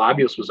villains.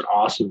 Globulus was an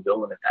awesome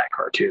villain in that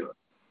cartoon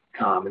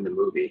in the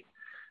movie.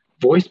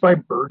 Voiced by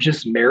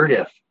Burgess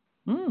Meredith.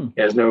 You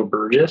guys know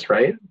Burgess,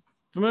 right?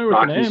 Familiar with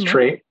Rocky's the name.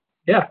 train.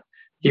 Yeah.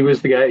 He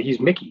was the guy. He's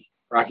Mickey,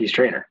 Rocky's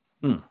trainer.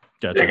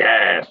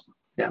 Gotcha.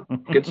 Yeah.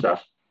 Good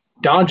stuff.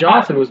 Don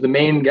Johnson was the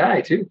main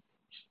guy, too.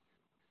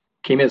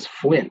 Came as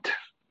Flint.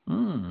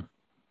 So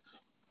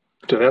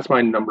that's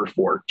my number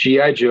 4.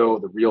 G.I. Joe,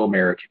 the Real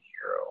American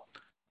Hero.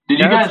 Did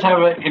you guys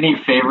have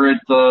any favorite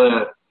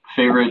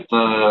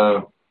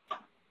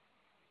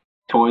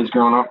toys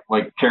growing up?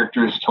 Like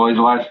characters,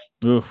 toys-wise?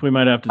 Oof, we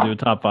might have to do a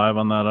top 5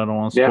 on that. I don't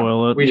want to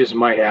spoil it. We just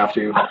might have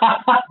to.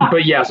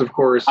 But yes, of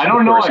course. I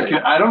don't know if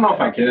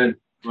I could.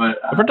 But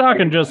if we're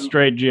talking just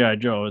straight G.I.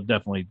 Joe, it's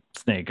definitely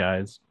Snake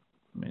Eyes.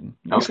 I mean,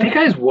 Snake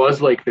Eyes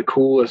was like the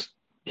coolest.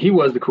 He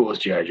was the coolest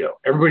G.I. Joe.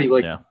 Everybody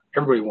wanted.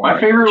 My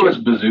favorite was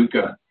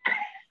Bazooka.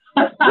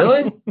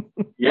 Really?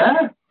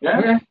 Yeah.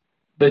 Okay.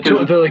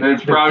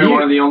 It's probably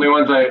one of the only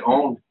ones I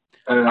own.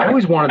 I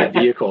always wanted the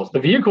vehicles.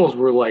 The vehicles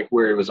were like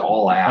where it was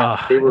all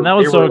at. That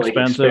was so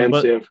expensive.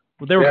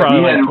 But they were probably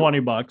like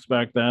 $20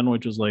 back then,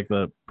 which is like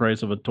the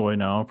price of a toy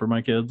now for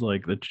my kids,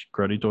 like the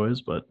cruddy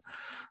toys. But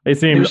they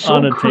seemed so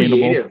unattainable.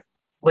 Creative.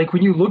 Like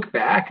when you look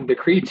back, the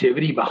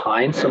creativity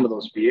behind some of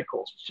those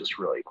vehicles was just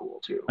really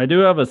cool too. I do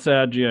have a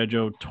sad G.I.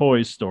 Joe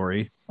toy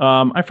story.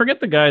 I forget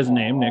the guy's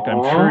name, Nick.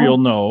 I'm sure you'll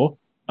know.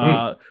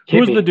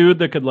 Who's the dude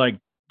that could I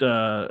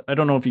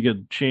don't know if he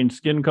could change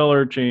skin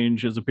color,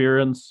 change his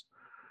appearance.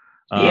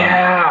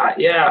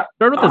 Yeah.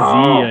 Start with a Z,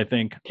 I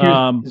think.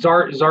 Not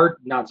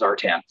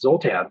Zartan.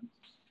 Zoltan.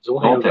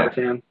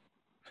 Zartan.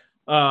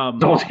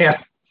 Zoltan.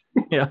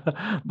 Yeah,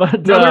 but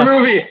another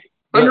movie.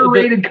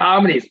 Underrated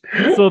comedies.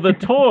 So the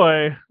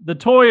toy,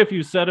 if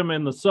you set him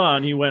in the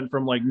sun, he went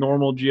from like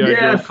normal G.I.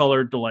 Joe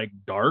colored to like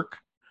dark.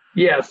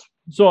 Yes.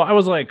 So I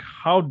was like,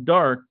 how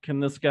dark can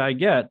this guy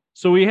get?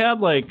 So we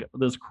had like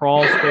this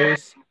crawl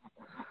space.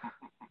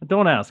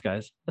 Don't ask,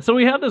 guys. So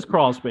we had this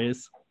crawl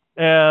space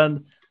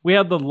and we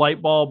had the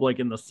light bulb like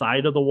in the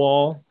side of the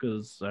wall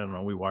because I don't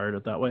know, we wired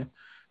it that way.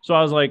 So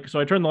I was like,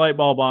 I turned the light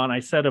bulb on. I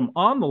set him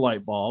on the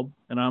light bulb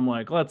and I'm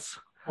like, let's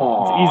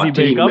easy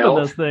bake up in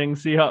this thing.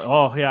 See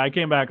how? I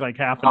came back like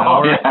half an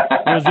hour. Yeah.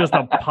 It was just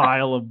a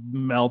pile of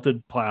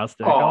melted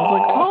plastic. I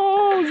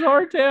was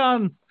like,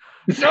 Zartan.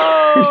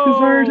 No,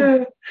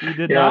 Zartan. He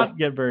did not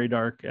get very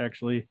dark.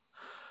 Actually,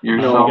 he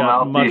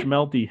got much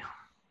melty.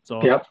 So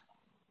that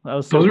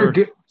was super, those are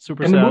good.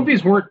 Super. And sad. the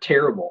movies weren't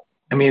terrible.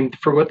 I mean,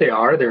 for what they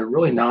are, they're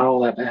really not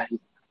all that bad.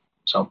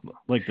 So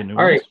like the new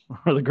ones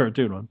or the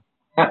cartoon one.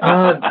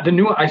 The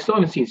new one, I still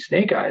haven't seen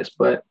Snake Eyes,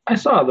 but I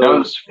saw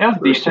those. That was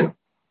decent.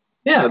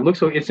 Yeah, it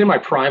looks like it's in my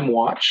prime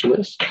watch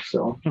list,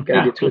 so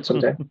gotta get to it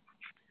sometime.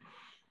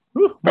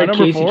 My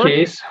number Casey 4.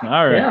 Case.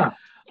 All right. Yeah.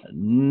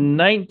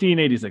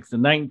 1986 to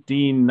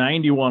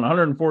 1991,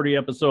 140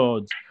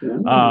 episodes.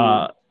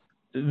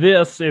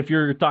 This, if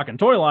you're talking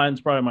toy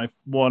lines, probably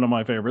one of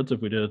my favorites. If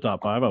we did a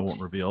top 5, I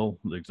won't reveal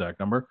the exact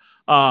number.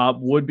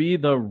 Would be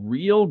the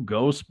Real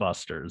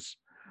Ghostbusters.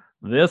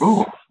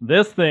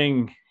 This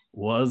thing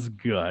was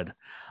good.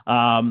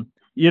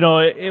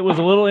 It was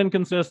a little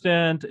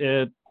inconsistent.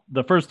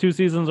 The first 2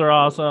 seasons are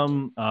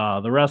awesome.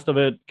 The rest of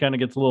it kind of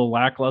gets a little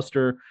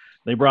lackluster.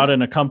 they brought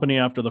in a company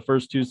after the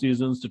first 2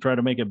 seasons to try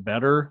to make it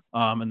better.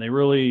 And they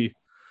really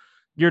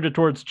geared it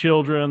towards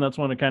children. That's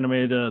when it kind of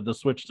made the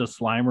switch to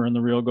Slimer and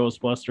the real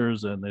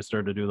Ghostbusters, and they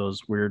started to do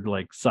those weird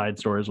like side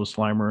stories with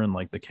Slimer and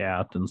like the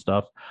cat and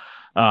stuff.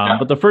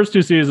 But the first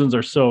 2 seasons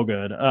are so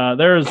good.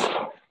 There's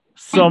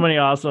so many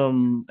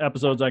awesome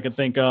episodes I could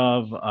think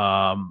of.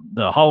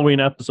 The Halloween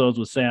episodes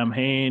with Sam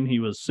Hain, he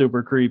was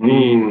super creepy.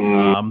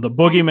 The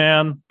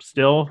Boogeyman,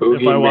 still,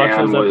 if I watch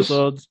those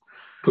episodes,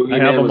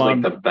 Boogeyman was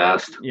like the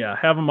best. Yeah,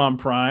 have him on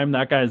Prime.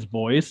 That guy's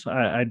voice,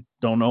 I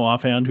don't know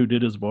offhand who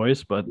did his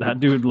voice, but that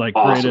dude like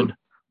created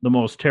the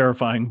most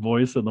terrifying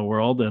voice in the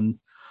world. And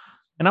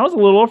I was a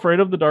little afraid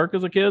of the dark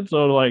as a kid,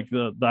 so like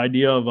the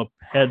idea of a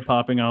head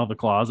popping out of the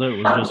closet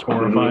was just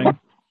horrifying.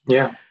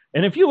 Yeah.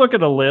 And if you look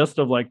at a list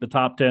of like the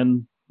top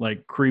 10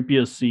 like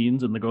creepiest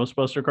scenes in the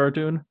Ghostbuster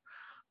cartoon,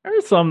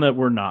 there's some that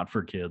were not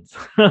for kids.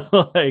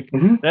 Like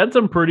they had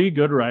some pretty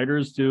good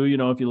writers too. You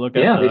know, if you look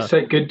at they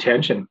set good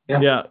tension.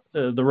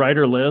 The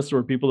writer list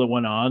were people that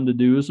went on to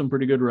do some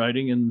pretty good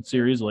writing in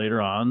series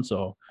later on.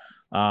 So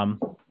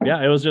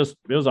it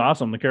was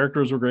awesome. The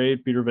characters were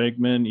great. Peter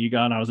Venkman,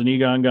 Egon. I was an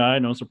Egon guy,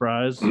 no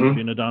surprise,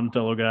 being a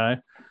Donatello guy.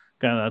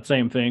 Kind of that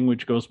same thing.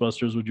 Which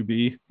Ghostbusters would you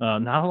be?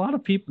 Not a lot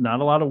of people, not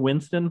a lot of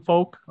Winston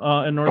folk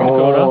in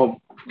North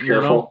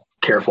Dakota.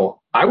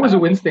 Careful. I was a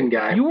Winston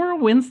guy. You were a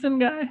Winston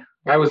guy?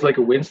 I was like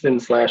a Winston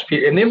 /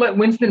 Peter, and they let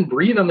Winston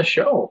breathe on the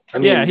show. I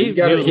mean, he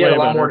had a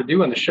lot more to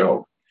do on the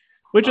show,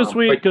 which is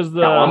sweet because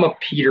I'm a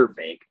Peter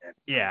Venkman.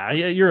 Yeah,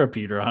 you're a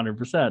Peter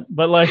 100%.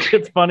 But like,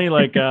 it's funny,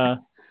 like the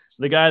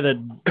guy that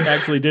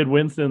actually did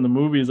Winston in the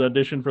movies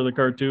auditioned for the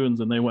cartoons,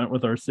 and they went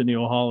with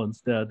Arsenio Hall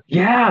instead.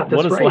 Yeah,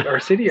 that's right,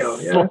 Arsenio.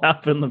 Yeah.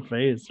 Slap in the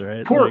face,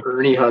 right? Poor like,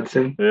 Ernie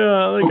Hudson.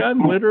 Yeah, like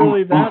I'm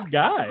literally that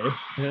guy.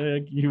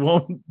 Like, you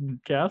won't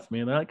cast me,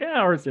 and they're like,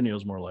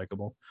 Arsenio's more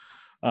likable.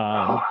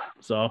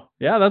 So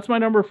yeah, that's my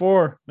number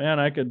 4. Man,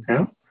 I could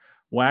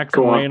wax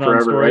and wane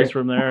on stories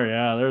from there.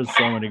 Yeah, there's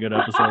so many good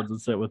episodes that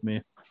sit with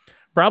me.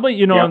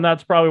 Probably, and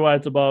that's probably why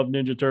it's above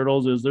Ninja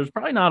Turtles, is there's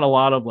probably not a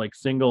lot of like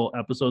single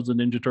episodes of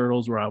Ninja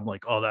Turtles where I'm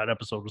like, oh, that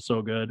episode was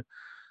so good.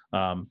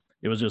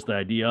 It was just the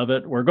idea of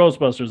it. Where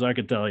Ghostbusters, I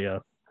could tell you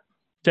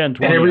 10,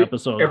 20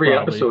 episodes. Every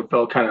episode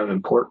felt kind of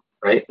important,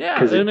 right?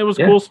 Yeah, and it was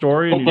a cool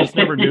story, and you just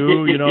never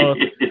knew,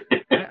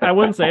 I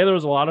wouldn't say there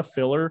was a lot of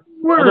filler.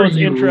 What are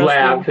you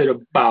laughing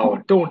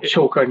about? Don't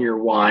choke on your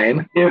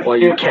wine while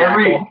you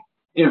cackle.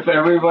 If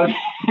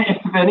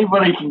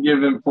anybody can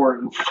give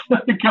importance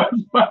to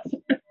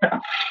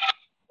Ghostbusters,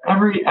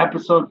 every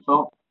episode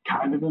felt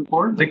kind of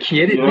important. The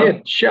kid, it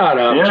did. Shut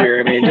up,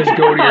 Jeremy. Just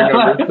go to your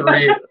number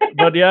 3.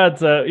 But yeah,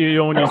 it's when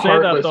you say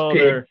that though,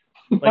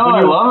 like I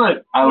love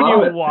it. When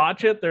you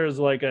watch it, there's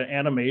like an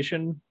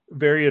animation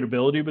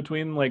variability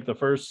between like the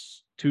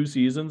first 2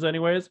 seasons,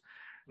 anyways.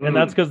 And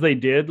that's because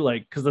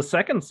because the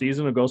second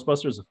season of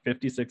Ghostbusters is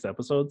 56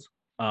 episodes.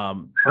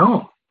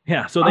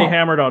 Yeah, so they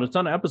hammered out a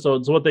ton of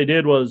episodes. So what they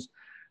did was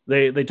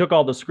they took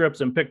all the scripts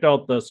and picked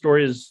out the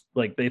stories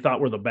like they thought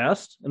were the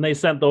best, and they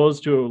sent those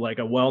to like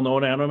a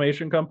well-known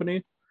animation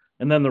company,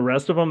 and then the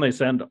rest of them they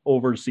sent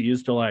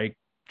overseas to like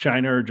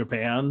China or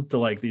Japan to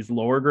like these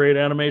lower grade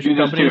animation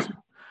companies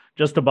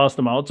just to bust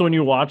them out. So when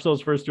you watch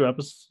those first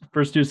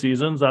 2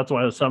 seasons, that's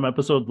why some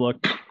episodes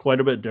look quite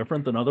a bit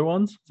different than other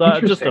ones. So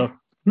that's just a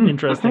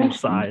interesting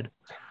side.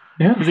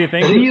 Yeah, because you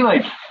think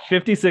like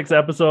 56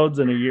 episothis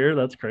in a year,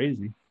 that's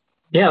crazy.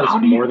 Yeah,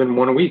 that's more than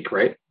one a week,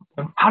 right?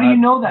 How do you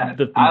know that?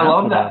 I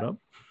love that.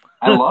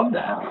 I love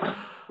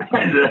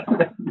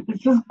that.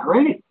 This is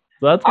great.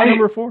 So that's my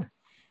number 4.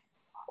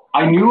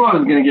 I knew I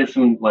was going to get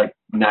some like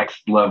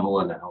next level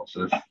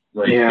analysis.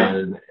 Like,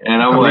 and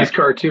I'm like, these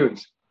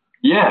cartoons.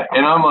 Yeah,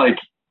 and I'm like,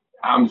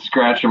 I'm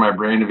scratching my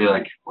brain to be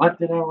like, what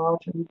did I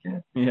watch as a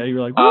kid? Yeah, you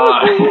were like,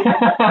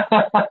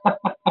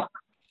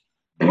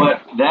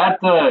 but that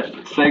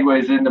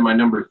segues into my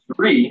number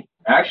 3.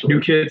 Actually,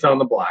 New Kids on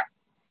the Block.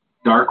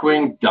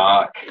 Darkwing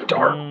Duck.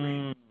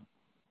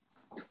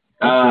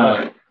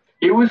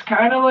 It was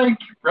kind of like,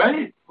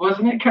 right?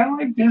 Wasn't it kind of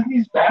like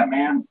Disney's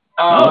Batman?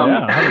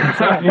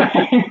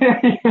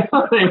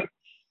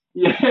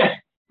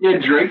 Yeah,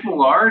 Drake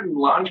Millard and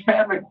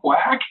Launchpad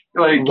McQuack.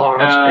 Like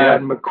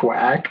Launchpad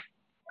McQuack.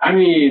 I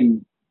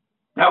mean,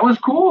 that was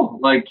cool.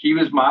 Like he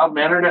was mild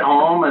mannered at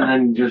home, and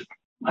then just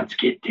let's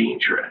get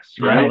dangerous,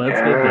 right? Let's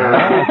get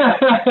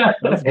dangerous.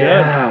 That's good.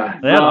 Yeah.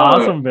 They had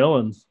awesome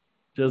villains.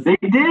 They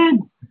did.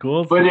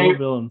 Cool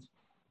villains.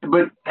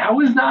 But that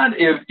was not,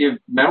 if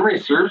memory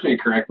serves me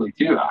correctly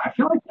too, I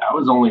feel like that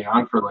was only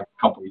on for like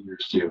a couple of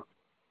years too.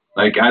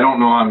 Like I don't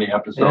know how many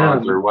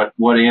episodes or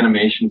what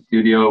animation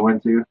studio it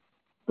went to,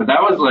 but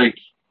that was like,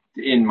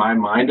 in my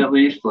mind at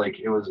least, like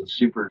it was a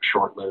super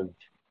short-lived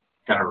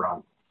kind of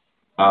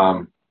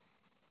run.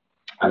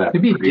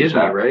 It'd be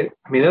Disney, right?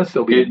 I mean, that'd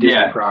still be a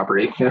Disney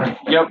property.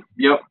 Yeah.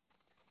 Yep.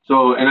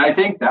 So, and I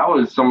think that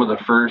was some of the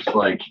first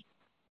like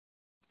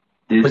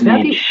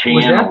Disney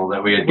channel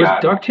that we had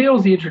got. Was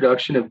DuckTales the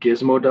introduction of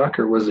Gizmo Duck,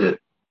 or was it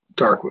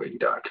Darkwing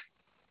Duck?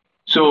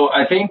 So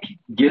I think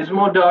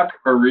Gizmo Duck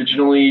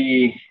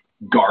originally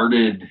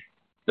guarded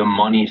the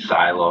money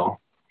silo.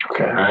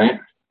 Okay. Right.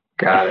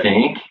 I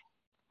think.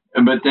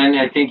 But then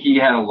I think he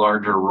had a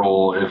larger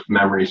role, if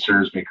memory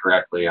serves me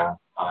correctly, on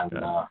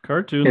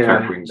cartoons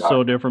were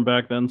so different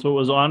back then. So it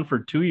was on for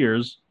 2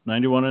 years,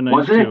 91 and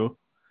 92,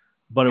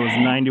 but it was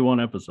 91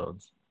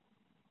 episodes.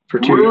 For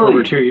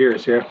over 2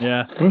 years, yeah.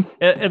 Yeah.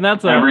 And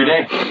that's every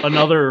day.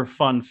 Another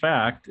fun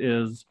fact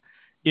is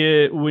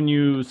when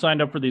you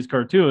signed up for these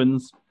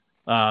cartoons,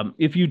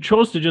 if you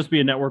chose to just be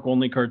a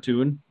network-only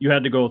cartoon, you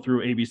had to go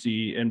through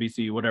ABC,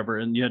 NBC, whatever,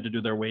 and you had to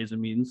do their ways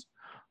and means.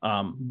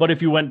 But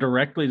if you went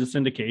directly to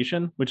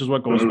syndication, which is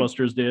what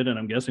Ghostbusters did, and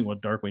I'm guessing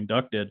what Darkwing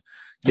Duck did,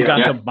 you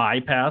got to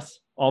bypass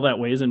all that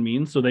ways and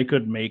means so they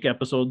could make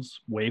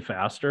episodes way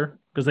faster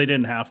because they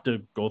didn't have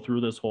to go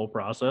through this whole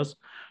process.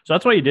 So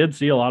that's why you did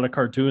see a lot of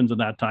cartoons in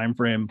that time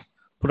frame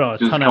put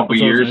out a ton of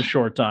episodes in a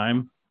short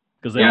time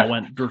because they all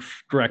went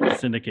direct to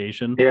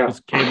syndication because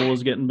cable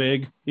was getting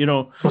big.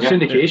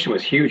 Syndication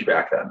was huge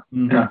back then.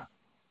 Mm-hmm. Yeah,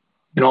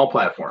 in all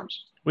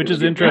platforms. Which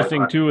is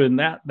interesting too, and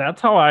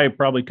that's how I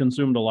probably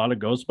consumed a lot of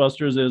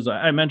Ghostbusters. Is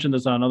I mentioned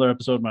this on another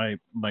episode. My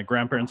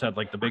grandparents had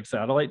like the big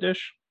satellite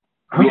dish.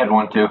 We had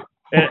one too,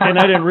 and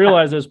I didn't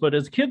realize this, but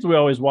as kids we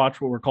always watched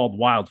what were called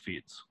wild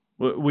feeds.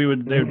 They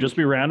would just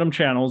be random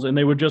channels, and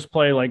they would just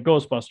play like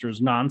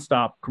Ghostbusters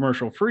nonstop,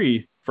 commercial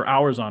free for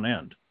hours on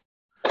end.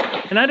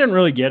 And I didn't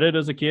really get it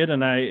as a kid,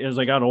 and as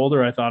I got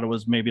older, I thought it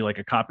was maybe like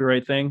a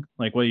copyright thing,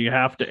 like well you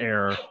have to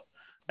air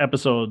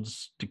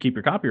episodes to keep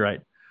your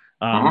copyright.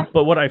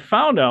 But what I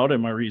found out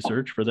in my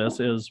research for this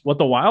is what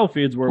the wild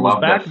feeds were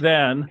was back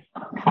then,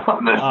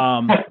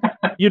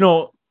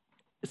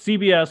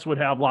 CBS would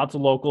have lots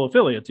of local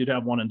affiliates. You'd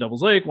have one in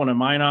Devil's Lake, one in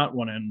Minot,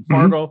 one in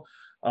Fargo,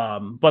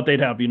 but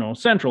they'd have,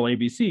 Central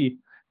ABC.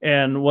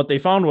 And what they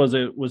found was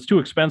it was too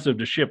expensive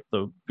to ship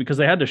because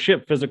they had to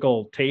ship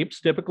physical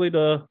tapes typically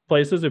to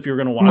places if you're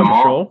going to watch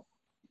a show.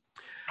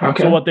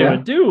 Okay, so what they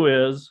would do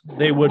is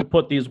they would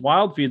put these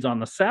wild feeds on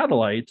the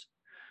satellite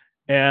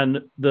and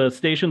the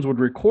stations would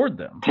record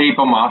them. Tape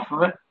them off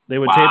of it? They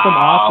would tape them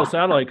off the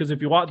satellite because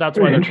if you want, that's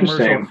why they're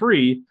commercial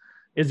free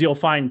is you'll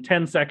find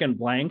 10-second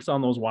blanks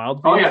on those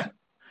wild feeds. Oh, yeah.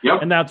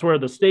 Yep. And that's where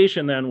the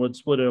station then would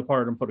split it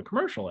apart and put a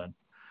commercial in.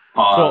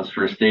 Pause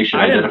for station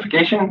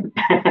identification.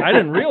 I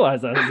didn't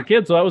realize that as a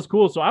kid, so that was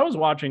cool. So I was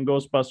watching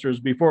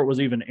Ghostbusters before it was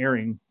even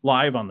airing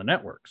live on the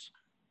networks.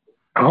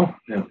 Oh,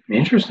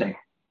 interesting.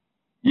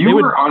 You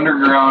were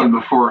underground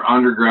before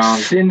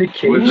underground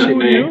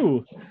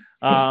syndication.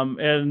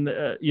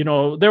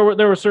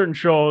 There were certain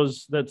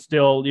shows that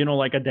still,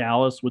 like a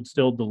Dallas would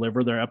still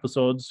deliver their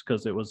episodes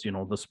because it was,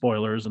 the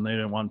spoilers and they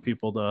didn't want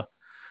people to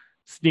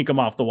sneak them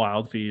off the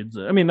wild feeds.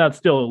 I mean, that's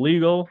still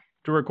illegal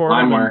to record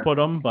them and put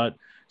them, but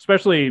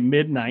especially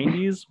mid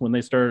 90s when they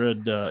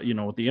started,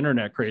 with the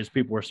internet craze,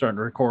 people were starting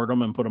to record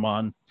them and put them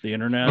on the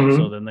internet. Mm-hmm.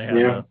 So then they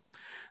had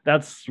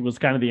was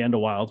kind of the end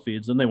of wild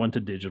feeds, and they went to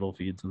digital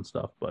feeds and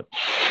stuff. But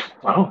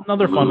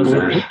another fun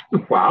story.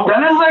 Wow,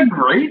 that is a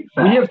great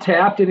fact. We have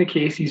tapped into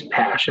Casey's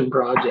passion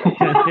project.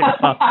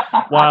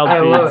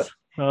 Wild feeds.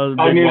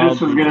 I knew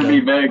this was going to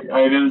be big.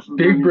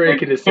 Big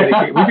break into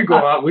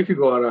syndication. We could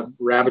go on a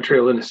rabbit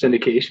trail into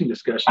syndication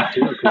discussion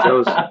too, because that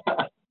was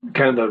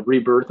kind of the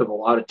rebirth of a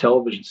lot of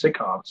television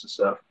sitcoms and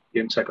stuff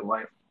in Second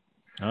Life.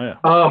 Oh yeah.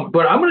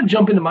 But I'm going to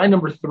jump into my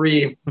number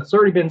 3. It's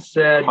already been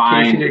said.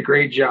 Fine. Casey did a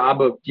great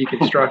job of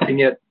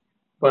deconstructing it,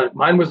 but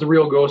mine was the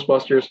real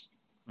Ghostbusters.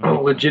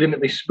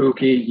 Legitimately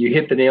spooky. You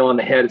hit the nail on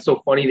the head. It's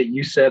so funny that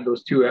you said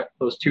those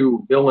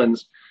two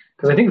villains,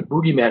 because I think the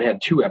Boogeyman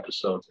had 2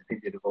 episodes. I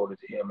think they devoted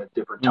to him at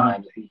different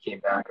times. I think he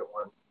came back at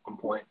one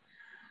point.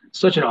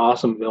 Such an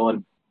awesome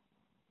villain.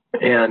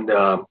 And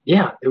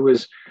it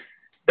was.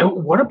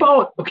 What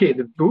about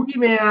the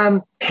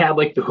Boogeyman had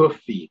like the hoof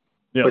feet.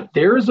 Yep. But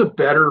there's a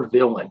better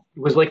villain.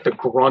 It was like the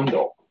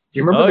Grundle. Do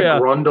you remember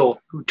Grundle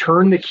who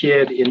turned the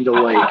kid into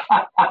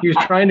he was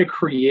trying to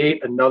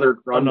create another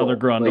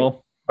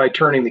Grundle by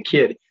turning the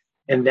kid.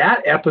 And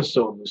that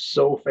episode was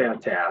so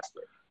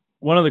fantastic.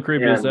 One of the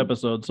creepiest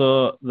episodes.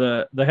 So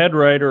the head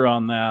writer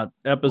on that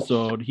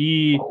episode,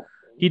 he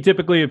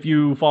typically, if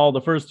you follow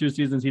the first 2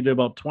 seasons, he did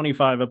about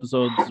 25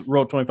 episodes,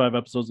 wrote 25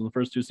 episodes in the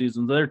first 2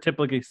 seasons. They're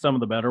typically some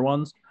of the better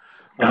ones.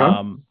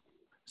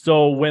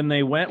 So when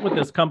they went with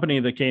this company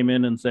that came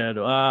in and said,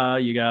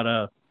 you got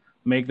to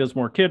make this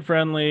more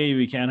kid-friendly,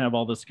 we can't have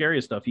all this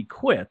scary stuff, he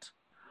quit.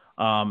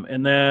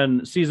 And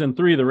then season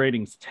 3, the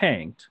ratings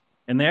tanked.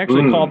 And they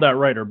actually called that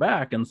writer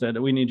back and said,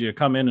 we need you to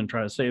come in and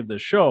try to save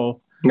this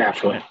show.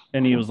 Naturally.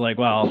 And he was like,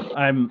 well,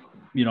 I'm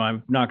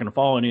not going to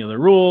follow any of the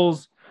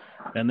rules.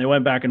 And they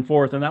went back and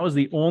forth. And that was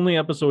the only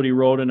episode he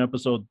wrote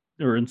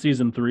in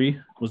season 3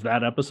 was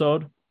that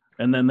episode.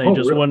 And then they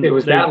went. It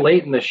was that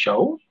late in the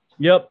show?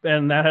 Yep,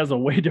 and that has a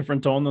way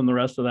different tone than the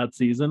rest of that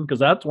season because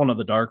that's one of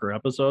the darker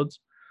episodes.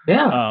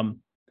 Yeah.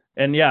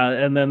 And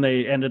then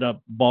they ended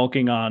up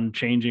bulking on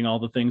changing all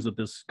the things that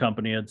this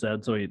company had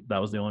said. So that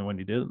was the only one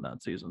he did in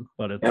that season.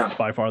 But it's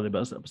by far the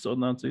best episode in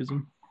that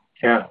season.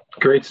 Yeah,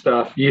 great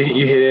stuff. You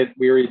hit it.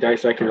 We already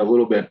dissected it a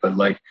little bit, but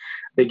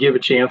they give a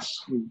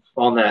chance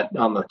on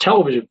the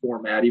television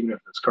format, even if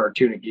it's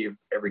cartoon, it gave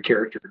every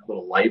character a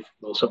little life,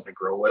 a little something to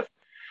grow with.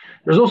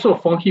 There's also a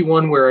funky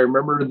one where I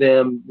remember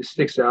this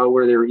sticks out,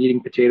 where they were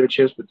eating potato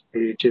chips, but the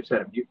potato chips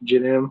had a mutagen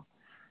in them,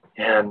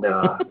 and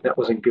that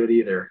wasn't good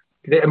either.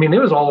 I mean, it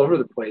was all over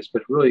the place,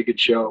 but really a good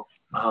show.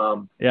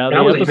 The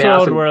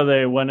episode where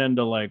they went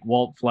into like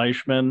Walt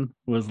Fleischman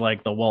was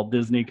like the Walt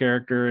Disney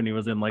character, and he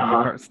was in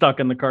like stuck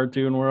in the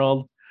cartoon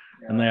world,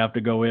 and they have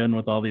to go in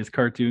with all these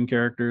cartoon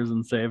characters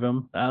and save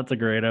him. That's a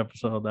great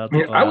episode.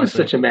 I was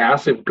such a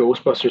massive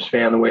Ghostbusters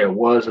fan the way it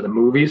was in the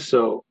movies,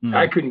 so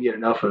I couldn't get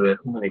enough of it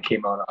when it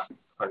came out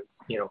on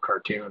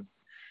cartoon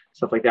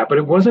stuff like that. But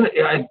it wasn't.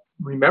 I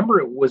remember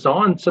it was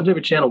on some type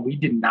of channel we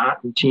did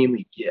not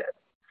routinely get.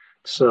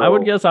 So I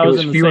would guess I was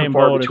in the same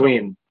boat.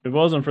 Between. If it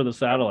wasn't for the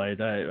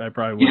satellite, I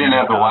probably wouldn't. You didn't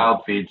have the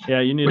wild feeds. Yeah,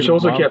 you needed the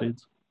wild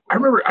feeds. I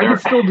remember, I can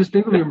still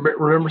distinctly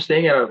remember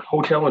staying at a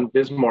hotel in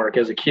Bismarck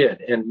as a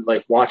kid and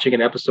like watching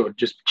an episode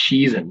just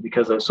cheesing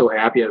because I was so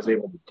happy I was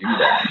able to do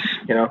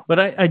that, But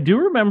I do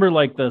remember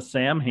like the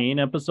Sam Hain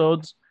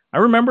episodes. I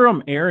remember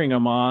them airing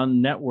them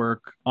on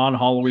network on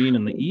Halloween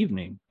in the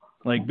evening,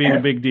 like being a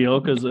big deal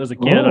because as a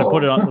kid, I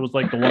put it on. It was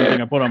like the one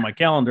thing I put on my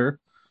calendar.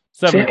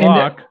 7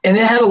 o'clock. And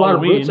it had a lot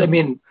of roots. I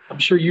mean, I'm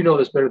sure you know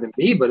this better than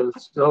me, but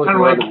it's still like a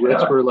lot of the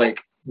roots were like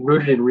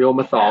rooted in real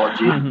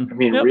mythology. I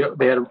mean,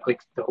 they had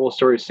like the whole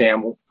story of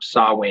Sam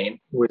Sawain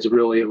was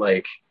really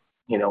like,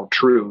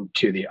 true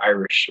to the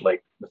Irish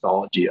like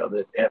mythology of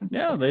it.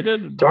 And they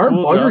did. Darn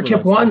Bugger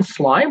kept wanting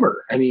Slimer.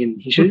 I mean,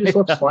 he should have just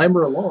left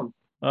Slimer alone.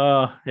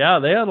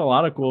 They had a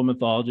lot of cool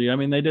mythology. I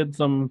mean, they did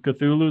some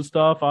Cthulhu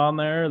stuff on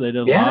there. They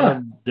did a lot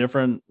of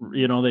different,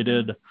 they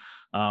did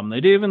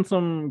even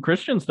some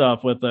Christian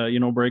stuff with,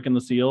 breaking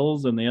the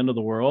seals and the end of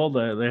the world.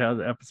 They had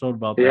an episode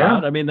about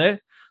that. I mean, they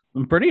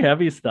some pretty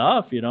heavy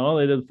stuff, They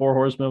did 4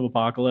 Horsemen of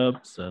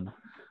Apocalypse, and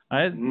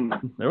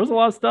there was a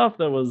lot of stuff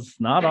that was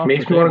not off.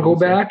 Makes me want to go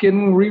back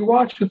and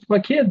rewatch with my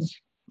kids.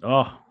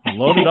 Oh,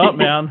 load it up,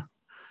 man!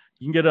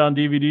 You can get it on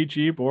DVD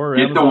cheap or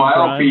get Amazon the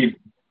wild Prime. feed.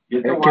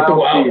 Get the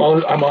wild.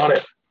 Oh, I'm on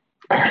it.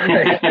 All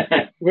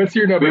right. What's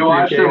your number? We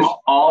watched them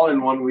all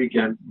in one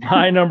weekend.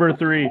 My number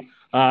 3.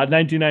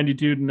 1992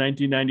 to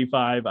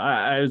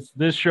 1995.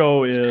 This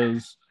show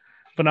is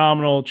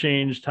phenomenal.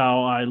 Changed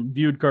how I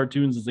viewed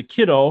cartoons as a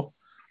kiddo,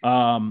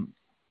 and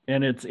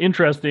it's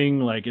interesting.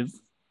 Like it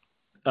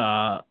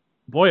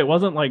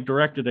wasn't like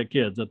directed at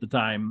kids at the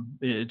time.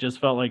 It just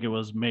felt like it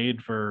was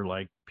made for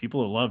like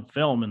people who loved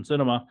film and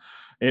cinema.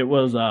 It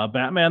was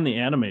Batman the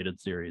Animated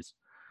Series.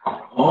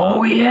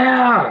 Oh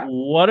yeah,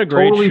 what a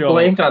great show! Totally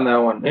blanked on that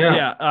one.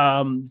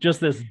 Yeah.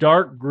 Just this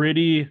dark,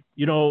 gritty.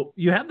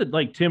 You had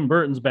like Tim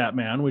Burton's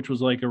Batman, which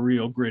was like a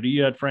real gritty.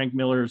 You had Frank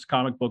Miller's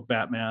comic book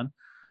Batman,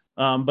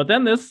 but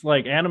then this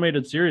like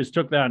animated series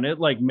took that and it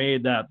like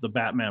made that the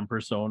Batman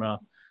persona.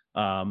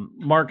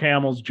 Mark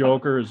Hamill's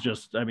Joker is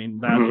just, I mean,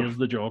 that is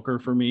the Joker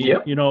for me.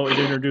 Yep. It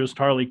introduced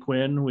Harley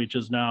Quinn, which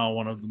is now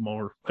one of the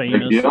more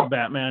famous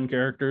Batman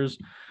characters.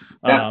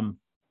 Yeah.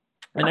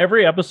 And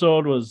every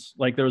episode was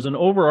like, there was an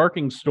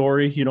overarching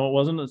story, it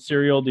wasn't a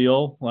serial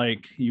deal.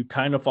 Like you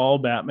kind of follow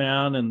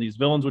Batman and these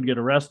villains would get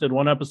arrested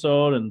one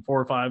episode and 4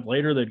 or 5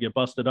 later, they'd get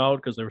busted out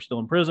because they were still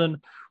in prison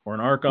or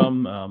in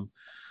Arkham.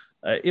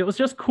 It was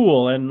just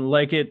cool. And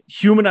like it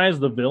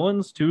humanized the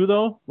villains too,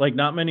 though. Like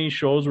not many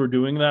shows were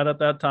doing that at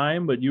that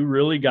time, but you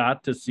really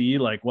got to see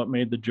like what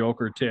made the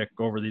Joker tick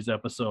over these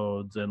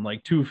episodes. And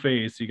like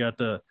Two-Face, you got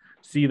to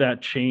see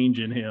that change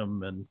in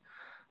him. And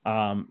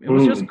it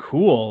was just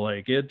cool.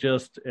 Like it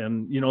just,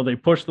 and they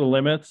pushed the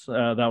limits.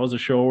 That was a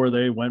show where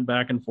they went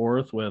back and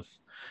forth with,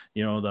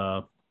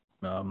 the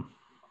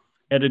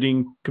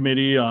editing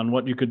committee on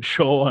what you could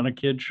show on a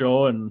kid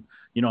show and,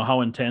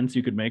 how intense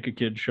you could make a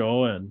kid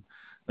show. And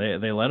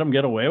they let them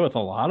get away with a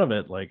lot of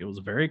it. Like it was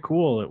very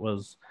cool. It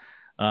was,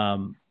 I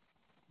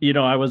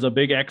was a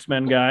big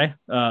X-Men guy.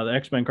 The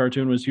X-Men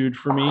cartoon was huge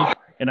for me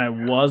and I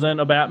wasn't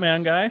a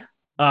Batman guy.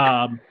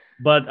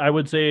 But I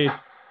would say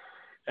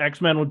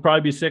X-Men would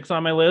probably be 6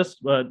 on my list,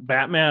 but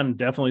Batman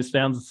definitely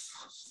stands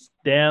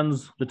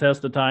the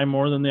test of time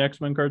more than the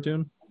X-Men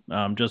cartoon,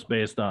 just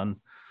based on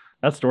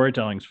that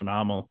storytelling is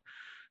phenomenal.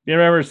 If you've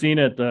ever seen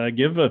it,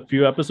 give a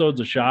few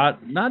episodes a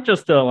shot, not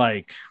just to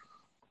like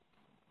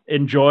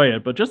enjoy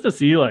it, but just to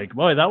see like,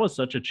 boy, that was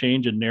such a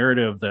change in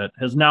narrative that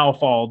has now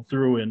followed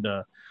through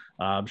into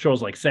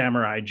shows like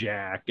Samurai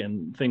Jack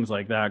and things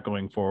like that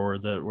going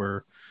forward that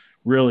were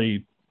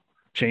really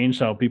changed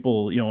how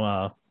people,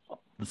 the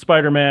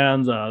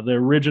Spider-Mans, the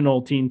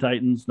original Teen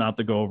Titans, not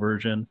the Go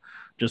version,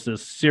 just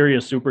this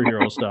serious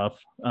superhero stuff.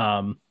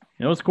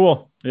 It was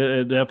cool.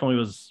 It definitely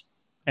was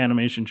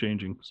animation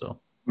changing. So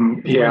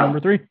number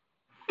 3.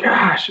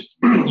 Gosh,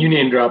 you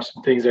name dropped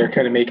some things that are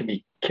kind of making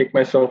me kick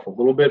myself a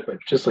little bit, but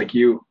just like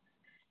you,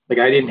 like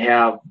I didn't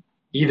have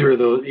either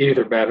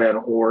Batman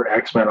or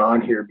X-Men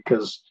on here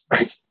because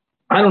I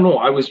don't know.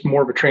 I was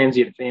more of a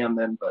transient fan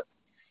then, but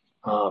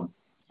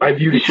I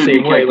viewed it the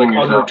same way, like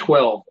under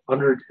 12.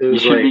 You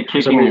should be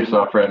kicking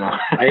yourself right now.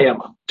 I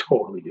am. I'm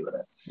totally doing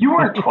it. You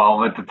weren't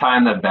 12 at the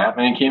time that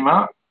Batman came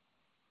out.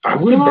 I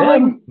would have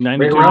been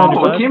 92, right around.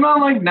 95? It came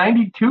out like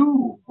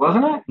 92,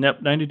 wasn't it?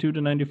 Yep, 92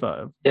 to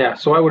 95. Yeah,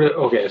 so I would have.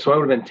 Okay, so I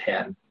would have been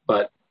 10,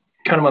 but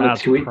kind of on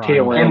That's the prime.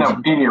 tail end.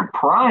 In your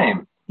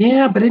prime.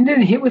 Yeah, but it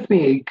didn't hit with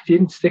me. It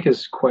didn't stick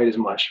as quite as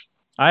much.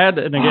 I had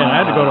to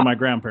go to my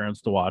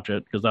grandparents to watch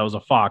it because that was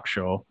a Fox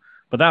show.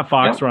 But that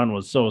Fox run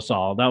was so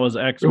solid. That was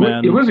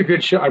X-Men. It was a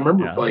good show. I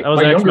remember that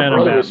was X-Men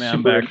and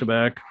Batman back to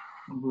back.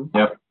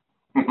 Yep.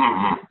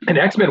 And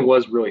X-Men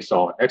was really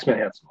solid. X-Men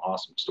had some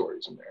awesome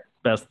stories in there.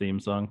 Best theme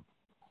song.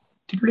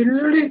 All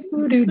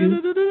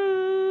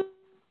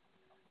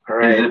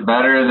right. Is it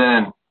better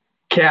than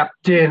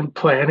Captain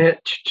Planet?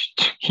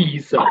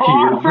 He's a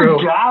hero. I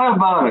forgot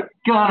about it.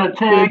 Gotta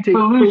take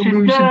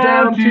pollution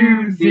down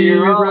to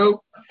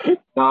zero. No,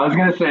 I was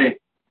gonna say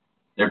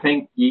they're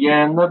Pinky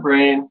and the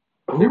Brain.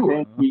 They're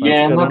Pinky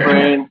and the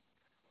Brain.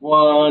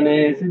 One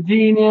is a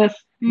genius,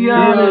 the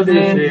other's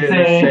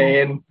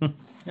insane.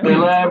 They're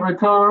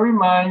laboratory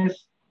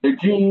mice. Their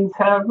genes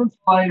have been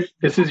spliced.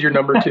 This is your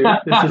number 2.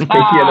 This is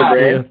Pinky and the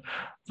Brain.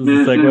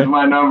 This is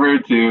my number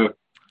 2.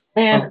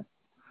 Man,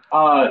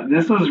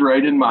 this was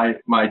right in my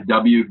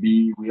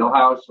WB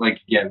wheelhouse.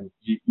 Like, again,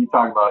 you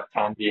talk about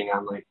 10 being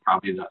on like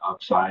probably the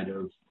upside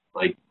of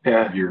like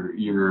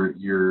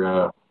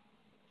your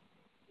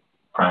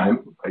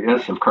prime, I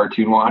guess, of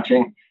cartoon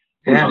watching.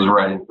 This was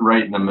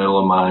right in the middle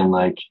of mine,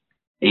 like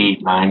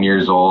 8, 9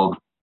 years old.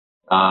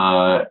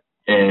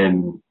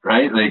 And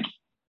right, like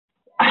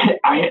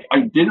I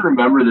didn't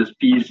remember this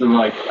piece, and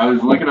like I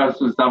was looking up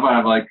some stuff, and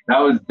I'm like, that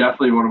was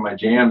definitely one of my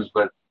jams.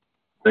 But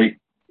like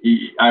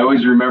I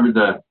always remembered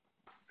the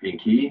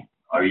Pinky,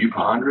 are you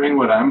pondering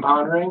what I'm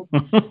pondering?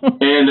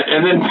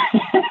 and then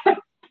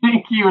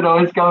Pinky would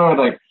always come with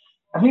like,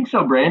 I think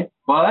so, Brain.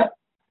 But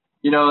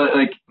you know,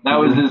 like that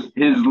was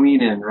his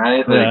lean in,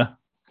 right? Like,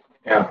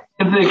 yeah.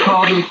 If they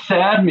called them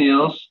sad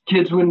meals,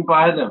 kids wouldn't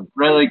buy them,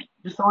 right? Like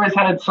just always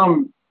had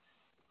some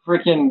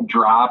freaking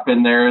drop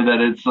in there that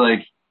it's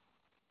like,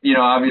 you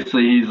know,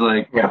 obviously he's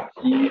like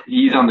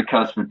he's on the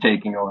cusp of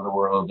taking over the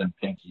world, and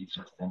Pinky's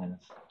just in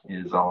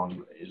his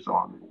own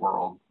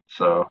world.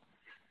 So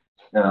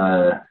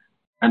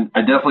and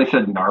I definitely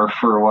said Narf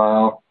for a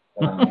while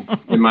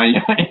in my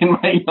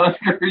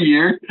younger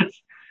years.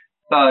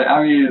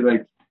 I mean,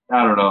 like,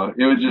 I don't know,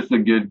 it was just a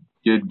good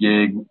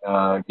gig.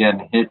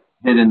 Again, hit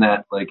in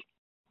that like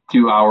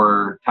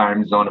 2-hour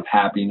time zone of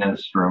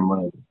happiness from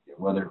like,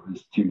 whether it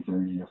was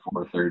 2:30 to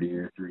 4:30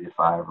 or 3 to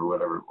 5 or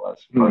whatever it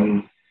was. But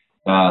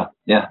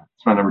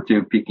it's my number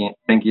 2, Pinky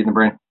and the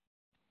Brain.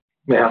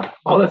 Yeah,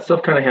 all that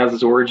stuff kind of has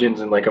its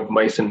origins in like of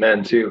Mice and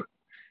Men too.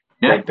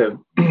 Yeah. Like the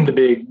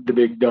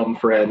big dumb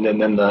friend,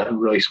 and then the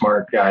really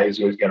smart guy who's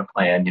always got a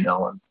plan, you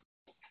know.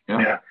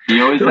 And he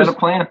always had a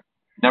plan.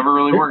 Never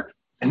really worked.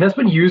 And that's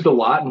been used a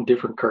lot in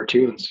different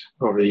cartoons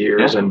over the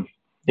years. And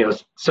you know,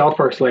 South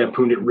Park's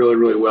lampooned it really,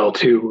 really well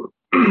too.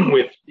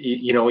 With,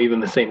 you know, even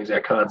the same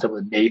exact concept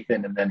with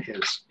Nathan and then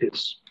his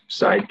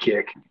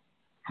sidekick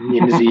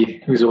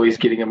Nimsy, who's always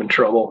getting him in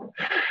trouble.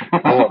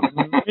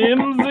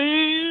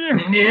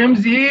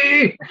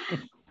 Nimsy.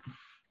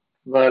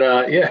 But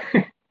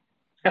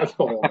that's a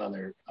whole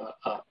other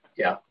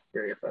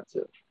very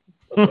offensive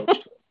approach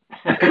to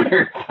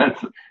it.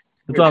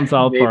 It's on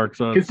South Park,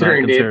 so it's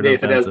considering not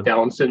Nathan has offensive.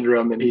 Down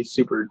syndrome and he's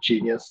super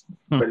genius,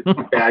 but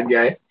bad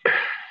guy.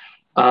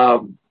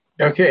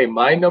 Okay,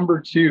 my number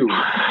 2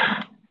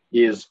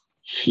 is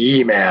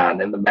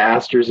He-Man and the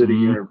Masters of the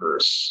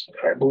Universe.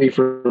 I believe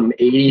from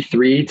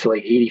 83 to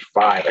like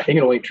 85. I think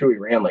it only truly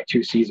ran like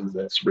 2 seasons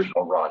in its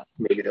original run.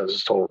 Maybe that was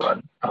his total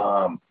run.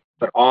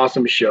 But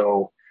awesome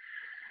show.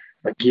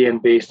 Again,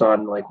 based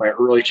on like my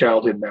early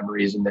childhood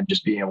memories, and then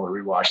just being able to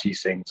rewatch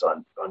these things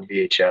on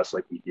VHS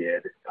like we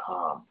did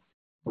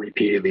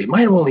repeatedly. It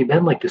might have only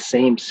been like the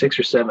same 6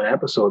 or 7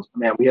 episodes.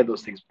 Man, we had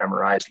those things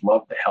memorized.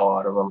 Loved the hell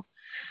out of them.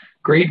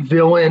 Great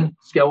villain.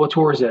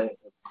 Skeletor is a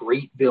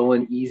great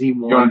villain. Easy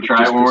one. You want to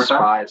try it one more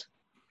time?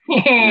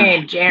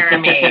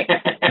 Jeremy.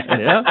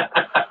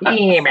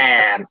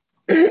 He-Man.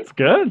 It's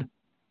good.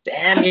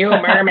 Damn you,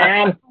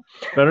 merman.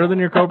 Better than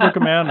your Cobra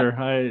Commander.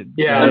 I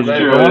that's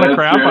don't want to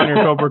crap on your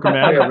Cobra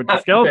Commander,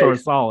 but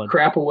Skeletor's solid.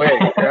 Crap away.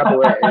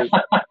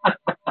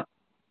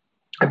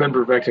 I've been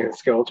perfecting the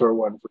Skeletor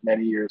one for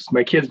many years.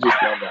 My kids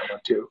just love that one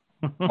too.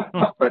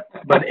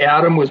 But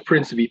Adam was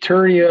Prince of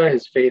Eternia.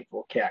 His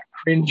faithful cat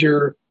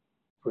Cringer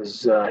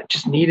was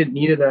just needed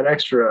that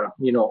extra,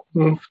 you know,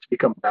 oomph to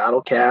become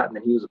Battle Cat, and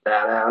then he was a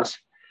badass.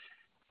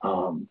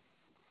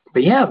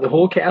 But yeah, the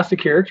whole cast of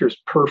characters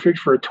perfect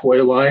for a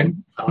toy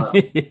line.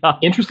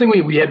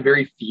 Interestingly, we had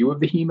very few of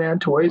the He-Man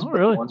toys, but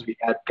the ones we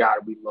had,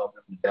 God, we loved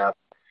them to death.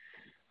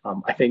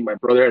 I think my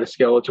brother had a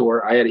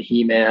Skeletor. I had a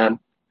He-Man.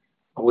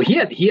 Well, he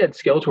had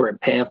Skeletor and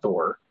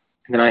Panther,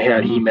 and then I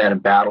had He-Man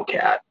and Battle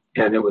Cat,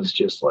 and it was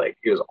just like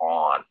it was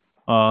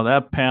on.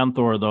 That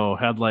Panther though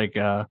had like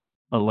a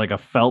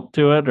felt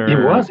to it, or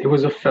it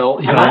was a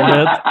felt. It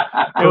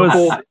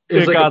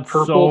got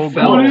so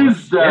felt. What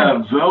is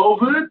that,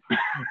 velvet?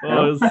 It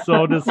was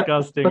so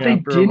disgusting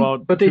after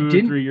about 2 or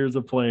 3 years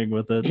of playing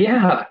with it.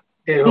 Yeah,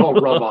 it all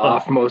rub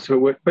off most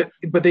of it. But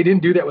they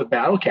didn't do that with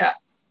Battle Cat.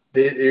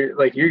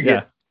 You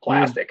get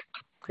plastic.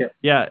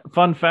 Yeah.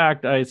 Fun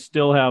fact: I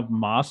still have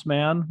Moss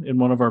Man in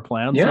one of our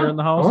plants here in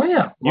the house. Oh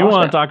yeah. You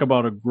want to talk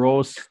about a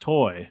gross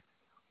toy?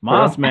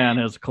 Moss Man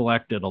has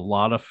collected a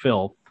lot of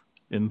filth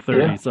in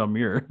 30 some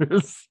years.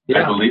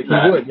 I believe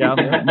that.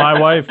 Yeah. My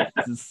wife,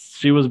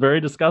 she was very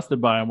disgusted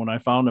by him when I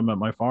found him at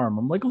my farm.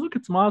 I'm like, look,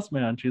 it's Moss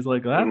Man. She's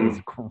like, that is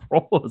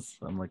gross.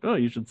 I'm like, oh,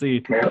 you should see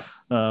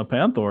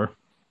Panther.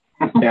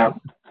 Yeah.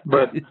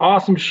 But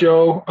awesome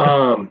show.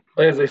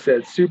 As I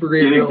said, super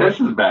great. You think this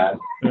is bad?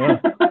 Yeah.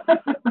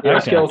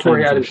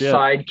 Skeletor had his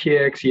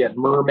sidekicks. You had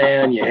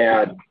Merman. You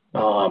had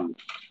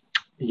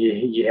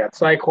you had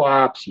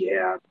Cyclops. You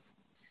had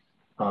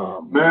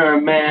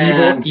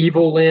Merman.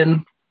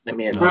 Evelyn. I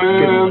mean,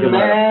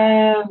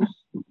 Merman.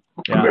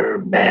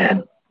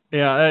 Merman.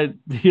 Yeah,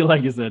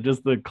 like you said,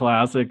 just the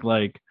classic,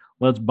 like,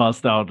 let's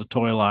bust out a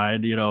toy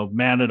line,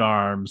 Man at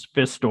Arms,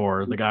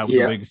 Fistor, the guy with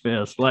the big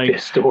fist. Like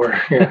Fistor.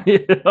 Yeah.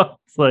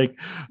 It's like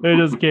they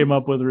just came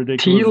up with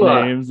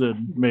ridiculous names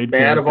and made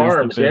Man of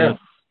Arms. Yeah.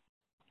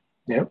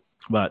 Yep.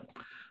 But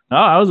no,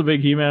 I was a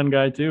big He-Man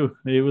guy too.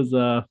 He was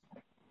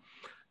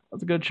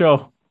that's a good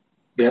show.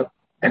 Yep.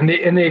 And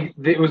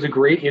it was a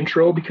great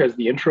intro because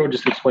the intro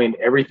just explained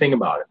everything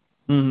about it.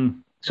 Mm-hmm.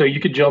 So you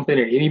could jump in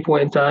at any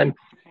point in time,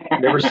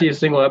 never see a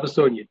single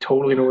episode, and you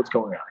totally know what's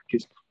going on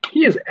because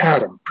he is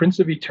Adam, Prince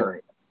of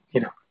Eternity.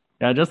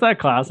 Yeah, just that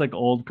classic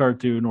old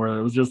cartoon where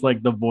it was just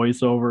like the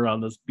voiceover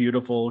on this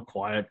beautiful,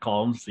 quiet,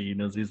 calm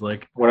scene as he's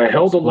like, when I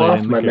held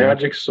aloft my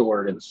magic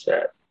sword and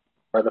said,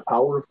 by the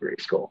power of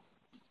Grayskull.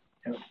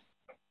 Yeah.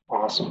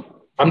 Awesome.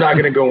 I'm not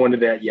going to go into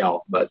that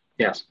yell, but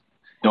yes.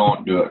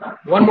 Don't do it.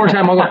 One more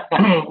time, I'll go,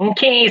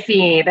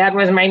 Casey, that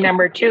was my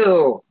number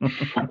 2.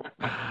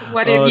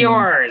 What is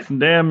yours?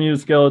 Damn you,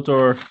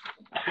 Skeletor.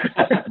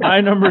 My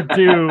number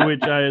 2,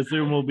 which I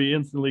assume will be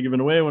instantly given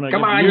away when I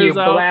come on, you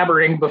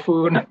blabbering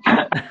buffoon.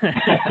 Yeah,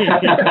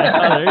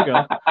 there you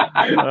go.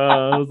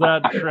 Was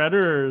that Shredder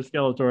or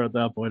Skeletor at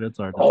that point? It's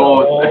hard to say.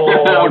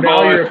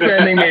 Now you're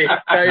offending me.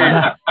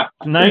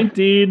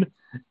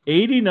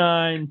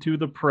 1989 to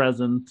the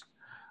present.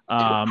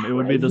 It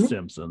would be The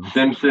Simpsons.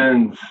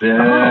 Simpsons,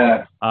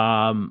 yeah.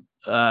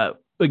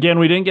 Again,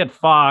 we didn't get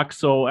Fox,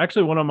 so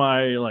actually one of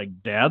my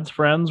dad's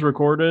friends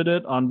recorded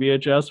it on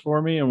VHS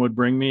for me and would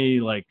bring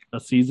me a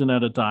season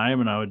at a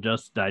time, and I would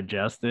just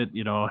digest it.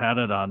 Had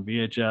it on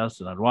VHS,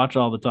 and I'd watch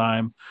all the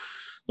time.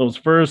 Those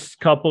first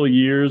couple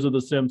years of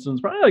The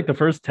Simpsons, probably the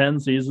first 10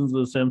 seasons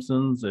of The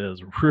Simpsons,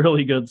 is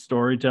really good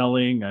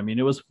storytelling. I mean,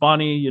 it was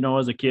funny.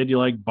 As a kid, you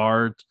like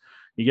Bart.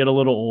 You get a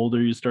little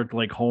older, you start to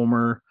like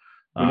Homer.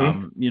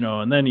 And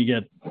then you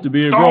get to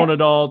be a grown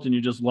adult and you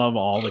just love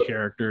all the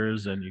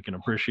characters, and you can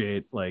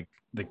appreciate the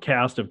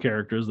cast of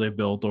characters they've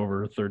built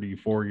over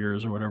 34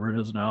 years or whatever it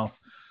is now.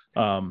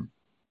 And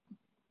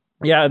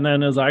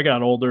then as I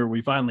got older,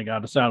 we finally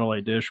got a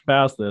satellite dish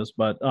past this,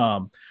 but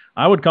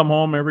I would come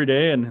home every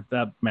day, and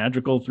that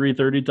magical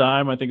 3:30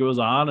 time, I think it was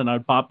on, and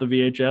I'd pop the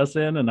VHS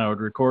in and I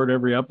would record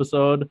every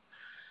episode.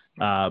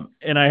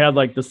 And I had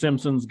the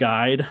Simpsons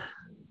guide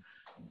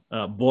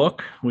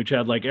book, which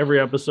had every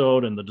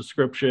episode and the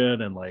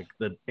description and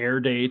the air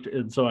date.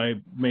 And so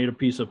I made a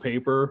piece of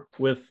paper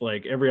with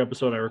every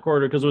episode I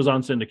recorded, because it was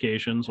on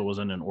syndication, so it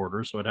wasn't in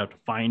order, so I'd have to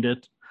find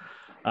it.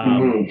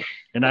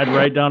 And I'd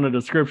write down a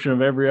description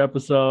of every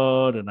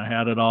episode, and I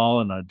had it all,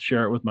 and I'd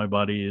share it with my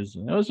buddies.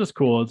 And it was just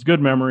cool. It's good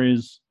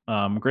memories,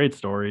 great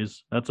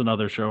stories. That's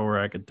another show where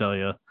I could tell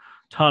you a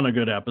ton of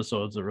good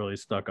episodes that really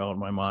stuck out in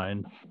my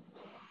mind.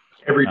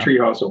 Every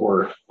Treehouse of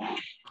Horror.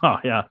 Oh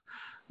yeah,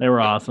 they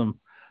were awesome.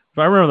 If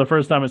I remember the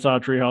first time I saw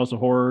Treehouse of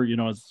Horror,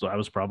 I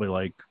was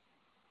probably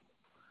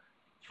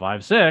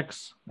 5,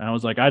 6. And I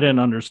was I didn't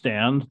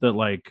understand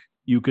that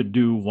you could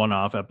do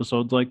one-off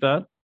episodes like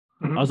that.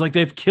 Mm-hmm. I was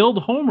they've killed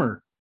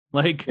Homer.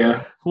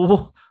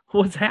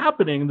 What's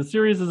happening? The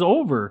series is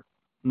over.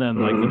 And then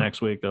the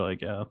next week they're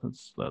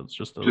that's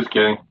just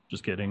kidding.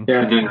 Just kidding.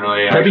 Yeah, it didn't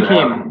really. That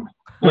became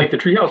the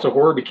Treehouse of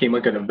Horror became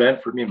an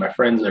event for me and my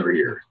friends every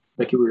year.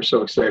 We were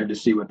so excited to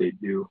see what they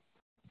do.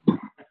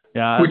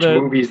 Yeah, which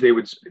movies they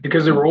would,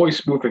 because they were always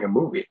spoofing a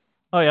movie.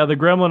 Oh yeah, the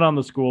Gremlin on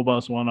the school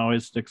bus one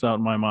always sticks out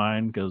in my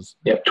mind because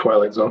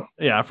Twilight Zone.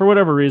 Yeah, for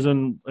whatever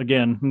reason,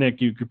 again,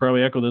 Nick, you could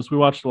probably echo this. We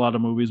watched a lot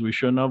of movies we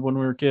shouldn't have when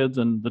we were kids,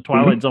 and the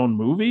Twilight Zone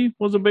movie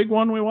was a big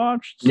one we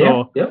watched.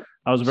 So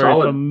I was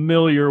very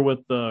familiar with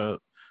the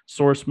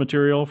source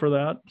material for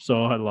that.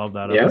 So I love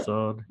that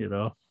episode.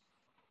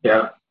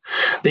 Yeah,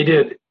 they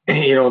did.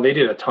 They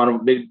did a ton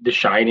of The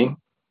Shining.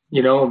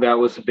 That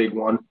was a big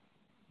one.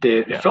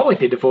 It felt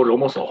like they devoted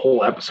almost a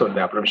whole episode to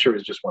that, but I'm sure it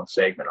was just one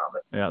segment of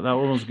it. Yeah, that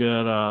one was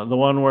good. The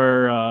one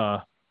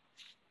where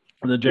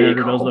the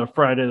janitor does the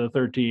Friday the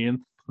 13th,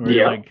 where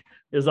he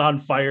is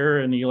on fire,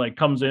 and he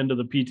comes into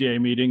the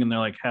PTA meeting, and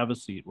they're have a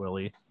seat,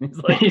 Willie.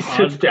 He's he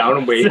sits down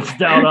and waits. Sits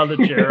down on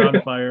the chair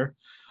on fire.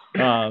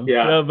 But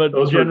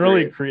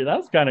generally,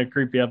 that's kind of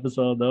creepy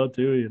episode though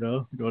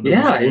too.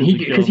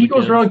 Because he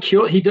goes around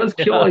he does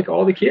kill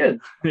all the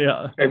kids.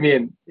 Yeah, I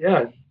mean,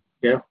 yeah.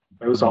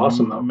 It was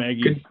awesome though.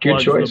 Maggie good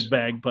choice. The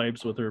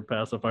bagpipes with her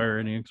pacifier,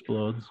 and he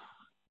explodes.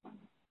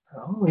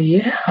 Oh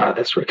yeah,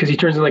 that's right. Because he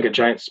turns into like a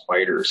giant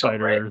spider or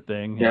something, right?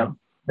 thing. Yeah.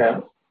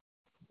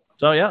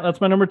 So yeah, that's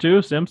my number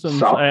 2, Simpsons.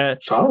 Solid.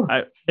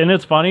 And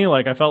it's funny,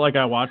 like I felt like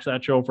I watched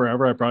that show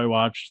forever. I probably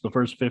watched the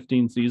first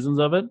 15 seasons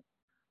of it.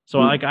 So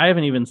like I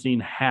haven't even seen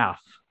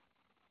half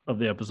of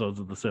the episodes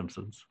of The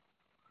Simpsons.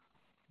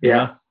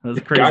 Yeah.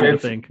 That's crazy to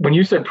think. When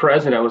you said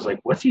present, I was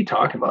like, what's he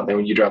talking about? Then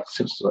when you dropped The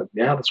Simpsons, like,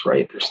 yeah, that's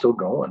right. They're still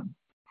going.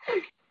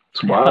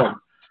 It's wild.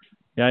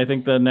 Yeah, I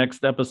think the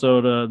next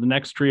episode, the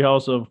next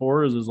Treehouse of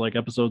Horrors is like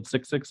episode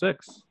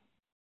 666.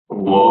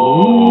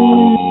 Whoa.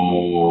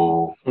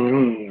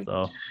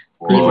 So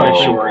eat my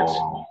shorts.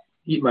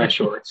 Eat my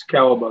shorts.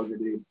 Cowabunga,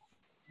 dude.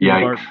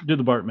 Do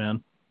the Bart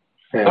man.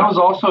 Yeah. That was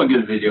also a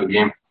good video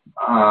game.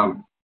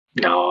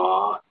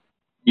 No.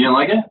 You didn't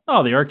like it?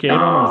 Oh, the arcade one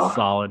was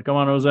solid. Come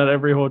on, it was at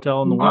every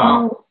hotel in the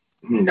world.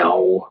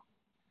 No.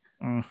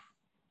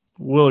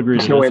 We'll agree.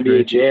 There's no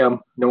NBA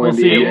Jam. No we'll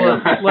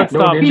NBA Jam. Let's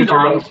no talk. He's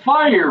on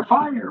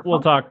fire.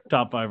 We'll talk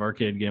top 5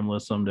 arcade game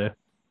list someday.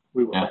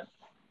 We will.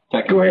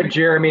 Yeah. Go ahead,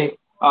 Jeremy.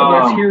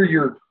 Let's hear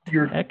your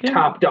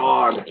top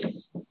dog.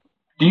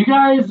 Do you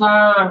guys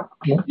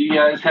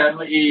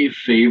have a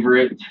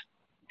favorite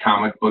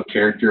comic book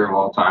character of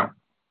all time?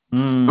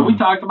 Have we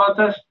talked about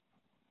this?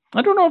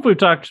 I don't know if we've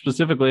talked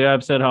specifically.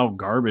 I've said how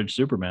garbage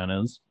Superman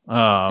is.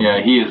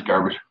 Yeah, he is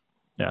garbage.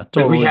 Yeah,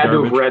 totally. We had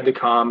garbage. to have read the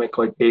comic,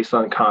 like based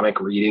on comic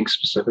reading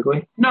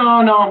specifically. No.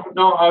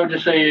 I would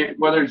just say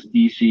whether it's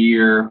DC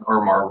or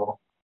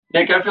Marvel.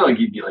 Nick, I feel like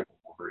you'd be like a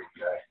Wolverine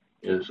guy.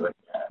 Is like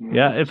that.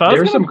 Yeah, if I was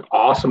there's some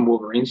awesome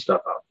Wolverine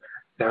stuff out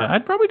there. Yeah.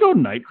 I'd probably go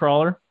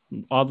Nightcrawler.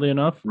 Oddly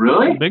enough,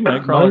 really big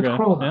Nightcrawler guy.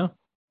 Yeah.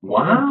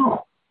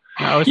 Wow.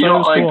 I always thought it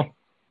was cool.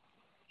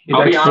 He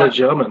likes the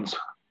Germans.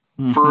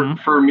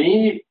 For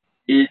me,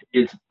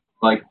 it's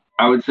like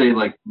I would say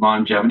like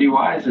longevity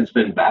wise, it's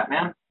been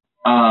Batman.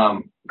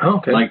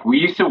 Okay. Like we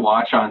used to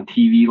watch on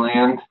TV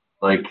Land,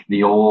 like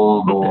the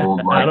old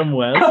like Adam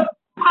West.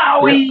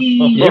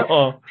 Kapowie! Yep.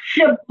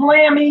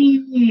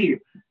 Shablammy!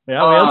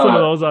 Yeah, we had some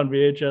of those on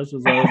VHS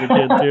as I was a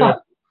kid too.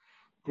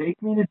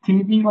 Take me to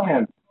TV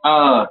Land.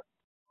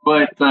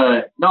 But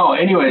no,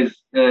 anyways,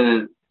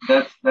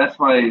 that's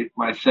my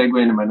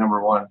segue into my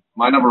number one.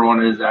 My number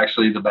one is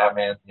actually the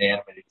Batman the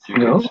animated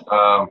series.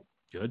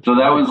 Good. So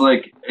that was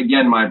like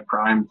again my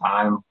prime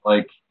time,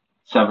 like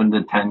 7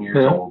 to 10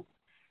 years old,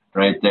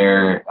 right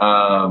there.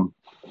 I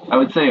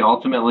would say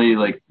ultimately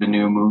like the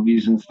new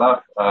movies and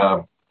stuff,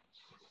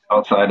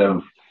 outside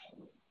of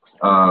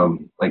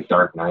like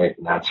Dark Knight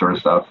and that sort of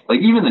stuff.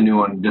 Like even the new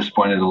one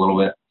disappointed a little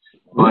bit,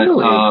 but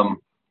really?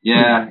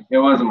 Yeah, it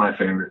wasn't my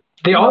favorite.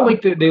 They all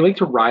like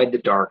to ride the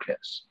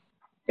darkness.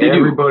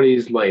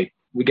 Everybody's like,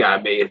 we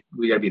gotta be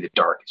the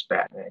darkest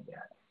Batman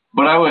yet.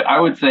 But I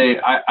would say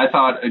I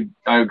thought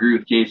I agree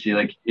with Casey.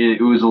 Like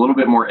it was a little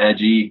bit more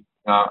edgy.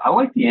 I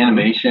like the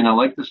animation. I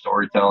like the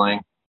storytelling.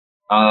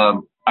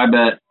 I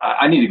bet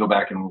I need to go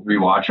back and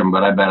rewatch them.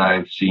 But I bet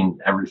I've seen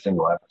every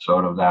single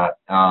episode of that.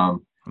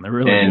 They're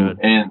really good,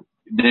 and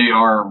they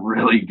are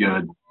really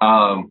good.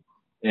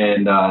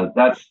 And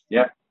that's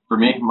for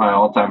me my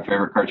all-time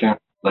favorite cartoon.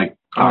 Like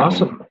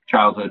awesome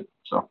childhood.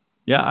 So.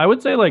 Yeah, I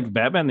would say like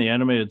Batman the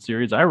Animated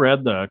Series. I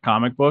read the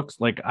comic books.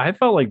 Like I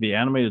felt like the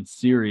animated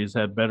series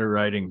had better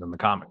writing than the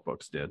comic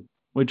books did,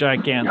 which I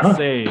can't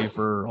say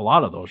for a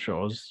lot of those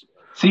shows.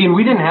 See, and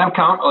we didn't have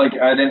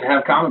I didn't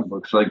have comic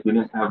books. Like we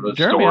didn't have a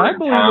Jeremy, store I in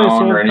believe town they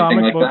sold or anything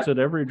comic like books that. at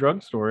every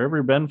drugstore.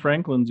 Every Ben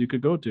Franklin's you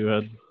could go to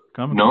had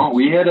comic books. No,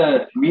 we had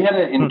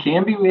in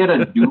Canby we had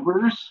a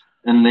Dubers,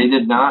 and they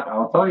did not.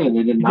 I'll tell you,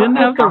 they did not. You didn't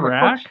have the comic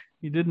rack. books.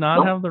 You did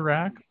not have the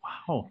rack.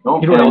 Wow.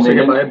 Nope. You know what else I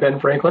could buy at Ben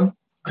Franklin?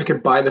 I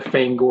could buy the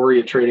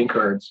Fangoria trading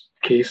cards.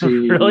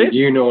 Casey, really?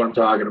 You know what I'm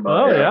talking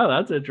about. Oh yeah,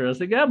 that's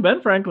interesting. Yeah,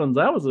 Ben Franklin's.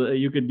 That was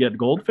you could get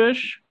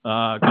goldfish,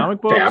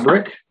 comic books,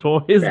 fabric,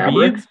 toys,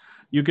 beads.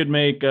 You could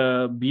make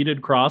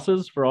beaded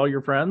crosses for all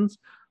your friends.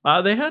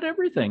 They had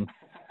everything.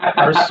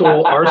 Our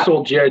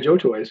sold G.I. Joe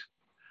toys.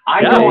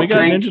 We got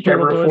Ninja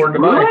Turtle toys.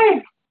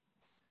 Really?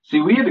 See,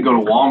 we had to go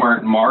to Walmart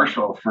and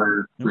Marshall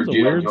for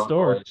G.I. Joe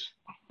toys.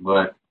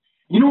 But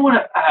you know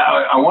what?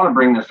 I want to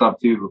bring this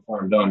up too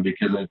before I'm done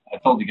because I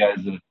told you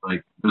guys that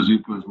like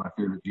Bazooka was my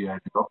favorite G.I.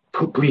 Joe.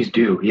 Please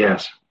do,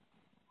 yes.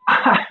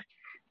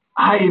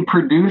 I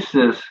produced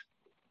this.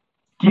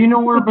 Do you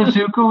know where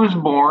Bazooka was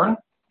born?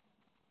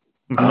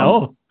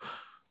 No.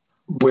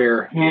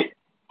 Where?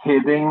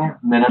 Hibbing,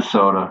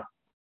 Minnesota.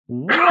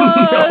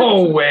 What?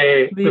 No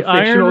way. The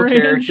fictional Range?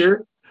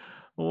 Character.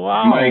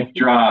 Wow. Mic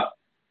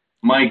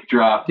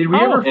drop. Did we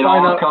ever it find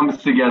all out?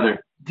 comes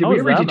together. Did we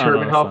ever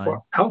determine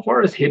how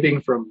far is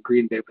Hibbing from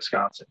Green Bay,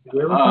 Wisconsin? Did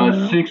we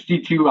ever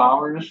 62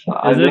 hours.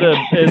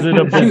 Is it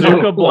a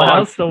bazooka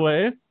blast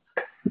away?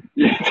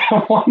 It's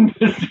one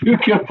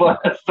bazooka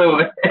blast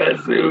away.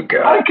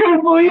 Bazooka. I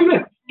couldn't believe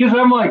it because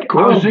I'm like,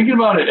 cool. I was thinking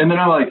about it, and then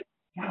I'm like,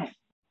 guys,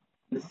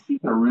 is this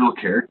even a real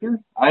character?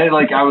 I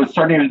was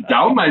starting to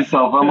doubt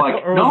myself. I'm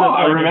like, no,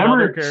 I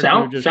remember.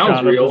 Sounds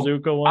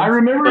real. I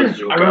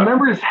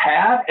remember his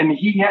hat, and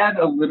he had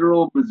a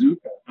literal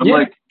bazooka. I'm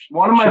like,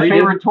 one of my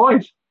favorite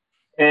toys.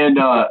 And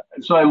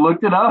so I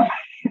looked it up,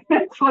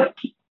 It's like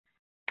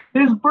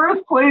his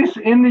birthplace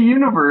in the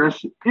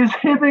universe is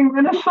Hibbing,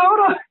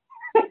 Minnesota.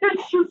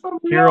 It's just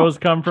something Heroes else.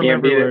 come from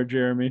everywhere,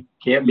 Jeremy.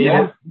 Can't beat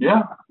it.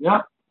 Yeah.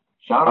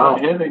 Shout out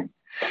Hibbing.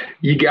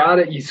 You got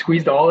it. You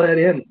squeezed all that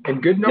in,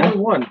 and good number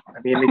one. I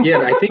mean,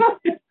 again, I think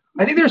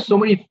there's so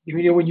many.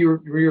 When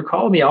you're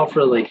calling me out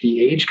for like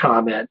the age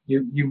comment,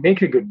 you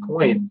make a good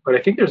point, but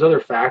I think there's other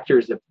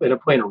factors that end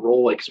up playing a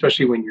role, like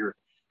especially when you're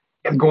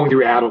going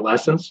through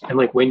adolescence and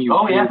like when you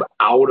move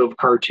out of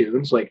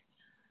cartoons, like.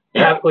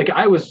 Yeah, like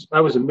I was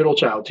a middle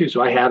child too,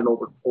 so I had an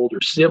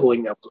older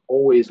sibling that was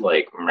always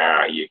like,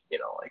 nah, you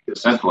know, like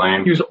this. That's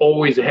lame. He was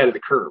always ahead of the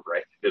curve,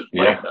 right?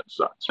 That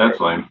sucks. That's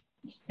lame.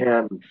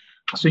 And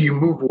so you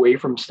move away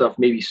from stuff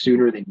maybe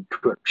sooner than you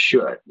could or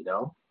should, you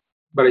know.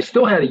 But I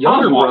still had a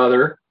younger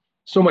brother,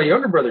 so my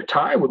younger brother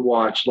Ty would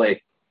watch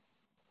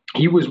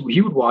he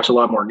would watch a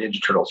lot more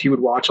Ninja Turtles. He would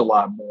watch a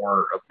lot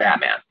more of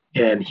Batman,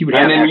 and he would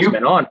have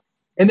X-Men on.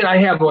 And then I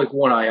have like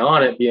one eye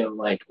on it, being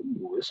like,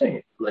 "Ooh, this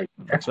ain't like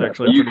X-Men."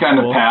 You kind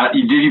of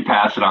did you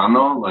pass it on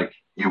though? Like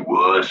you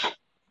was.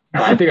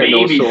 I think I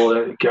know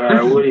so.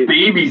 God, this is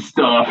baby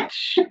stuff.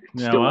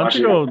 Yeah, why don't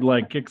you go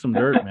like kick some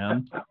dirt,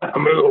 man?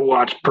 I'm gonna go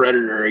watch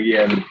Predator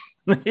again.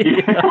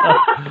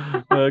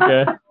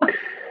 Okay.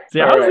 See,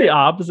 I was the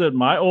opposite.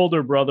 My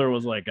older brother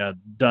was like a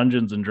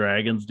Dungeons and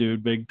Dragons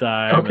dude, big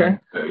time. Okay.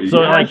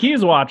 So like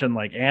he's watching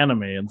like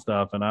anime and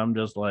stuff, and I'm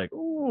just like,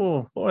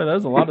 oh boy,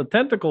 there's a lot of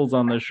tentacles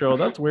on this show.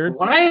 That's weird.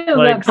 Why is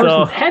that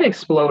person's head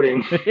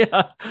exploding?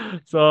 Yeah.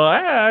 So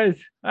I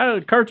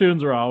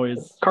cartoons are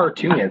always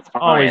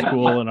always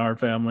cool in our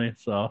family.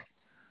 So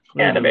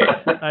anime.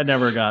 I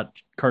never got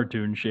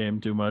cartoon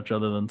shame too much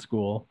other than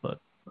school, but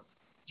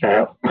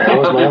yeah, that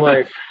was my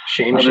life.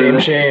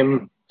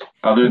 Shame.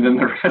 Other than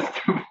the rest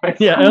of my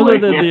other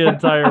than the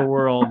entire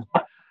world.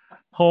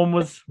 Home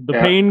was the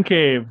pain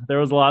cave. There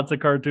was lots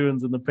of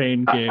cartoons in the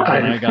pain cave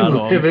when I got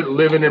home.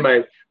 Living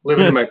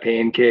in my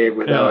pain cave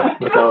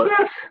without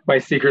my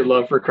secret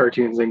love for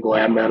cartoons and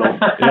glam metal.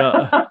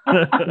 Yeah.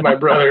 My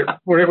brother,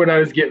 when I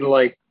was getting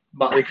like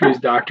Motley Crue's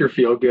Dr.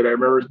 Feelgood, I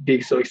remember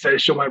being so excited to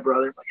show my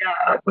brother, like,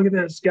 yeah, look at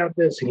this, got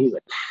this. And he's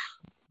like,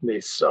 they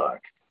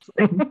suck.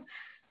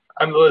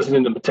 I'm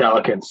listening to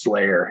Metallica and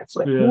Slayer. It's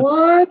like,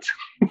 what?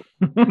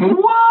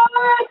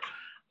 What?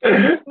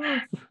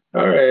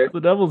 All right. The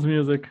devil's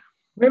music.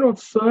 They don't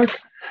suck.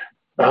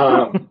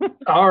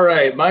 All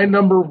right. My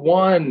number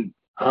one,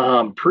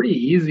 pretty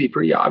easy,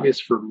 pretty obvious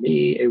for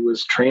me. It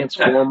was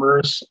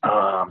Transformers,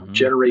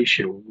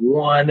 Generation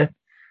 1.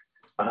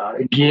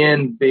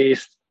 Again,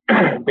 based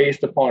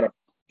upon a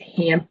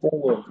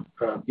handful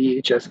of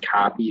VHS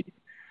copied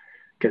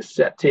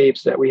cassette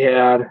tapes that we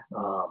had.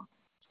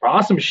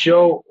 Awesome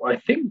show.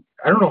 I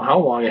don't know how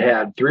long it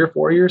had, 3 or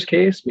 4 years,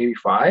 Case, maybe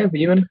 5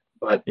 even.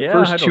 But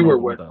first two are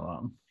what that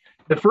long.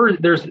 The first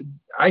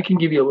I can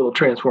give you a little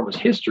Transformers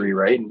history,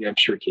 right? And I'm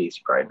sure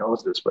Casey probably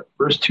knows this, but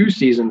first 2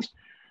 seasons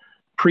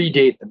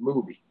predate the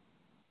movie.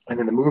 And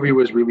then the movie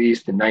was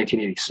released in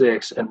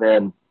 1986, and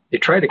then they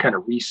tried to kind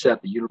of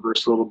reset the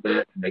universe a little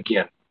bit. And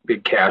again,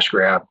 big cash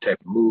grab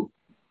type of move,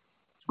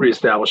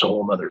 reestablish a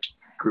whole other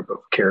group of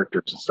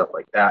characters and stuff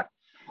like that.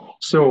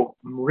 So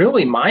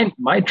really my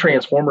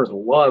Transformers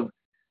love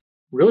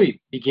really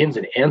begins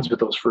and ends with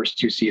those first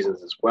 2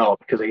 seasons as well,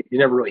 because they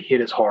never really hit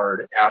as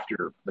hard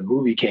after the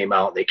movie came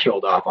out. They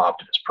killed off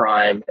Optimus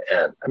Prime.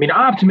 And I mean,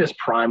 Optimus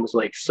Prime was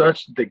like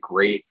such the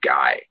great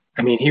guy.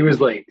 I mean, he was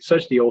like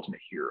such the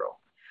ultimate hero.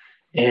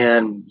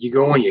 And you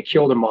go and you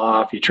killed him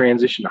off, you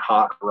transition to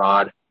Hot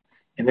Rod,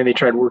 and then they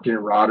tried working in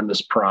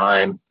Rodimus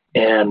Prime.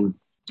 And,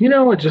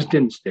 it just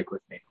didn't stick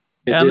with me.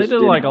 They did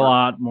like a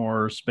lot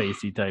more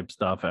spacey type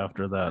stuff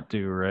after that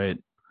too,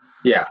 right?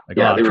 Yeah. Like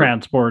a lot of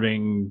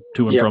transporting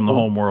to and from the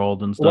home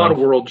world and stuff. A lot of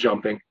world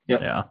jumping.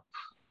 Yeah.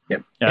 I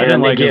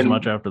didn't like as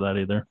much after that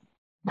either.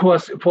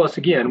 Plus,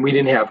 again, we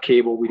didn't have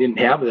cable. We didn't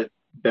have the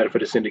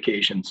benefit of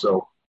syndication.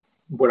 So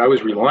what I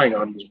was relying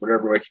on was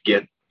whatever I could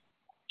get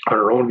on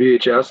our own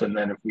VHS. And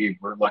then if we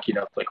were lucky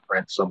enough to like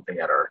rent something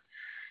at our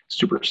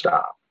super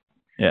stop.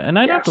 Yeah, and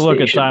I'd have to look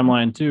at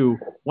timeline too.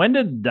 When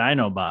did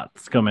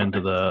Dinobots come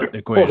into the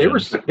equation?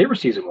 Oh, they were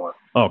season 1.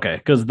 Okay,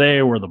 because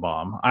they were the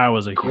bomb. I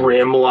was a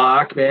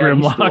Grimlock, man.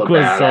 Grimlock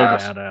was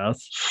so badass.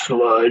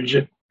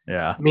 Sludge.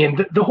 Yeah. I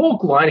mean, the whole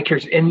line of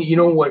characters, and you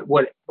know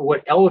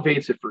what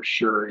elevates it for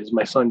sure is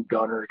my son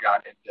Gunnar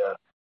got into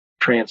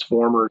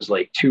Transformers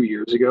like 2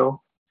 years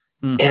ago,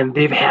 and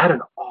they've had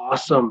an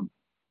awesome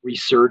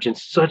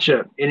resurgence.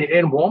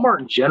 And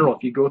Walmart in general,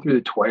 if you go through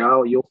the toy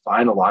aisle, you'll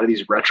find a lot of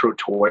these retro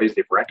toys.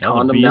 They've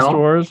retconned them now.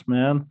 Wars,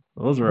 man,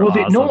 those are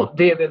awesome.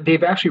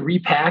 They've actually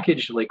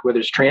repackaged, like whether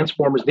it's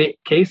Transformers.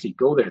 Casey,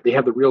 go there. They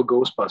have the real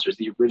Ghostbusters,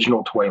 the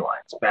original toy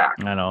lines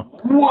back. I know.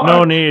 What?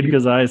 No need,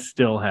 because I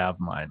still have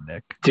mine,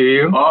 Nick. Do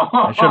you?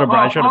 I should have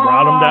brought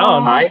them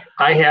down.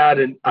 I had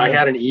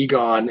an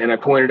Egon, and I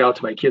pointed out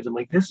to my kids. I'm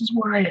like, this is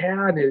what I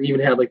had. And it even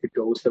had like the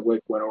ghost that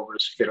went over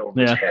his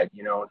his head,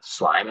 and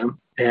slime him.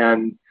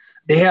 And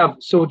they had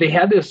this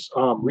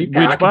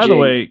repackaging. Which, by the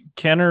way,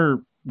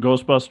 Kenner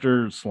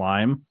Ghostbuster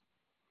slime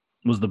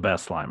was the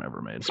best slime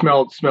ever made.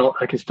 Smell.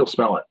 I can still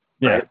smell it.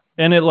 Yeah, right?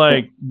 and it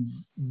like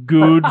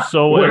gooed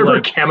so whatever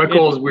like,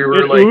 chemicals we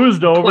were it like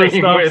oozed over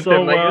stuff with so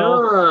and, like,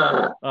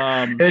 well.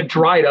 and it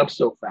dried up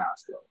so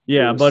fast. Though.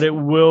 Yeah, but it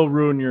will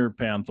ruin your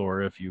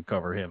Panther if you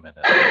cover him in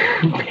it.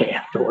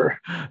 Panther.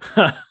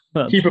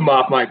 Keep him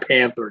off my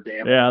Panther,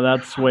 damn. Yeah,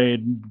 that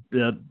suede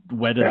that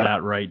wetted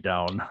that right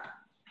down.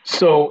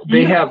 So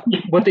they have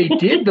what they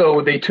did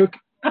though. They took.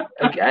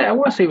 I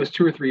want to say it was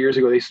 2 or 3 years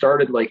ago. They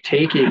started like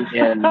taking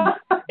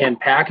and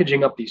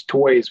packaging up these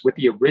toys with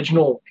the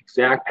original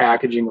exact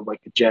packaging of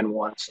like the Gen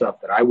 1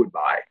 stuff that I would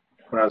buy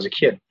when I was a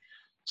kid.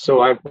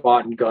 So I've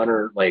bought in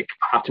Gunner like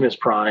Optimus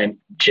Prime,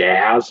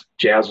 Jazz.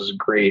 Jazz was a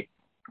great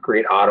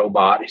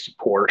Autobot. He's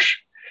a Porsche.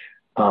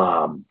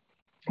 Bought him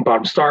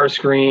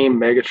Starscream,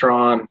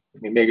 Megatron. I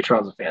mean,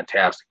 Megatron's a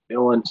fantastic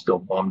villain. Still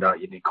bummed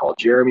out you didn't call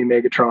Jeremy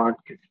Megatron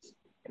because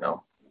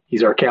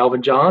he's our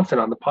Calvin Johnson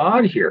on the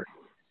pod here.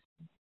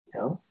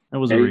 It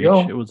was a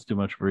reach. It was too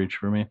much reach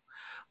for me.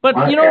 But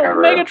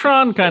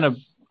Megatron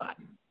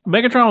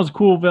Megatron was a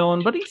cool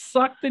villain, but he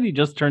sucked that he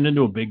just turned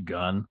into a big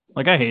gun.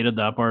 Like I hated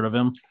that part of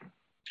him.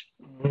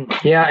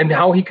 Yeah,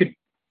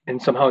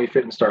 and somehow he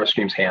fit in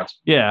Starscream's hands.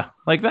 Yeah,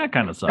 like that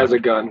kind of sucked. As a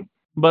gun.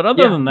 But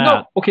other than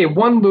that, okay,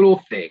 one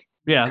little thing.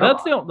 Yeah,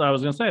 I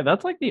was gonna say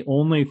that's like the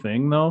only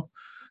thing though.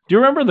 Do you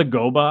remember the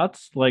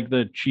GoBots, like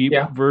the cheap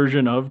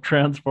version of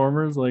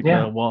Transformers? Like,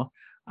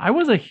 I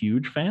was a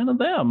huge fan of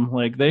them.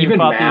 Like they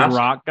fought these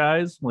rock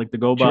guys, like the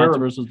GoBots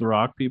versus the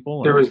rock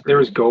people. There was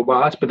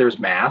GoBots, but there's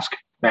Mask.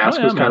 Mask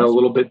was kind of a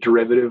little bit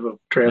derivative of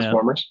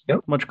Transformers. Yeah.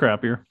 Yep. Much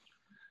crappier.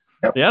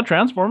 Yep. Yeah,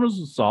 Transformers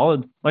was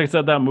solid. Like I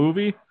said, that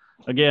movie,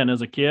 again,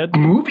 as a kid,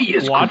 movie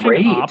is watching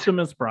great.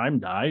 Optimus Prime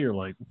die, you're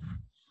like,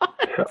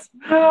 what?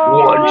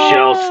 One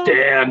shall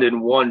stand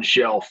and one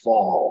shall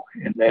fall.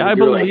 And then I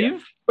believe.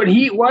 Like, but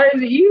why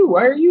is it you?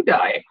 Why are you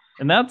dying?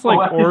 And that's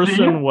like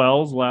Orson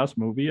Welles' last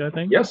movie, I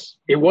think. Yes,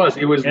 it was.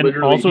 It was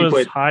literally also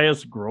his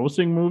highest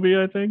grossing movie,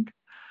 I think.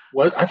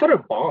 What? I thought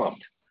it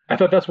bombed. I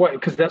thought that's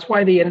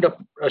why they ended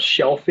up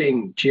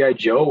shelving G.I.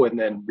 Joe and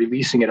then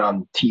releasing it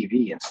on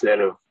TV instead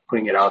of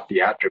putting it out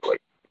theatrically.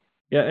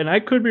 Yeah, and I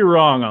could be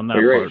wrong on that.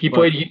 You're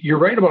right. You're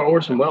right about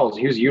Orson Welles.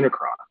 He was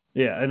Unicron.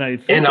 Yeah, and I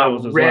think that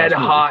was his red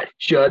hot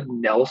Judd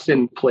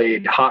Nelson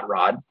played Hot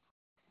Rod.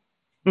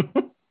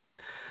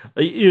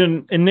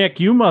 And Nick,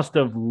 you must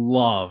have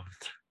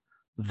loved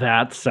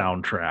that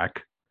soundtrack.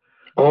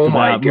 Oh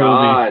my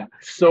God,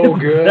 so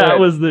good. That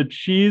was the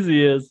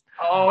cheesiest.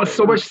 Oh,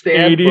 so much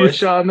Stan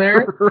Bush on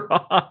there.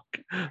 Rock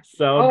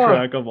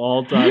soundtrack of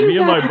all time. Me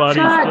and my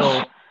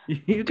buddies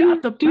you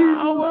got the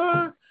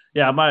power.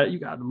 Yeah, you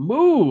got to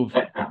move.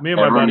 Me and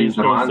my buddies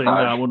still sing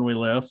that when we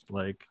left.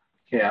 Like,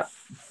 yeah,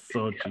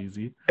 so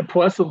cheesy. And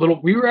plus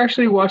we were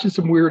actually watching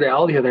some Weird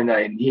Al the other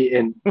night,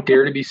 and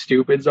Dare to Be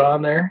Stupid's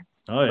on there.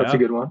 Oh yeah, that's a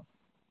good one.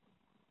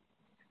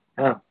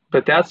 Yeah,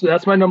 but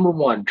that's my number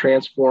one,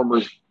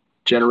 Transformers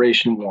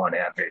Generation 1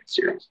 animated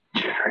series.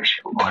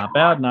 Generation 1.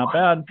 Not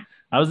bad.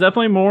 I was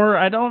definitely more.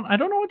 I don't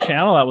know what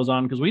channel that was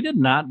on because we did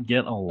not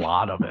get a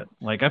lot of it.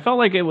 Like I felt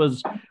like it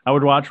was. I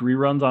would watch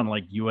reruns on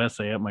like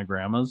USA at my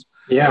grandma's.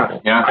 Yeah.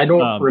 I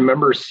don't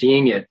remember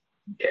seeing it.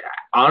 Yeah.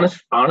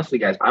 Honestly,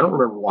 guys, I don't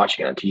remember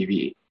watching it on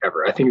TV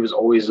ever. I think it was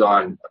always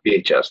on a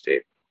VHS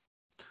tape.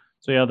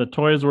 So yeah, the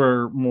toys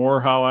were more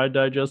how I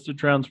digested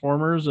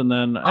Transformers, and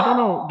then I don't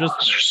know, just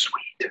those are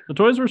sweet. The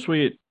toys were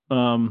sweet,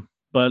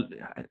 but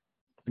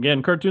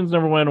again, cartoons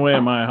never went away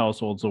in my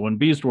household. So when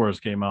Beast Wars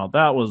came out,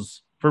 that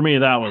was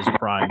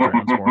prime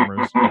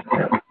Transformers.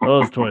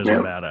 Those toys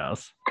were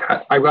badass.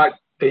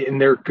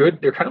 And they're good.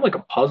 They're kind of like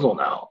a puzzle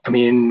now. I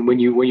mean, when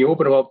you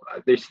open them up,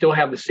 they still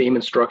have the same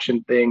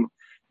instruction thing.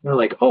 They're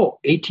like,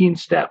 18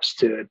 steps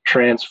to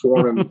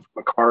transform him from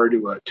a car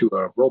to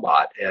a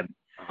robot, and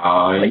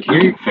you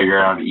can figure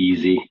it out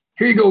easy.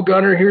 Here you go,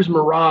 Gunner. Here's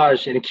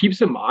Mirage, and it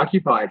keeps him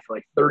occupied for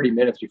like 30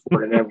 minutes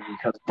before it inevitably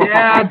becomes,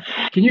 Dad,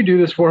 can you do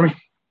this for me?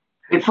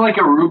 It's like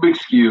a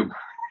Rubik's Cube.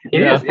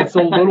 It is. It's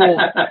a little.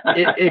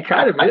 It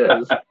kind of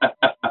is.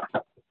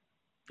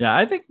 Yeah,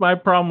 I think my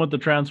problem with the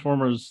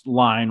Transformers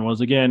line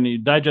was, again, you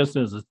digest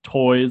it as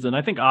toys, and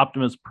I think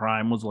Optimus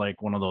Prime was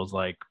like one of those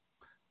like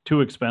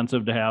too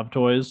expensive to have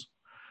toys.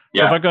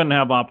 So if I couldn't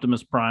have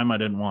Optimus Prime, I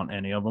didn't want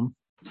any of them.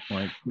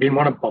 Like, you didn't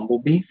want a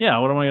Bumblebee? Yeah,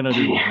 what am I gonna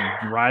do?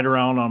 Ride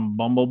around on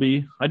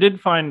Bumblebee? I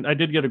did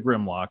get a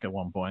Grimlock at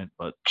one point,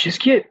 but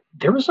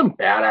there was some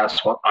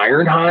badass one.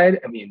 Ironhide.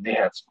 I mean, they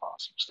had some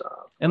awesome stuff.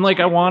 And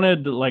I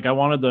wanted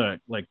the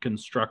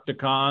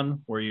Constructicon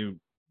where you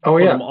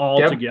put them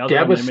all together.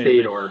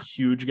 Devastator,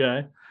 huge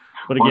guy.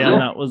 But again,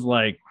 that was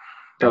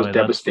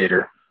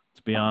Devastator.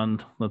 Let's be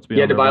honest. You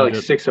had to buy like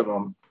 6 of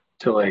them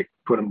to like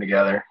put them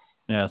together.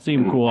 Yeah, it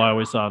seemed cool. I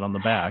always saw it on the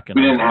back.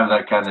 We didn't have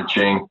that kind of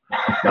chain.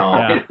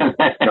 No.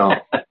 No.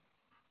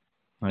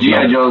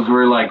 G.I. Joes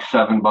were like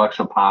 $7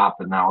 a pop,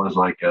 and that was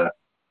like a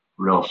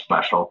real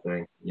special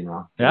thing,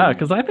 Yeah,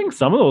 because I think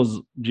some of those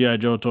G.I.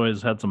 Joe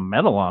toys had some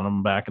metal on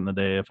them back in the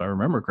day, if I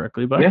remember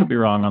correctly, but I could be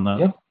wrong on that.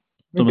 Yeah.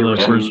 Some of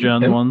those first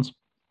gen ones.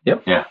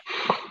 Yep. Yeah.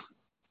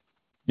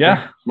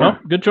 Yeah. Well,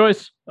 good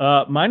choice.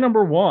 My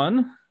number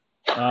one,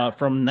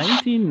 from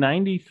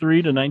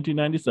 1993 to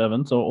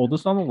 1997, so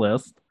oldest on the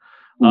list.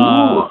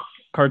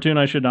 Cartoon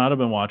I should not have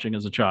been watching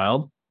as a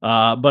child.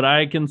 But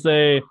I can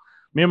say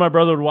me and my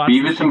brother would watch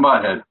Beavis and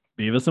Butthead.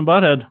 Beavis and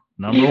Butthead,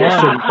 number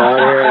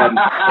one.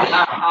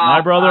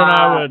 My brother and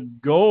I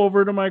would go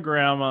over to my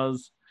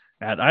grandma's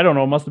at, I don't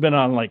know, must have been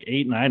on like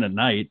 8, 9 at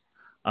night.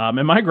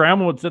 And my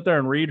grandma would sit there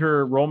and read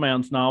her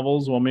romance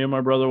novels while me and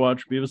my brother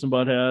watched Beavis and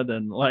Butthead.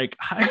 And like,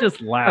 I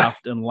just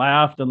laughed and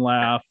laughed and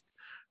laughed.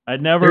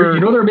 I'd never,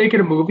 they're making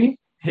a movie.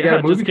 Yeah,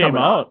 it just came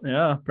out.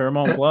 Yeah,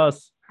 Paramount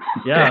Plus.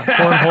 Yeah,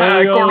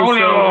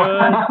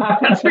 Cornholio.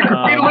 That's a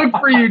great look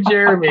for you,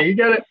 Jeremy. You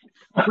got it.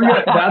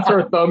 That's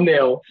our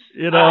thumbnail.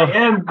 I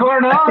am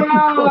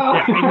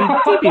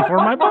Cornholio. TP for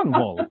my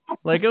bunghole.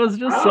 Like, it was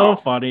just so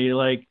funny.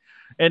 Like,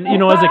 and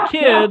as a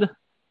kid,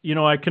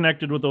 I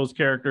connected with those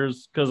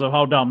characters because of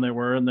how dumb they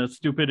were and the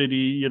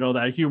stupidity.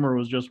 That humor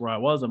was just where I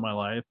was in my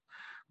life.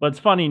 But it's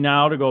funny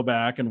now to go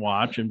back and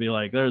watch and be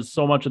like, there's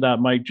so much of that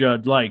Mike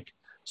Judge, like,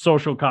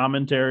 social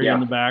commentary in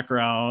the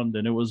background,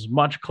 and it was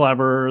much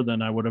cleverer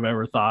than I would have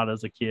ever thought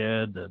as a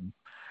kid. And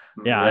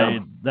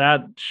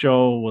that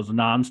show was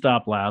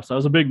nonstop laughs. I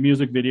was a big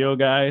music video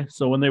guy,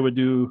 so when they would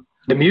do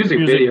the music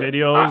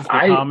videos,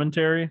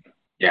 commentary,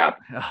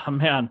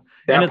 man,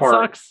 and it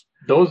sucks.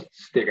 Those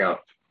stick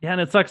out. Yeah,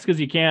 and it sucks because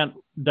you can't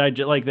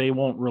digest, like, they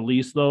won't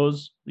release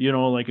those.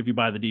 Like if you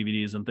buy the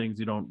DVDs and things,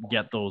 you don't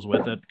get those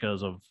with it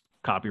because of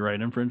copyright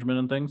infringement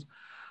and things.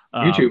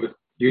 YouTube.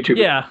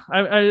 Yeah,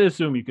 I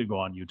assume you could go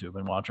on YouTube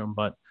and watch them,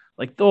 but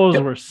like those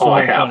were so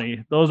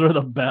funny. Those were the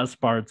best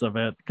parts of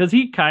it because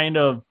he kind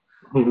of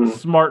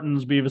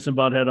smartens Beavis and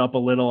Butthead up a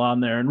little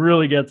on there and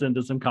really gets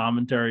into some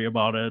commentary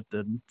about it.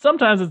 And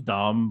sometimes it's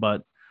dumb,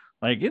 but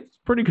like it's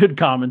pretty good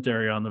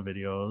commentary on the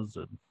videos.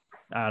 And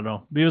I don't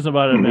know, Beavis and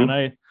Butthead,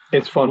 man,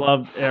 it's fun.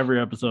 Loved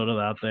every episode of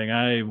that thing.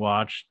 I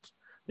watched.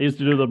 They used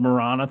to do the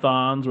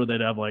Maranathons where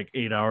they'd have like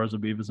 8 hours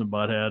of Beavis and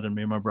Butthead, and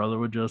me and my brother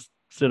would just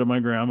sit at my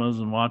grandma's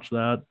and watch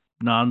that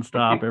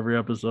nonstop every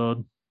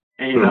episode.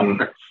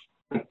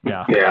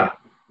 Yeah,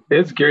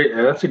 it's great.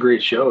 That's a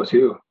great show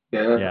too.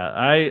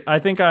 I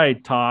think I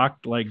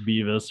talked like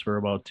Beavis for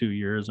about 2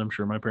 years. I'm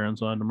sure my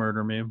parents wanted to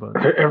murder me, but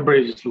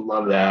everybody just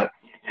loved that.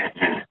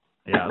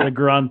 Yeah, the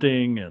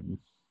grunting and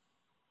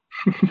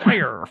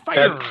fire.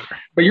 But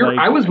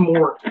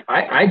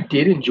I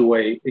did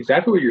enjoy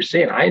exactly what you're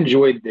saying. I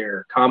enjoyed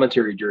their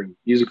commentary during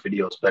music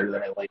videos better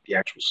than I liked the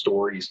actual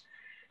stories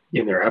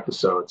in their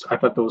episodes. I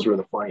thought those were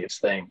the funniest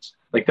things.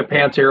 Like the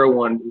Pantera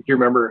one, if you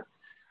remember,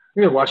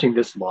 we were watching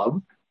This Love.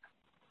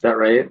 Is that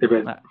right?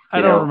 I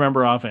don't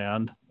remember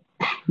offhand.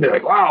 They're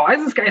like, wow, why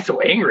is this guy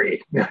so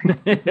angry?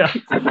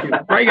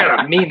 Probably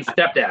got a mean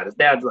stepdad. His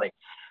dad's like,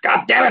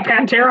 God damn it,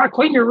 Pantera,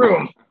 clean your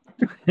room.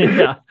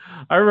 Yeah.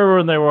 I remember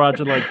when they were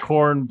watching like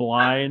Korn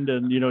Blind,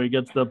 and he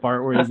gets to the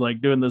part where he's like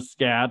doing the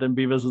scat, and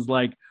Beavis is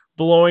like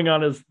blowing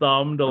on his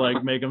thumb to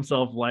like make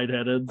himself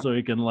lightheaded so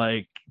he can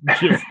like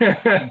just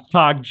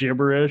talk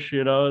gibberish.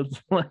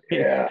 It's like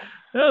it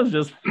was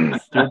just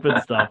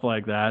stupid stuff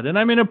like that. And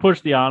I mean, it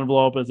pushed the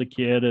envelope as a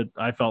kid.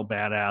 I felt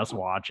badass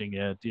watching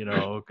it,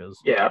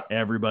 because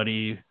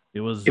everybody,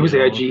 it was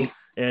edgy,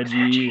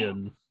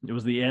 and it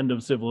was the end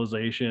of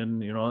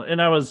civilization,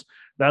 and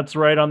that's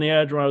right on the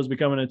edge when I was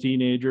becoming a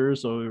teenager.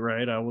 So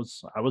I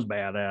was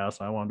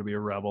badass. I wanted to be a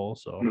rebel.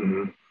 So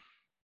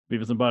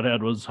Beavis and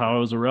Butthead was how I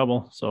was a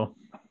rebel. So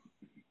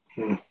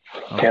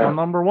that's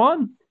number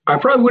one. I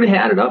probably would have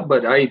had it up,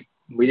 but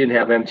we didn't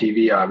have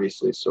MTV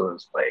obviously, so it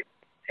was like,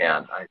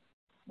 and I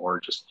more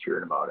just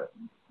hearing about it,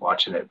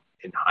 watching it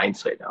in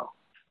hindsight now.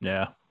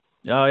 Yeah.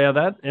 Oh yeah,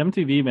 that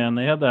MTV, man,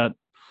 they had that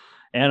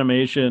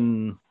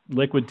animation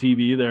Liquid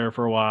TV there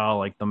for a while,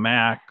 like the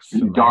Max.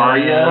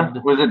 Daria.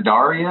 Was it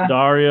Daria?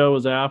 Daria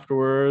was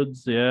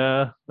afterwards.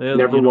 Yeah.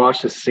 Never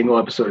watched a single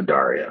episode of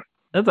Daria.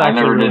 That's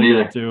actually really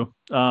good too.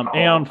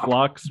 Aeon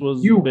Flux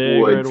was you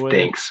big would right away.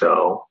 Think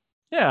so.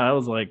 Yeah, that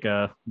was like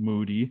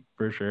moody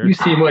for sure. You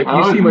seem like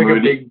a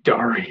big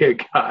Daria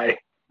guy.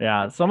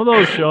 Yeah, some of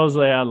those shows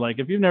they had, like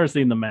if you've never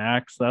seen the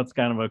Max, that's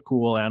kind of a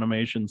cool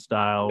animation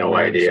style. No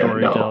idea.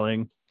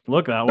 Storytelling. No.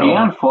 Look that one.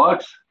 Aeon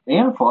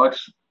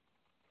Flux.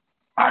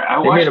 I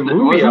watched a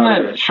movie. Wasn't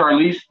that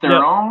Charlize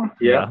Theron?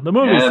 Yeah, the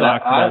movie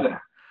sucked.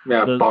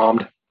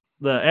 Bombed.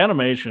 The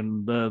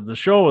animation, the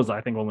show was,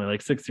 I think, only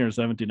like 16 or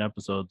 17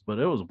 episodes, but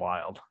it was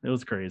wild. It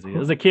was crazy.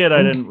 As a kid,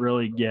 I didn't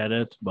really get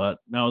it, but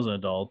now as an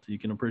adult, you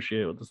can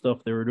appreciate what the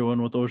stuff they were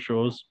doing with those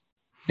shows.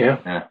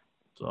 Yeah.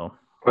 So.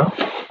 Well,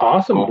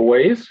 awesome,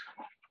 boys.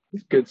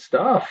 It's good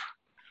stuff.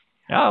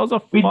 Yeah, it was a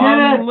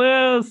fun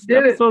list.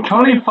 Did Episode it.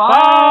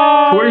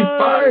 25.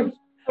 25.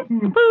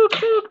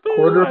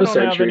 Quarter of a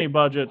century. I don't have any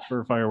budget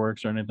for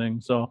fireworks or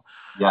anything. So,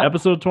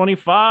 Episode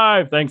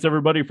 25. Thanks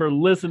everybody for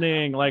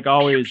listening. Like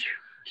always,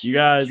 you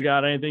guys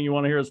got anything you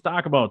want to hear us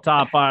talk about?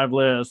 Top 5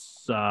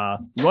 lists. You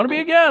want to be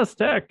a guest?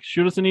 Heck,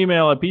 shoot us an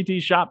email at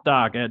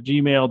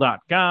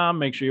ptshoptalk@gmail.com.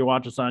 Make sure you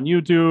watch us on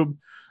YouTube.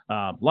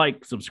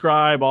 Like,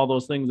 subscribe, all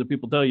those things that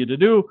people tell you to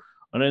do.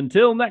 And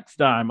until next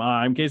time,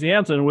 I'm Casey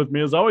Hansen. With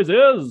me as always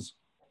is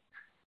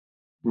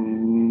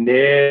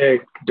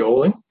Nick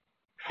Doling.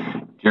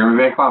 Jeremy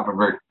Van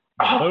Kloppenberg.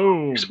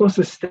 Oh, you're supposed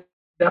to step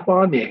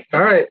on me.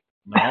 All right.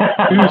 No,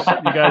 you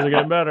guys are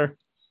getting better.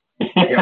 Yeah.